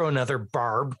 to throw another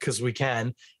barb because we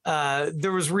can,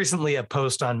 there was recently a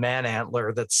post on Man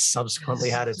Antler that subsequently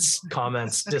had its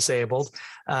comments disabled.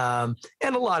 And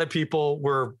a lot of people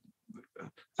were,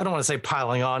 I don't want to say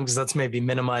piling on because that's maybe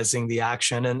minimizing the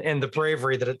action and the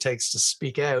bravery that it takes to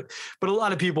speak out. But a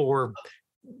lot of people were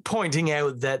pointing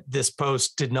out that this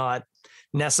post did not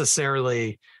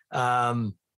necessarily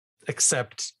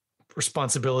accept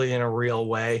responsibility in a real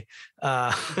way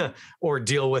or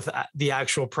deal with the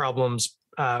actual problems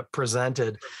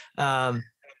presented. And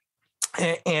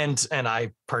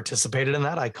I participated in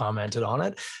that. I commented on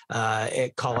it,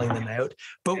 calling them out.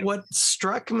 But what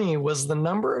struck me was the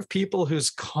number of people whose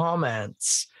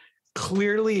comments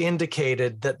clearly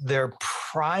indicated that their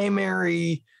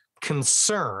primary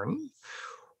concern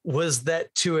was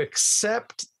that to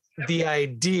accept the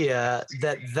idea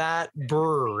that that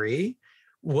brewery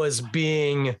was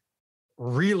being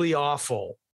really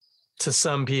awful to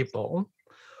some people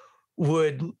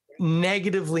would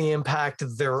negatively impact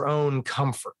their own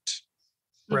comfort,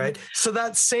 right? Mm-hmm. So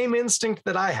that same instinct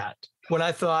that I had when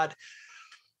I thought,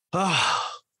 oh,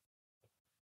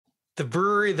 the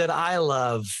brewery that I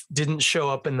love didn't show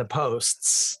up in the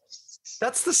posts.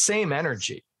 That's the same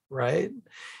energy, right?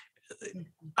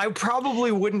 I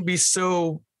probably wouldn't be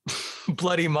so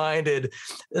bloody minded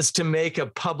as to make a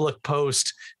public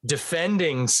post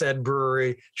defending said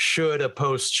brewery should a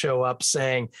post show up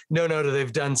saying, no,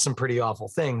 they've done some pretty awful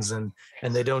things and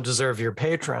they don't deserve your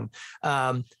patron.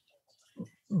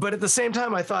 But at the same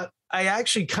time, I thought, I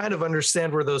actually kind of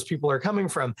understand where those people are coming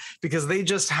from because they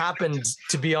just happened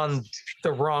to be on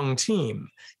the wrong team.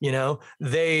 You know,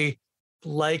 they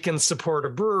like and support a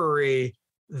brewery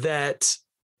that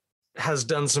has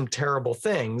done some terrible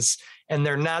things. And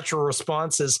their natural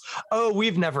response is, oh,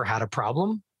 we've never had a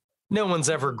problem. No one's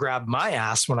ever grabbed my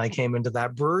ass when I came into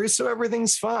that brewery, so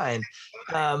everything's fine.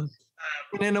 And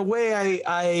in a way,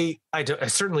 I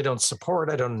certainly don't support,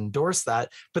 I don't endorse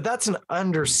that, but that's an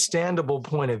understandable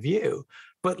point of view.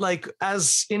 But like,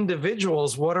 as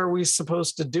individuals, what are we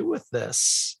supposed to do with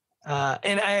this?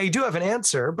 And I do have an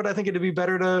answer, but I think it'd be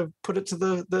better to put it to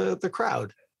the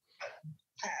crowd.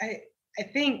 I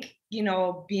think, you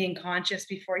know, being conscious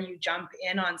before you jump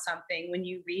in on something, when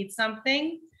you read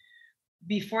something,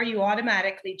 before you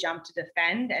automatically jump to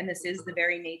defend, and this is the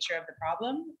very nature of the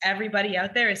problem, everybody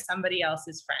out there is somebody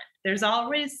else's friend. There's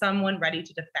always someone ready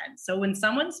to defend. So when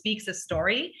someone speaks a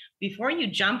story, before you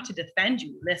jump to defend,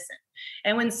 you listen.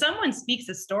 And when someone speaks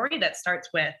a story that starts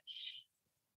with,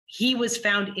 he was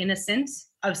found innocent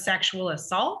of sexual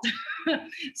assault,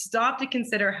 stop to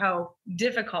consider how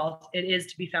difficult it is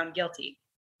to be found guilty.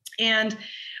 And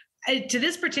to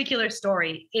this particular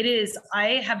story,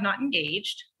 I have not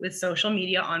engaged with social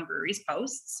media on breweries'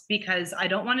 posts because I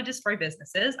don't want to destroy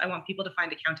businesses. I want people to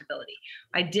find accountability.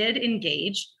 I did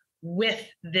engage with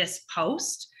this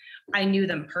post. I knew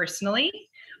them personally.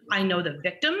 I know the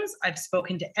victims. I've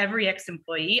spoken to every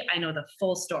ex-employee. I know the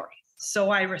full story.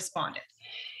 So I responded.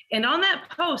 And on that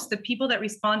post, the people that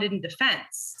responded in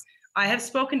defense, I have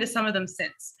spoken to some of them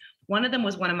since. One of them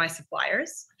was one of my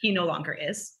suppliers. He no longer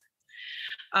is.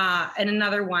 And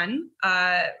another one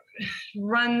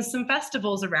runs some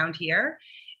festivals around here.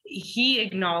 He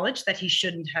acknowledged that he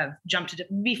shouldn't have jumped to,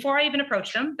 before I even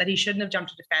approached him, that he shouldn't have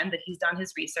jumped to defend, that he's done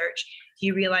his research.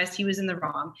 He realized he was in the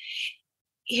wrong.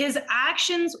 His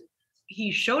actions,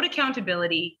 he showed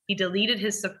accountability, he deleted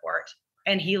his support,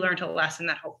 and he learned a lesson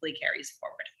that hopefully carries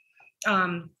forward.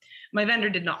 My vendor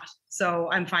did not. So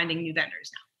I'm finding new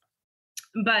vendors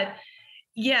now. But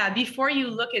yeah, before you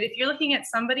look at, if you're looking at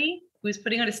somebody who's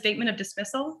putting out a statement of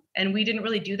dismissal and we didn't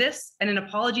really do this, and an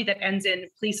apology that ends in,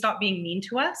 please stop being mean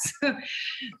to us,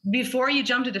 before you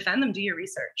jump to defend them, do your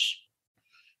research.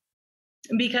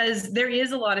 Because there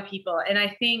is a lot of people. And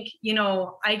I think,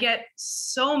 I get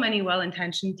so many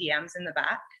well-intentioned DMs in the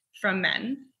back from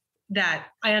men that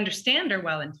I understand are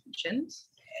well-intentioned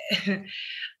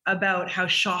about how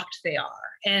shocked they are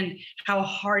and how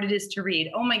hard it is to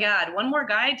read. Oh my God, one more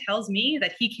guy tells me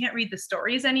that he can't read the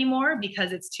stories anymore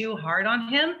because it's too hard on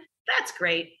him. That's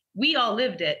great. We all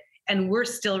lived it and we're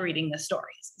still reading the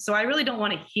stories. So I really don't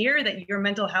want to hear that your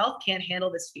mental health can't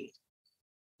handle this feed.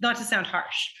 Not to sound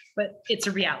harsh, but it's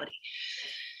a reality.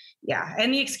 Yeah.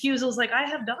 And the excuse was like, I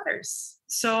have daughters.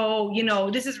 So,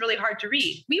 this is really hard to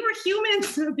read. We were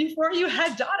humans before you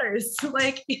had daughters.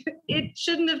 Like, it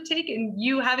shouldn't have taken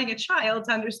you having a child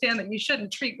to understand that you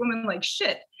shouldn't treat women like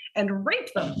shit and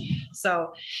rape them.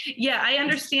 So, yeah, I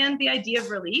understand the idea of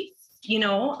relief.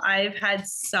 I've had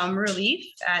some relief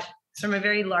from a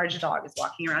very large dog is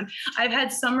walking around. I've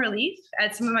had some relief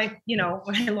at some of my,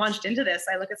 when I launched into this,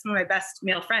 I look at some of my best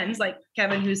male friends, like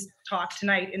Kevin, who's talked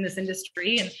tonight in this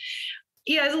industry. And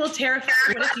I was a little terrified.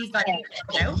 What if he's not getting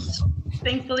it out?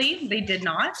 Thankfully, they did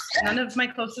not. None of my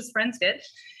closest friends did.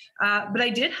 But I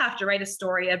did have to write a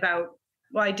story about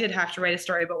one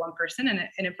person, and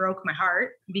it broke my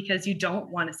heart because you don't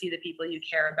want to see the people you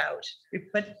care about.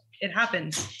 But it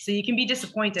happens. So you can be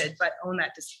disappointed, but own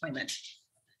that disappointment.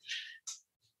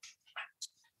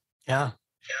 Yeah.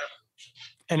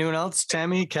 Anyone else?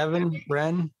 Tammy, Kevin,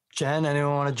 Ren, Jen,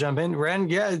 anyone want to jump in? Ren,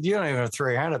 yeah, you don't even have to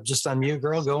throw your hand up. Just unmute,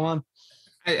 girl. Go on.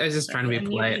 I was just trying to be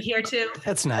polite. Here too.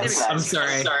 That's nice. I'm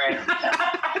sorry.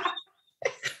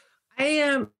 I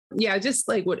am. Yeah, just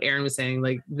like what Aaron was saying,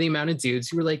 like the amount of dudes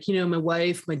who were like, my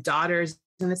wife, my daughters,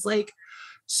 and it's like,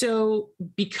 so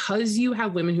because you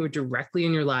have women who are directly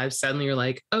in your lives, suddenly you're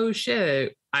like, oh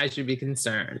shit, I should be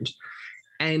concerned.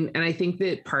 And I think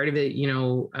that part of it,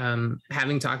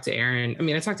 having talked to Aaron,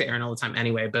 I talk to Aaron all the time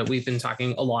anyway, but we've been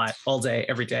talking a lot all day,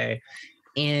 every day.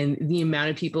 And the amount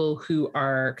of people who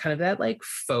are kind of that like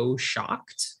faux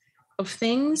shocked of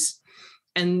things,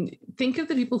 and think of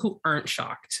the people who aren't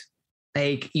shocked.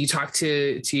 Like you talk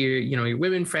to your, your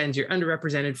women friends, your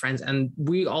underrepresented friends, and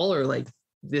we all are like,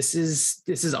 this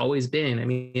has always been.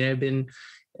 I've been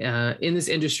in this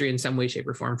industry in some way, shape,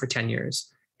 or form for 10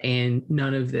 years. And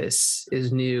none of this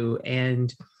is new.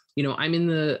 And,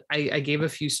 I gave a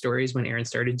few stories when Aaron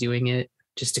started doing it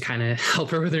just to kind of help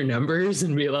her with her numbers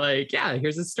and be like, yeah,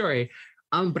 here's a story.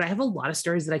 But I have a lot of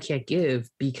stories that I can't give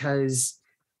because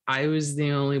I was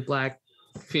the only Black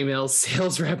female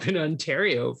sales rep in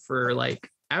Ontario for like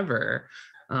ever.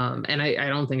 And I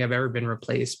don't think I've ever been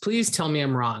replaced. Please tell me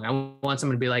I'm wrong. I want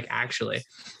someone to be like, actually,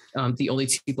 the only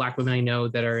two Black women I know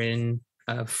that are in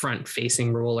a front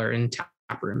facing role are in tap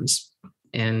rooms,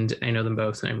 and I know them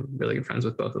both, and I'm really good friends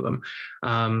with both of them.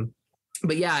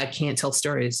 But yeah, I can't tell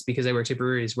stories because I worked at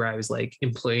breweries where I was like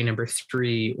employee number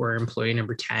 3 or employee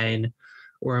number 10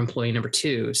 or employee number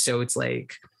 2. So it's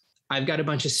like, I've got a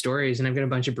bunch of stories, and I've got a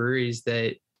bunch of breweries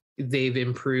that they've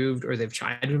improved or they've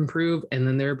tried to improve. And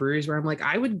then there are breweries where I'm like,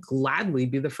 I would gladly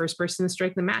be the first person to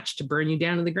strike the match to burn you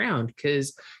down to the ground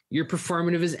because you're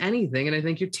performative as anything. And I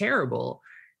think you're terrible.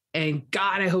 And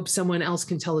God, I hope someone else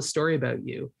can tell a story about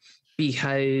you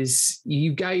because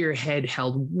you got your head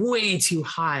held way too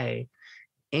high.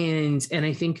 And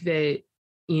I think that,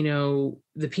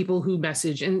 the people who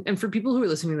message, and for people who are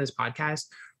listening to this podcast,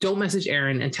 don't message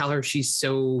Erin and tell her she's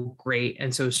so great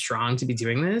and so strong to be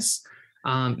doing this.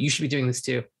 You should be doing this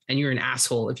too. And you're an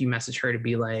asshole if you message her to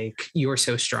be like, you're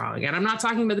so strong. And I'm not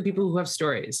talking about the people who have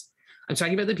stories. I'm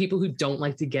talking about the people who don't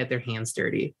like to get their hands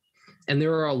dirty. And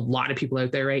there are a lot of people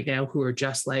out there right now who are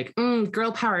just like,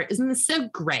 girl power, isn't this so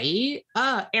great?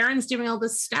 Erin's doing all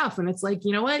this stuff. And it's like,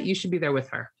 you know what? You should be there with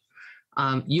her.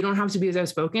 You don't have to be as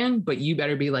outspoken, but you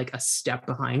better be like a step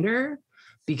behind her.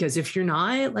 Because if you're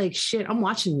not, like, shit, I'm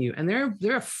watching you. And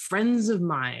there are friends of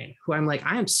mine who I'm like,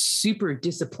 I am super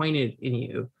disappointed in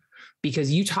you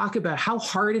because you talk about how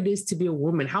hard it is to be a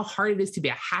woman, how hard it is to be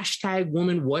a hashtag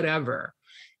woman, whatever.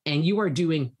 And you are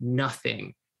doing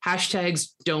nothing. Hashtags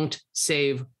don't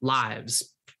save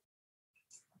lives.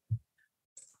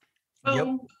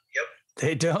 Yep.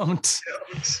 They don't.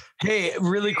 Hey,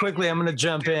 really quickly, I'm going to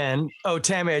jump in. Oh,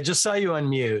 Tammy, I just saw you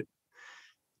unmute.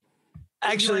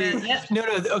 Actually, no.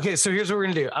 Okay, so here's what we're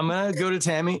going to do. I'm going to go to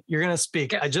Tammy. You're going to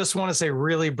speak. I just want to say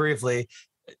really briefly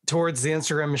towards the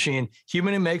Instagram machine,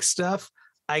 Human Who Makes Stuff.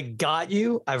 I got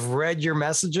you. I've read your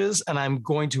messages, and I'm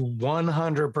going to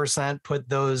 100% put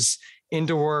those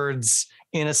into words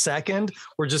in a second.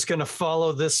 We're just going to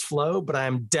follow this flow, but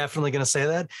I'm definitely going to say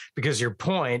that because your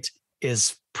point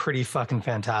is pretty fucking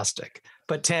fantastic.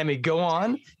 But Tammy, go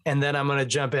on, and then I'm going to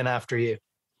jump in after you.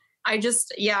 I've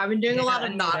been doing a lot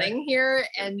of nodding here,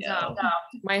 and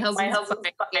my husband's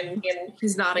and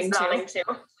he's nodding too.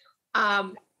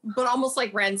 But almost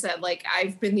like Ren said, like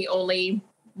I've been the only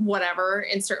whatever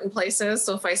in certain places.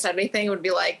 So if I said anything, it would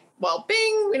be like, well,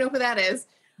 bing, we know who that is.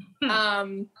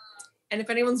 And if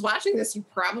anyone's watching this, you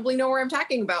probably know where I'm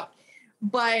talking about.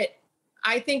 But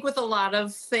I think with a lot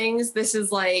of things, this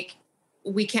is like,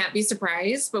 we can't be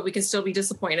surprised, but we can still be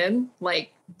disappointed.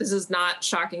 Like, this is not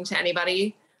shocking to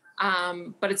anybody.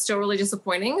 But it's still really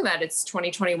disappointing that it's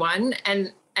 2021.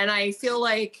 And I feel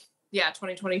like,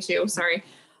 2022, sorry.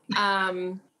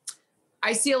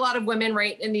 I see a lot of women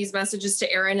write in these messages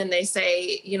to Aaron and they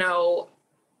say, you know,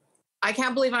 I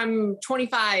can't believe I'm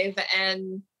 25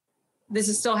 and this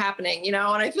is still happening, you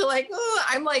know? And I feel like,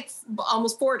 I'm like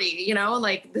almost 40, you know,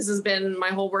 like this has been my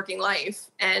whole working life.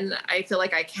 And I feel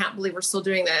like I can't believe we're still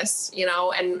doing this, you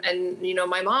know? And, you know,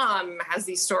 my mom has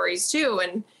these stories too.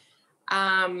 And,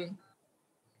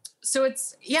 so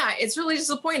it's really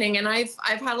disappointing. And I've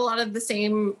had a lot of the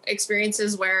same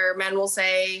experiences where men will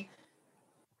say,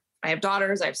 I have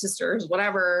daughters, I have sisters,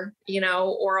 whatever, you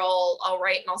know, or I'll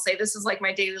write and I'll say, this is like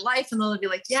my daily life. And they'll be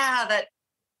like, yeah,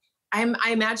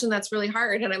 I imagine that's really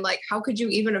hard. And I'm like, how could you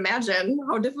even imagine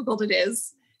how difficult it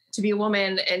is to be a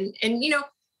woman? And, you know,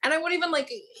 and I wouldn't even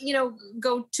like, you know,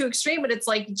 go too extreme, but it's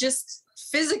like just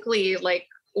physically like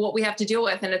what we have to deal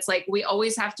with. And it's like, we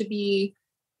always have to be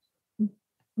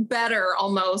better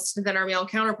almost than our male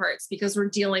counterparts because we're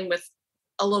dealing with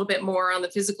a little bit more on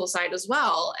the physical side as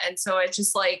well. And so it's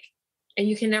just like, and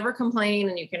you can never complain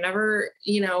and you can never,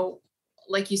 you know,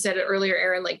 like you said earlier,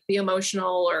 Aaron, like be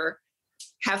emotional or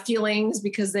have feelings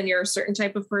because then you're a certain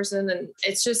type of person. And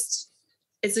it's just,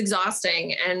 it's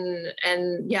exhausting.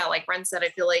 And yeah, like Ren said, I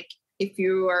feel like if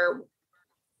you are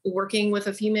working with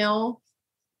a female,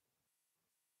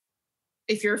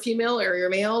 if you're a female or you're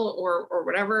male or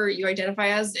whatever you identify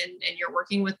as, and you're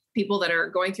working with people that are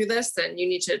going through this, then you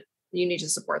need to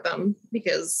support them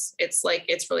because it's like,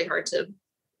 it's really hard to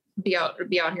be out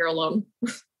here alone.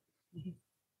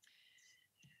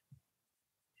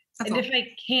 And if I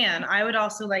can, I would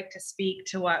also like to speak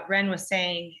to what Ren was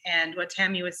saying and what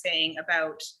Tammy was saying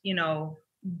about, you know,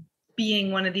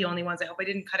 being one of the only ones. I hope I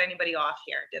didn't cut anybody off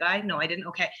here. Did I? No, I didn't.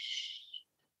 Okay.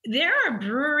 There are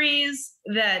breweries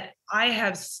that I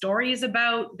have stories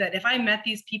about that if I met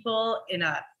these people in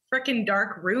a freaking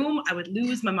dark room, I would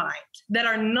lose my mind, that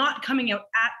are not coming out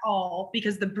at all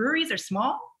because the breweries are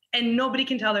small and nobody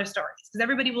can tell their stories because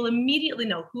everybody will immediately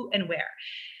know who and where.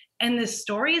 And the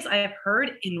stories I have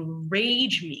heard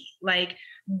enrage me, like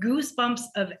goosebumps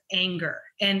of anger.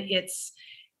 And it's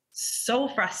so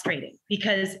frustrating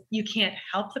because you can't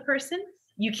help the person.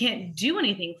 You can't do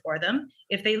anything for them.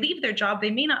 If they leave their job,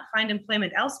 they may not find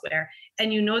employment elsewhere.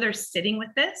 And you know they're sitting with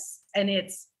this and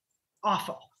it's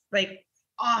awful, like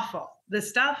awful. The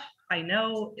stuff I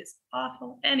know is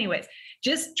awful. Anyways,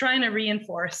 just trying to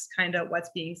reinforce kind of what's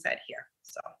being said here.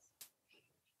 So.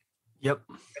 Yep.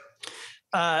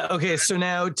 Okay, so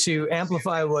now to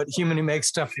amplify what Human Who Makes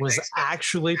Stuff was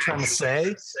actually trying to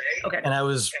say, okay. And I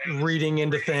was reading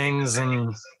into things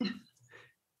and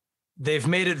they've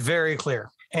made it very clear.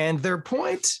 And their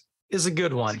point is a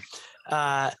good one.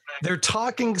 They're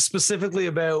talking specifically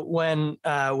about when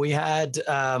we had,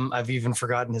 I've even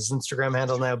forgotten his Instagram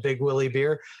handle now, Big Willie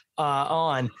Beer,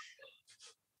 on.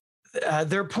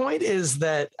 Their point is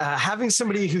that having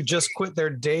somebody who just quit their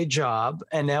day job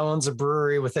and now owns a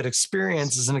brewery with that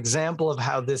experience is an example of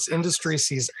how this industry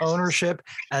sees ownership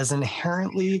as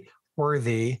inherently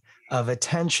worthy of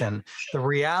attention. The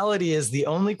reality is the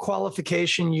only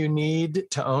qualification you need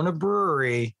to own a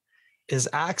brewery is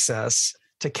access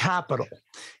to capital.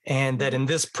 And that in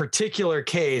this particular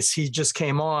case, he just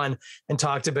came on and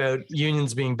talked about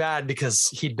unions being bad because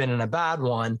he'd been in a bad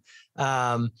one.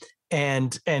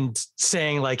 And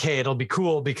saying like, hey, it'll be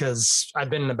cool because I've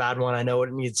been in a bad one. I know what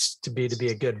it needs to be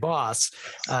a good boss.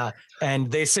 And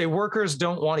they say workers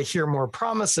don't want to hear more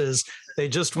promises. They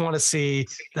just want to see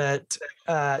that,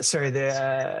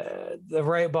 the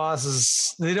right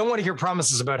bosses, they don't want to hear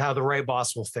promises about how the right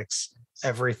boss will fix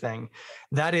everything.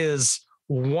 That is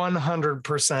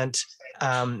 100%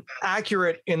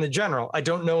 accurate in the general. I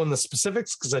don't know in the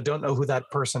specifics because I don't know who that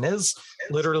person is.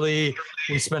 Literally,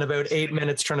 we spent about 8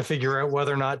 minutes trying to figure out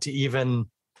whether or not to even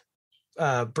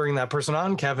bring that person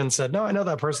on. Kevin said, no, I know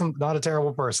that person, not a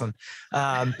terrible person.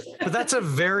 But that's a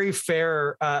very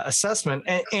fair assessment.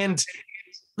 And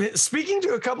speaking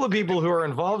to a couple of people who are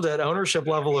involved at ownership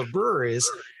level of breweries,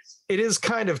 it is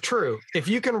kind of true. If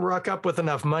you can ruck up with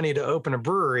enough money to open a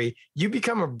brewery, you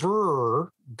become a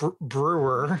brewer,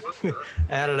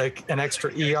 added an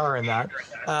extra ER in that.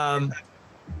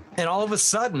 And all of a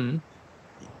sudden,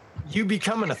 you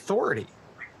become an authority,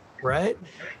 right?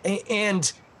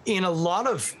 And in a lot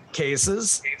of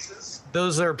cases,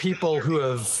 those are people who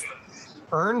have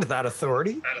earned that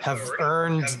authority, have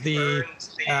earned the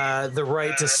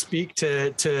right to speak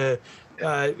to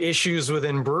issues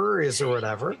within breweries or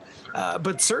whatever.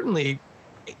 But certainly,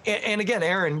 and again,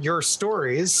 Aaron, your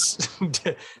stories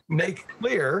make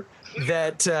clear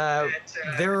that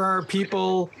there are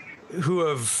people who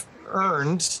have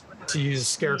earned, to use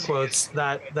scare quotes,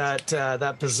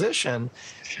 that position,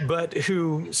 but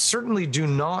who certainly do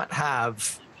not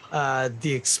have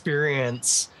the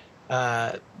experience,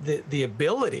 the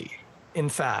ability. In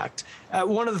fact,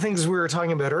 one of the things we were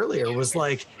talking about earlier was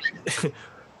like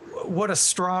what a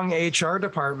strong HR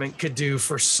department could do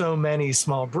for so many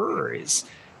small breweries,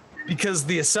 because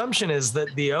the assumption is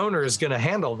that the owner is going to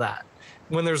handle that.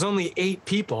 When there's only 8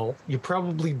 people, you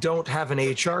probably don't have an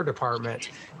HR department.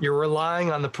 You're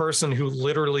relying on the person who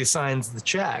literally signs the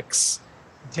checks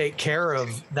to take care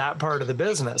of that part of the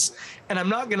business. And I'm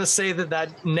not going to say that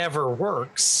that never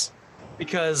works,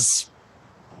 because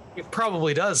it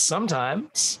probably does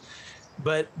sometimes,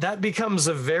 but that becomes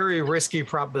a very risky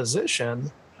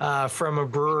proposition from a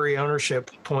brewery ownership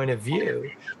point of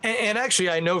view. And actually,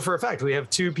 I know for a fact we have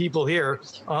 2 people here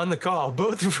on the call,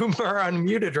 both of whom are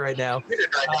unmuted right now,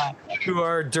 who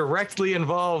are directly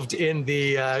involved in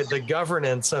the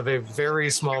governance of a very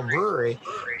small brewery.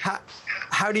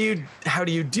 How do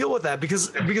you deal with that? Because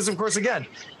of course, again,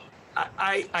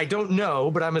 I don't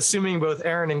know, but I'm assuming both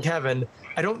Aaron and Kevin,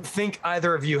 I don't think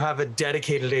either of you have a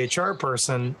dedicated HR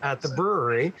person at the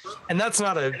brewery. And that's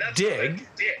not a dig.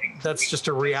 That's just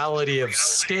a reality of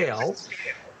scale.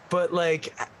 But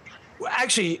like,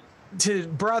 actually, to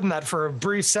broaden that for a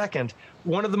brief second,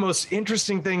 one of the most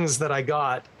interesting things that I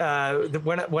got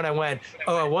when I went,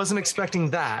 oh, I wasn't expecting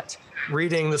that,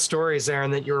 reading the stories,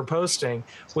 Aaron, that you were posting,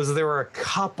 was there were a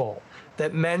couple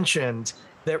that mentioned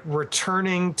that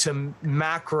returning to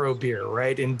macro beer,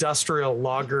 right, industrial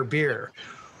lager beer,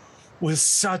 was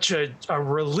such a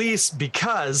release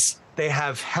because they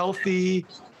have healthy,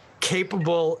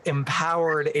 capable,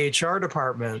 empowered HR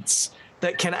departments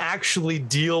that can actually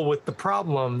deal with the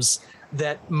problems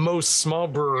that most small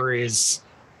breweries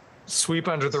sweep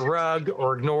under the rug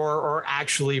or ignore or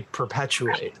actually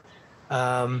perpetuate.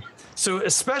 So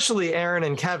especially Aaron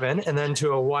and Kevin, and then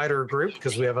to a wider group,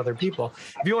 because we have other people,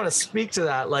 if you want to speak to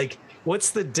that, like,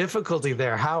 what's the difficulty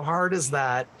there? How hard is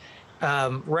that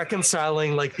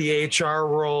reconciling like the HR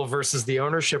role versus the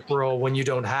ownership role when you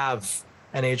don't have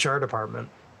an HR department?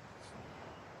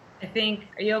 I think,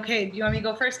 are you okay? Do you want me to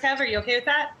go first, Kev? Are you okay with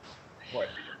that? What?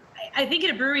 I think at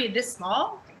a brewery this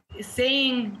small,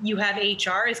 saying you have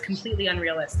HR is completely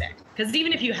unrealistic. Because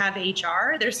even if you have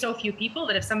HR, there's so few people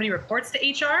that if somebody reports to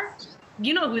HR,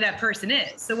 you know who that person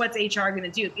is. So what's HR going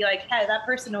to do? Be like, hey, that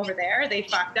person over there, they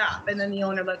fucked up. And then the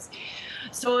owner looks.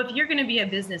 So if you're going to be a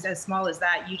business as small as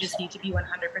that, you just need to be 100%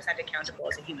 accountable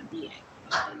as a human being.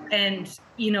 And,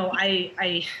 you know,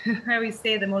 I always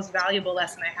say the most valuable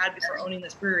lesson I had before owning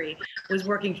this brewery was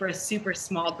working for a super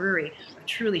small brewery of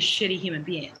truly shitty human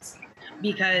beings.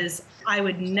 Because I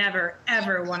would never,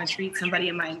 ever want to treat somebody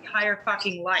in my entire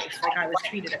fucking life like I was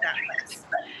treated at that place.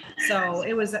 So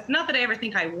it was not that I ever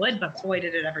think I would, but boy,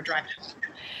 did it ever drive home.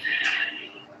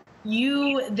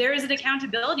 There is an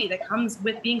accountability that comes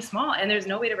with being small, and there's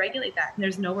no way to regulate that, and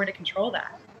there's nowhere to control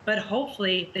that. But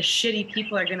hopefully the shitty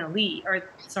people are going to leave,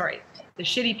 the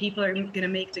shitty people are going to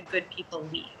make the good people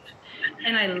leave.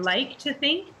 And I like to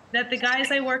think that the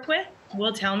guys I work with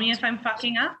will tell me if I'm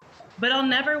fucking up, but I'll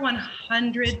never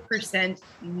 100%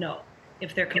 know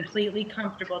if they're completely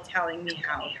comfortable telling me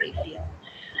how they feel.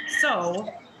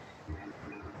 So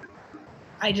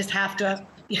I just have to,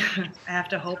 I have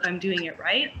to hope I'm doing it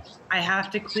right.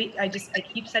 I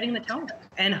keep setting the tone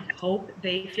and hope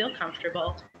they feel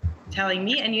comfortable telling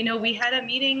me. And, you know, we had a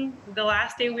meeting the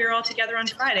last day we were all together on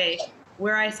Friday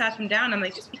where I sat them down. I'm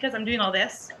like, just because I'm doing all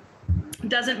this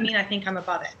doesn't mean I think I'm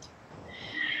above it.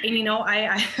 And, you know,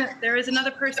 there was another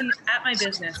person at my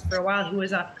business for a while who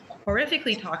was a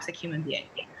horrifically toxic human being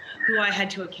who I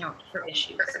had to account for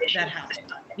issues that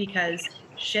happened because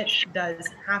shit does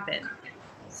happen.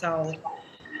 So,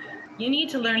 you need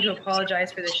to learn to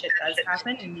apologize for the shit that does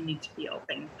happen, and you need to be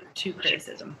open to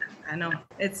criticism. I know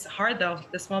it's hard though.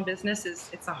 The small business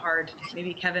it's a hard.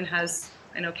 Maybe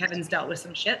I know Kevin's dealt with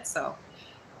some shit, so.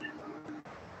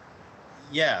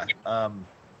 Yeah. I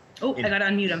gotta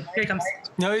unmute him. Here he comes.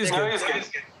 No, he's good.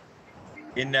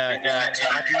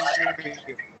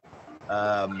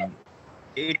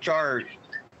 HR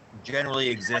generally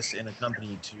exists in a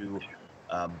company to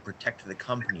protect the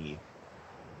company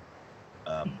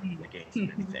against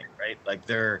anything, right? Like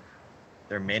they're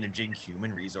managing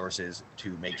human resources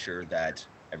to make sure that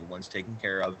everyone's taken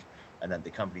care of and that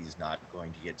the company is not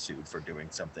going to get sued for doing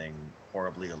something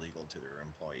horribly illegal to their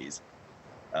employees.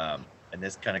 And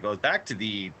this kind of goes back to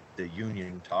the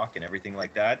union talk and everything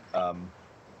like that.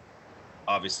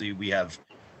 Obviously, we're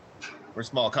a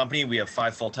small company. We have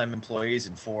 5 full-time employees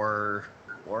and 4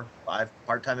 or 5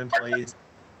 part-time employees.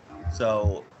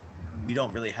 So we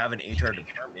don't really have an HR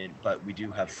department, but we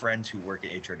do have friends who work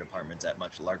at HR departments at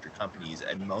much larger companies.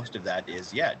 And most of that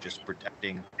is, just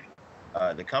protecting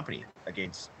the company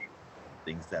against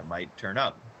things that might turn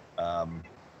up.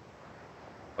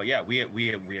 But yeah,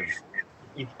 we've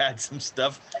had some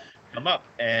stuff come up,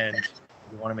 and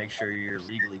you want to make sure you're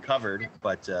legally covered.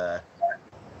 But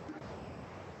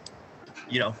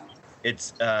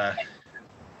it's a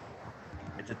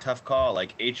tough call.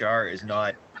 Like HR is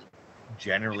not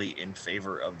generally in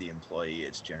favor of the employee;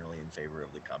 it's generally in favor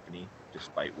of the company,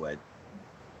 despite what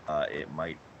it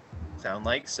might sound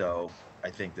like. So I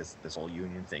think this whole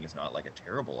union thing is not like a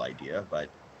terrible idea, but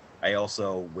I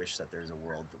also wish that there's a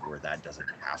world where that doesn't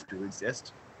have to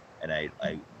exist. And I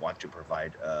want to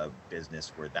provide a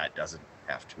business where that doesn't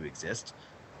have to exist.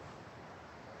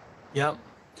 Yep.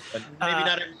 But maybe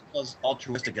not as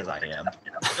altruistic as I am.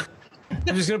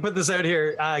 I'm just going to put this out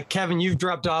here. Kevin, you've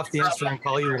dropped off the Instagram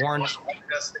call. You warned.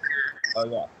 Oh,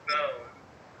 yeah.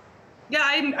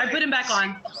 Yeah, I put him back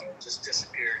on. Just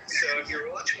disappeared. So if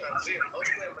you're watching on Zoom,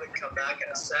 hopefully I'm going to come back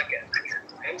in a second.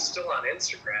 I'm still on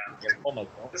Instagram. Oh my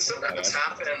God. This sometimes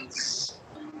happens.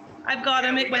 I've got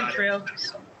him. It went through.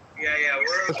 Yeah,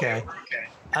 we're okay.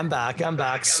 I'm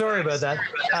back. Sorry about that.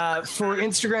 For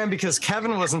Instagram, because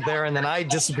Kevin wasn't there and then I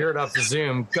disappeared off the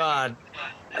Zoom. God,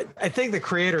 I think the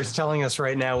creator's telling us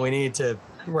right now we need to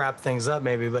wrap things up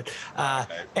maybe. But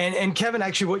and Kevin,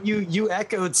 actually, what you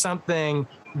echoed something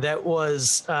that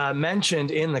was mentioned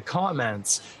in the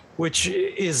comments, which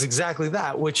is exactly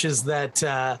that, which is that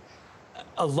a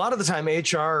lot of the time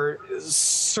HR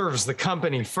serves the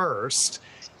company first,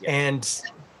 and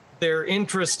their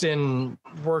interest in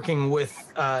working with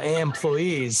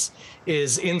employees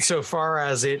is insofar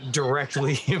as it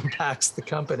directly impacts the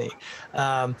company.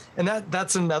 And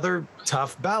that's another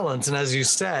tough balance. And as you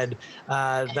said,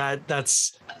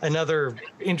 that's another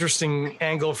interesting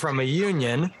angle from a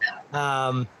union.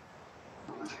 That's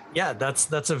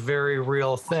a very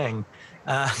real thing.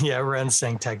 Ren's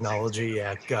saying technology.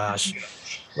 Yeah, gosh.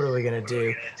 What are we going to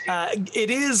do? It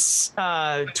is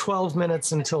 12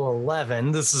 minutes until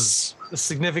 11. This is a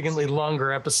significantly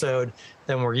longer episode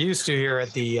than we're used to here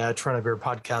at the Toronto Beer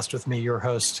Podcast with me, your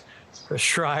host, Chris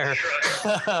Schreier.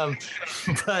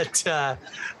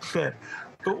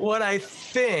 But what I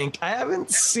think, I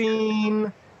haven't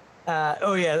seen...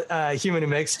 Human Who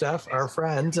Makes Stuff, our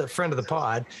friend, a friend of the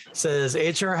pod, says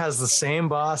HR has the same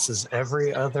boss as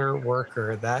every other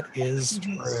worker. That is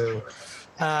true.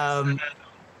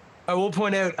 I will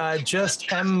point out, just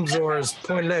Emzors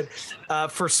pointed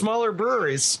out, for smaller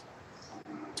breweries,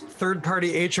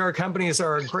 third-party HR companies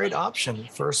are a great option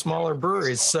for smaller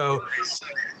breweries. So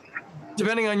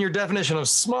depending on your definition of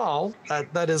small,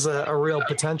 that is a real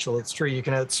potential. It's true, you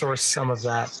can outsource some of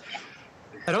that.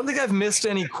 I don't think I've missed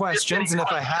any questions, and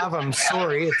if I have, I'm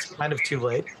sorry. It's kind of too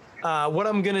late. What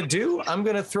I'm going to do, I'm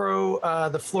going to throw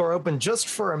the floor open just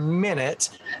for a minute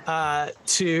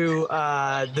to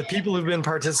the people who've been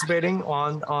participating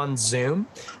on Zoom.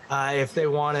 If they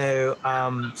want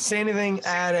to say anything,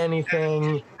 add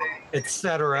anything,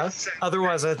 etc.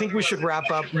 Otherwise, I think we should wrap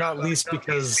up, not least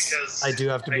because I do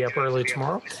have to be up early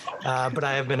tomorrow. But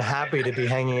I have been happy to be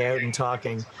hanging out and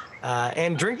talking.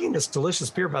 And drinking this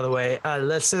delicious beer, by the way,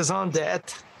 La Saison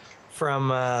d'Être from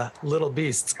Little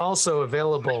Beasts, also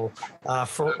available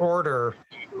for order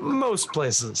most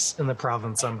places in the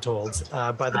province, I'm told,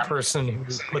 by the person who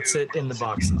puts it in the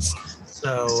boxes.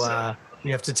 So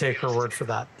you have to take her word for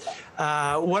that.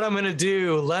 What I'm going to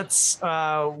do, let's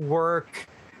work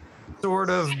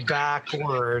sort of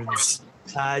backwards.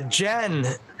 Jen,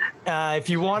 if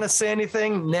you want to say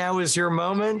anything, now is your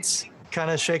moment. kind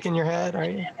of shaking your head, are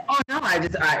you? Oh no, I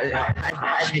was.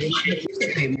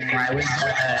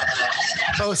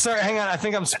 Oh, sorry. Hang on. I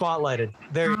think I'm spotlighted.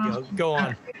 There you go. Go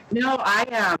on. No,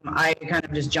 I kind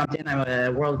of just jumped in. I'm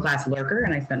a world-class lurker,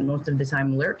 and I spent most of the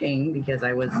time lurking because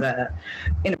I was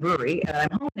in a brewery. I'm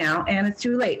home now, and it's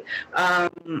too late. No,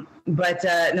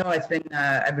 it's been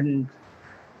I've been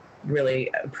really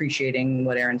appreciating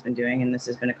what Aaron's been doing, and this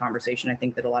has been a conversation I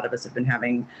think that a lot of us have been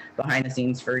having behind the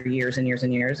scenes for years and years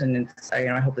and years. And it's,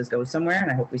 I hope this goes somewhere, and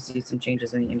I hope we see some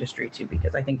changes in the industry too,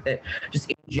 because I think that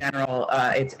just in general,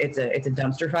 it's a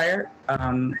dumpster fire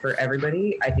for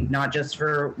everybody. I think not just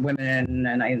for women,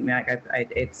 and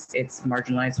it's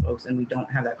marginalized folks, and we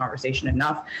don't have that conversation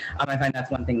enough. I find that's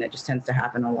one thing that just tends to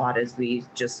happen a lot, is we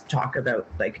just talk about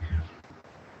like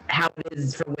how it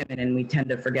is for women, and we tend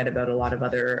to forget about a lot of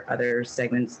other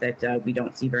segments that we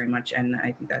don't see very much. And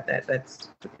I think that's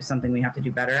something we have to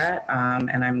do better at.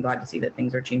 And I'm glad to see that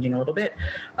things are changing a little bit.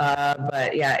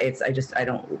 But yeah, I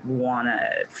don't want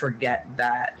to forget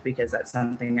that, because that's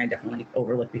something I definitely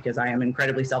overlook, because I am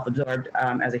incredibly self-absorbed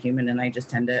as a human, and I just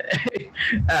tend to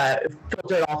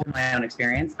filter it all through my own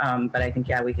experience. But I think,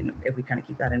 yeah, we can, if we kind of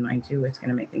keep that in mind too, it's going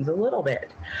to make things a little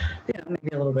bit, maybe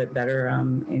a little bit better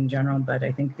in general. But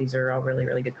I think these are all really,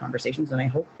 really good conversations, and I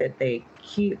hope that they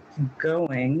keep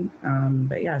going.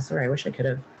 But yeah, sorry, I wish I could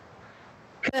have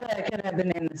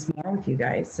been in this more with you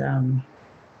guys.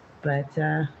 But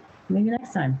maybe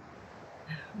next time.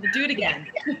 We'll do it again.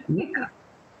 Yeah.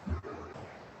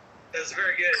 That's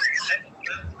very good.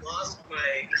 I lost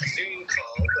my Zoom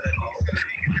call, but I'm also still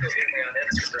hearing me on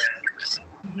Instagram.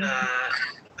 I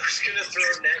was going to throw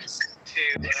next to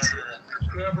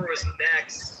whoever was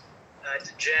next.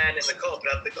 To Jen in the call,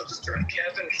 but I think I'll just throw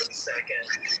Kevin for the second.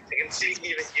 I can see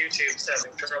even YouTube's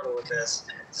having trouble with this.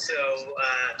 So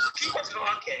keep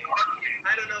talking.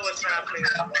 I don't know what's happening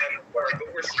on work,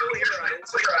 but we're still here on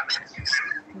Instagram.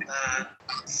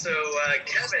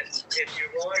 Kevin, if you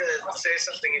want to say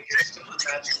something, if you're still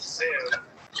attached to Zoom.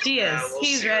 He is. We'll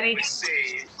He's ready.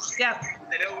 Yep.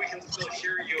 I know we can still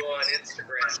hear you on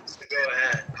Instagram, so go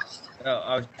ahead.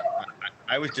 Oh,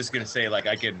 I was just gonna say, like,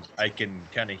 I can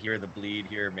kind of hear the bleed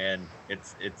here, man.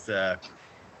 It's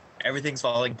everything's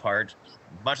falling apart,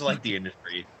 much like the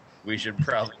industry. We should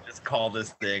probably just call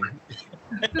this thing.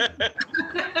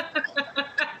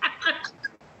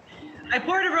 I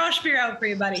poured a Roche beer out for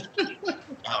you, buddy.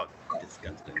 Oh,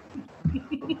 disgusting.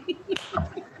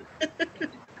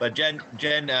 But Jen,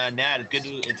 Nat,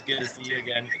 it's good to see you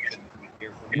again.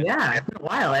 Yeah, it's been a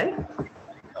while, eh?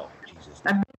 Oh, Jesus.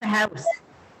 I've been in the house.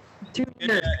 2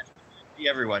 years. See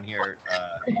everyone here.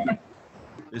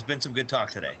 There's been some good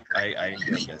talk today. I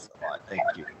enjoyed this a lot. Thank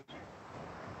you.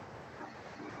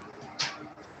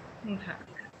 Okay.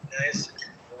 Nice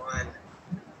one.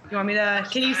 You want me to?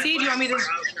 Can you see? Do you want me to?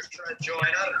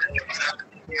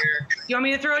 You want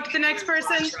me to throw it to the next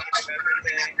person?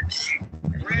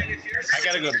 I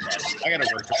gotta go to bed. I gotta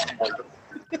work.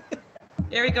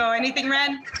 There we go. Anything,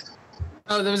 Ren?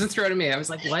 Oh, that was a throw to me. I was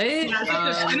like, what?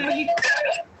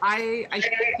 I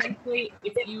think that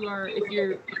if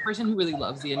you're a person who really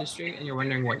loves the industry and you're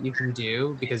wondering what you can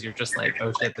do because you're just like,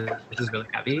 oh shit, this is really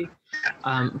heavy,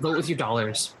 vote with your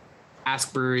dollars.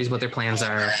 Ask breweries what their plans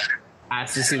are.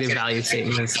 Ask to see their value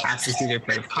statements. Ask to see their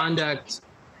code of conduct.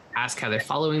 Ask how they're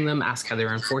following them. Ask how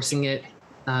they're enforcing it.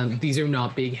 These are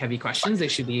not big, heavy questions. They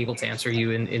should be able to answer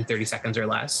you in 30 seconds or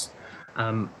less.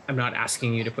 I'm not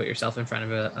asking you to put yourself in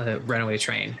front of a runaway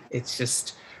train. It's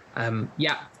just, a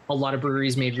lot of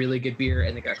breweries made really good beer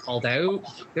and they got called out.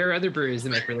 There are other breweries that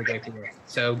make really great beer.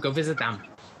 So go visit them.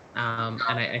 And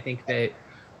I think that,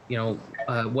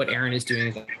 what Aaron is doing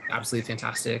is absolutely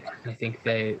fantastic. And I think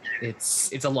that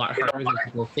it's a lot harder than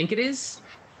people think it is.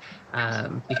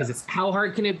 Because it's how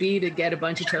hard can it be to get a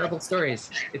bunch of terrible stories?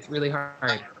 It's really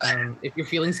hard. If your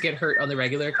feelings get hurt on the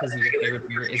regular because your favorite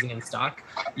beer isn't in stock,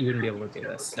 you wouldn't be able to do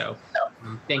this. So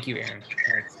thank you, Aaron.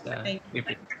 We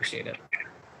appreciate it.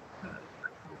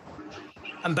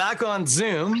 I'm back on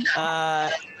Zoom.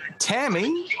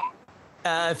 Tammy,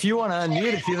 if you want to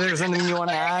unmute, if there's anything you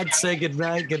want to add, say good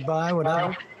night, goodbye,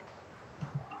 whatever.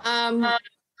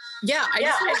 Yeah, I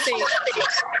just want to say,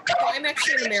 I'm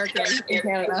actually an American in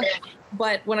Canada,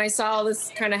 but when I saw all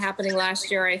this kind of happening last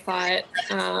year, I thought,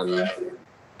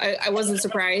 I wasn't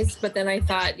surprised, but then I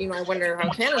thought, I wonder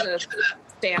how Canada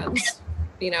stands,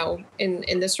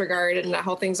 in this regard and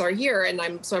how things are here. And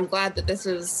I'm glad that this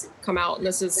has come out and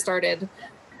this has started,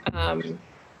 and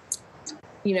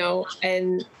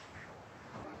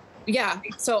yeah,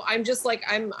 so I'm just like,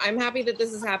 I'm happy that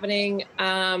this is happening.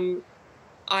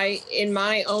 In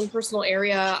my own personal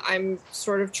area, I'm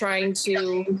sort of trying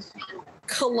to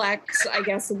collect, I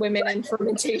guess, women in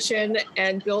fermentation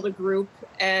and build a group.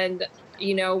 And,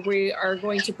 you know, we are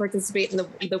going to participate in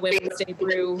the Women's Day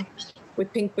Brew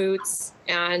with Pink Boots.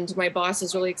 And my boss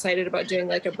is really excited about doing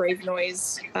like a Brave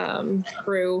Noise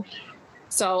brew.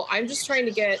 So I'm just trying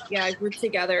to get, a group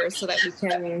together so that we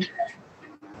can,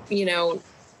 you know,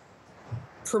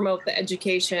 promote the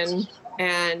education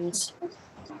and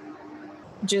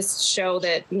just show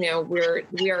that, you know,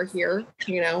 we are here,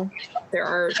 you know, there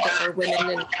are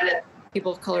women and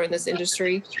people of color in this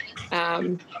industry.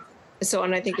 And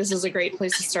I think this is a great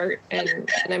place to start, and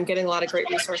I'm getting a lot of great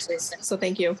resources. So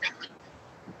thank you.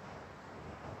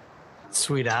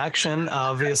 Sweet action,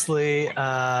 obviously.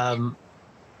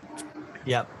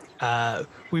 Yep.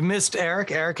 We missed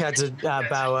Eric. Eric had to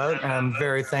bow out, and I'm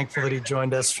very thankful that he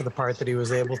joined us for the part that he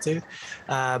was able to.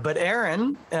 But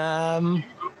Aaron,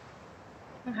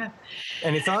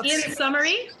 any thoughts? In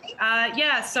summary,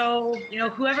 so, you know,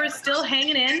 whoever's still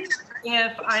hanging in,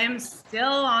 if I am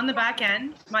still on the back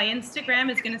end, my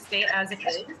Instagram is going to stay as it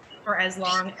is for as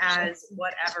long as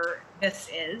whatever this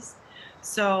is.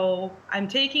 So I'm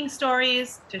taking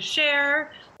stories to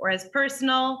share or as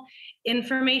personal.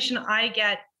 Information I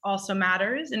get also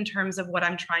matters in terms of what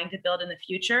I'm trying to build in the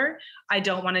future. I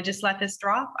don't want to just let this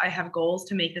drop. I have goals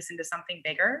to make this into something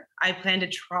bigger. I plan to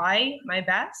try my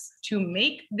best to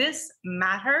make this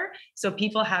matter so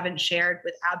people haven't shared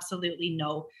with absolutely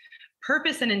no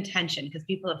purpose and intention, because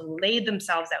people have laid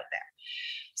themselves out there.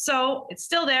 So it's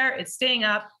still there. It's staying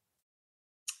up.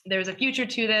 There's a future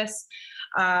to this.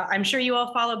 I'm sure you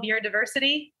all follow Beer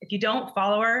Diversity. If you don't,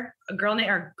 follow her. A girl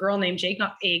named Jake,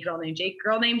 not a girl named Jake.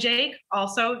 Girl named Jake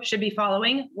also should be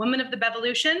following. Women of the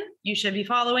Bevolution, you should be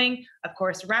following. Of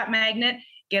course, Rat Magnet,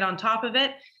 get on top of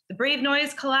it. The Brave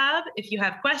Noise collab, if you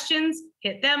have questions,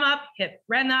 hit them up, hit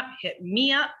Ren up, hit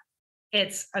me up.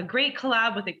 It's a great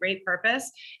collab with a great purpose.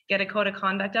 Get a code of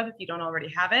conduct up if you don't already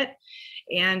have it.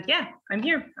 And yeah, I'm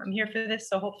here. I'm here for this.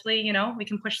 So hopefully, you know, we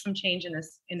can push some change in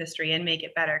this industry and make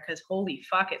it better, because holy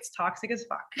fuck, it's toxic as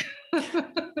fuck.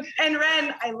 And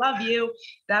Ren, I love you.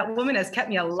 That woman has kept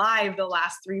me alive the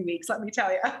last 3 weeks, let me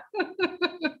tell you.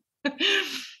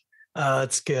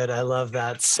 It's good. I love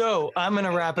that. So I'm going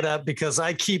to wrap it up because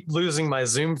I keep losing my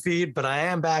Zoom feed, but I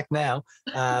am back now.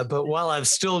 But while I've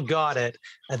still got it,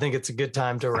 I think it's a good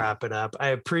time to wrap it up. I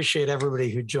appreciate everybody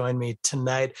who joined me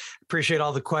tonight. Appreciate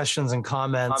all the questions and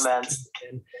comments.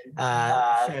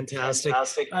 Fantastic.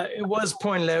 It was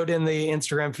pointed out in the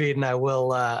Instagram feed, and I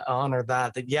will honor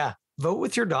that, vote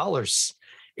with your dollars.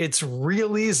 It's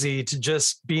real easy to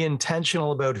just be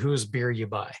intentional about whose beer you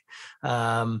buy.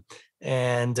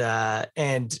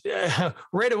 And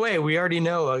right away, we already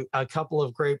know a couple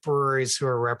of great breweries who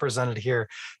are represented here.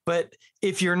 But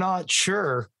if you're not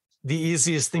sure, the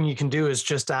easiest thing you can do is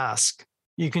just ask.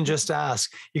 You can just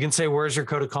ask. You can say, where's your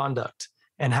code of conduct?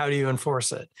 And how do you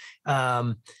enforce it?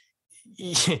 And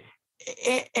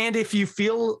if you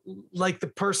feel like the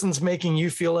person's making you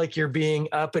feel like you're being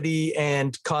uppity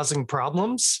and causing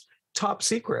problems, top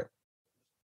secret.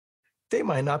 They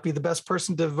might not be the best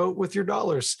person to vote with your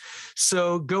dollars.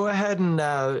 So go ahead and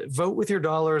vote with your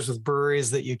dollars with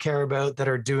breweries that you care about, that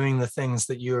are doing the things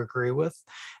that you agree with.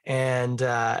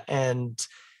 I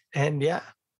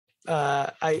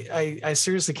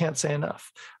seriously can't say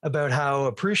enough about how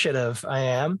appreciative I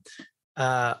am.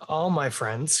 All my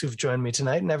friends who've joined me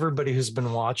tonight and everybody who's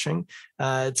been watching.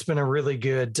 It's been a really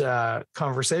good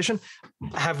conversation.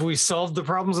 Have we solved the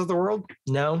problems of the world?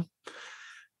 No.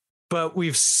 But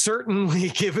we've certainly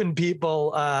given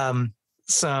people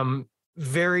some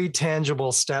very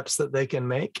tangible steps that they can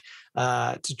make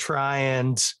to try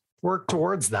and work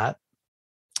towards that.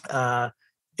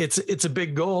 It's a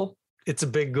big goal. It's a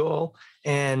big goal,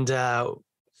 and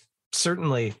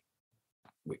certainly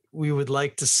we would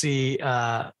like to see.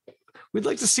 We'd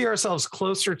like to see ourselves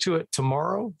closer to it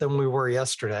tomorrow than we were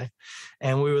yesterday,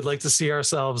 and we would like to see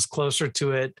ourselves closer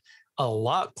to it, a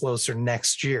lot closer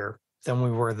next year than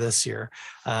we were this year.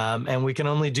 And we can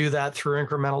only do that through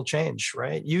incremental change,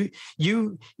 right?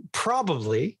 You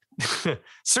probably,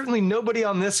 certainly nobody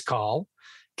on this call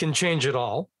can change it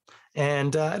all.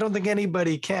 And I don't think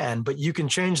anybody can, but you can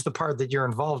change the part that you're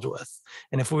involved with.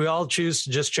 And if we all choose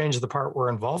to just change the part we're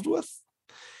involved with,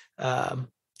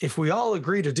 if we all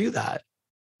agree to do that,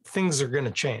 things are going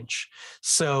to change.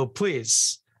 So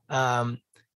please,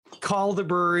 call the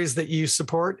breweries that you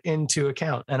support into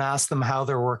account and ask them how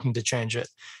they're working to change it.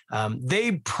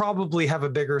 They probably have a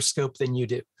bigger scope than you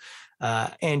do.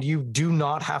 And you do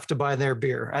not have to buy their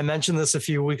beer. I mentioned this a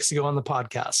few weeks ago on the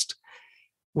podcast.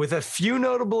 With a few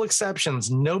notable exceptions,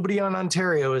 nobody on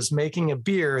Ontario is making a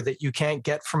beer that you can't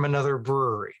get from another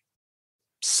brewery.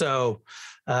 So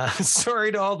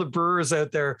sorry to all the brewers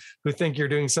out there who think you're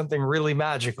doing something really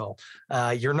magical.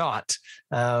 You're not.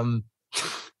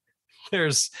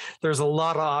 There's a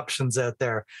lot of options out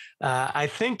there. I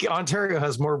think Ontario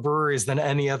has more breweries than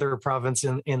any other province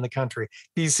in the country.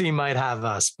 BC might have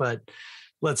us, but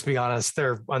let's be honest,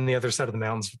 they're on the other side of the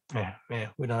mountains.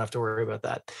 We don't have to worry about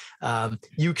that.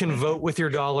 You can vote with your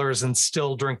dollars and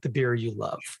still drink the beer you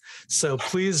love. So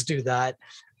please do that.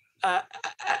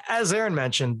 As Aaron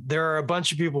mentioned, there are a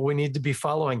bunch of people we need to be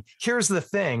following. Here's the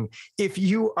thing. If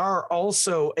you are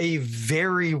also a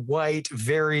very white,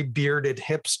 very bearded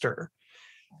hipster,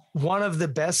 one of the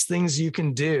best things you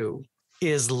can do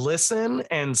is listen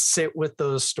and sit with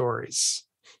those stories.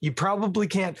 You probably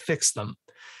can't fix them,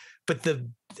 but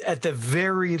at the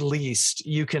very least,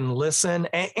 you can listen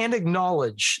and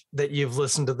acknowledge that you've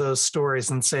listened to those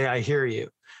stories and say, I hear you.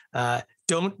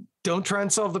 Don't try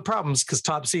and solve the problems because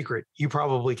top secret, you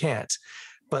probably can't.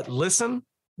 But listen,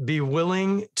 be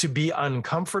willing to be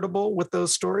uncomfortable with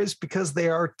those stories because they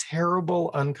are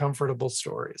terrible, uncomfortable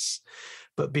stories.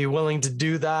 But be willing to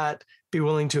do that, be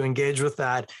willing to engage with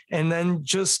that, and then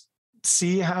just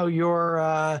see how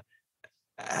your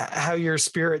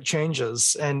spirit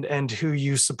changes and who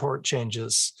you support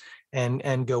changes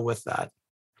and go with that.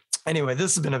 Anyway,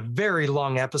 this has been a very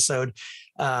long episode.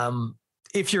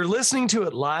 If you're listening to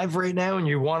it live right now and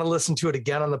you want to listen to it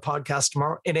again on the podcast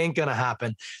tomorrow, it ain't going to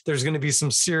happen. There's going to be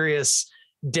some serious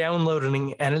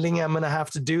downloading and editing I'm going to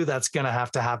have to do. That's going to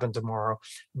have to happen tomorrow.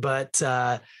 But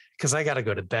because I got to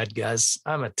go to bed, guys.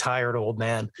 I'm a tired old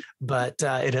man. But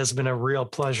it has been a real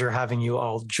pleasure having you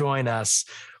all join us.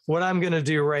 What I'm going to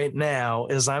do right now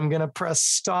is I'm going to press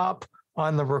stop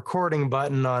on the recording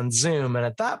button on Zoom. And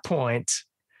at that point,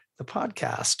 the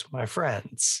podcast, my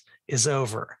friends, is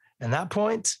over. And that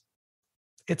point,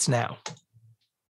 it's now.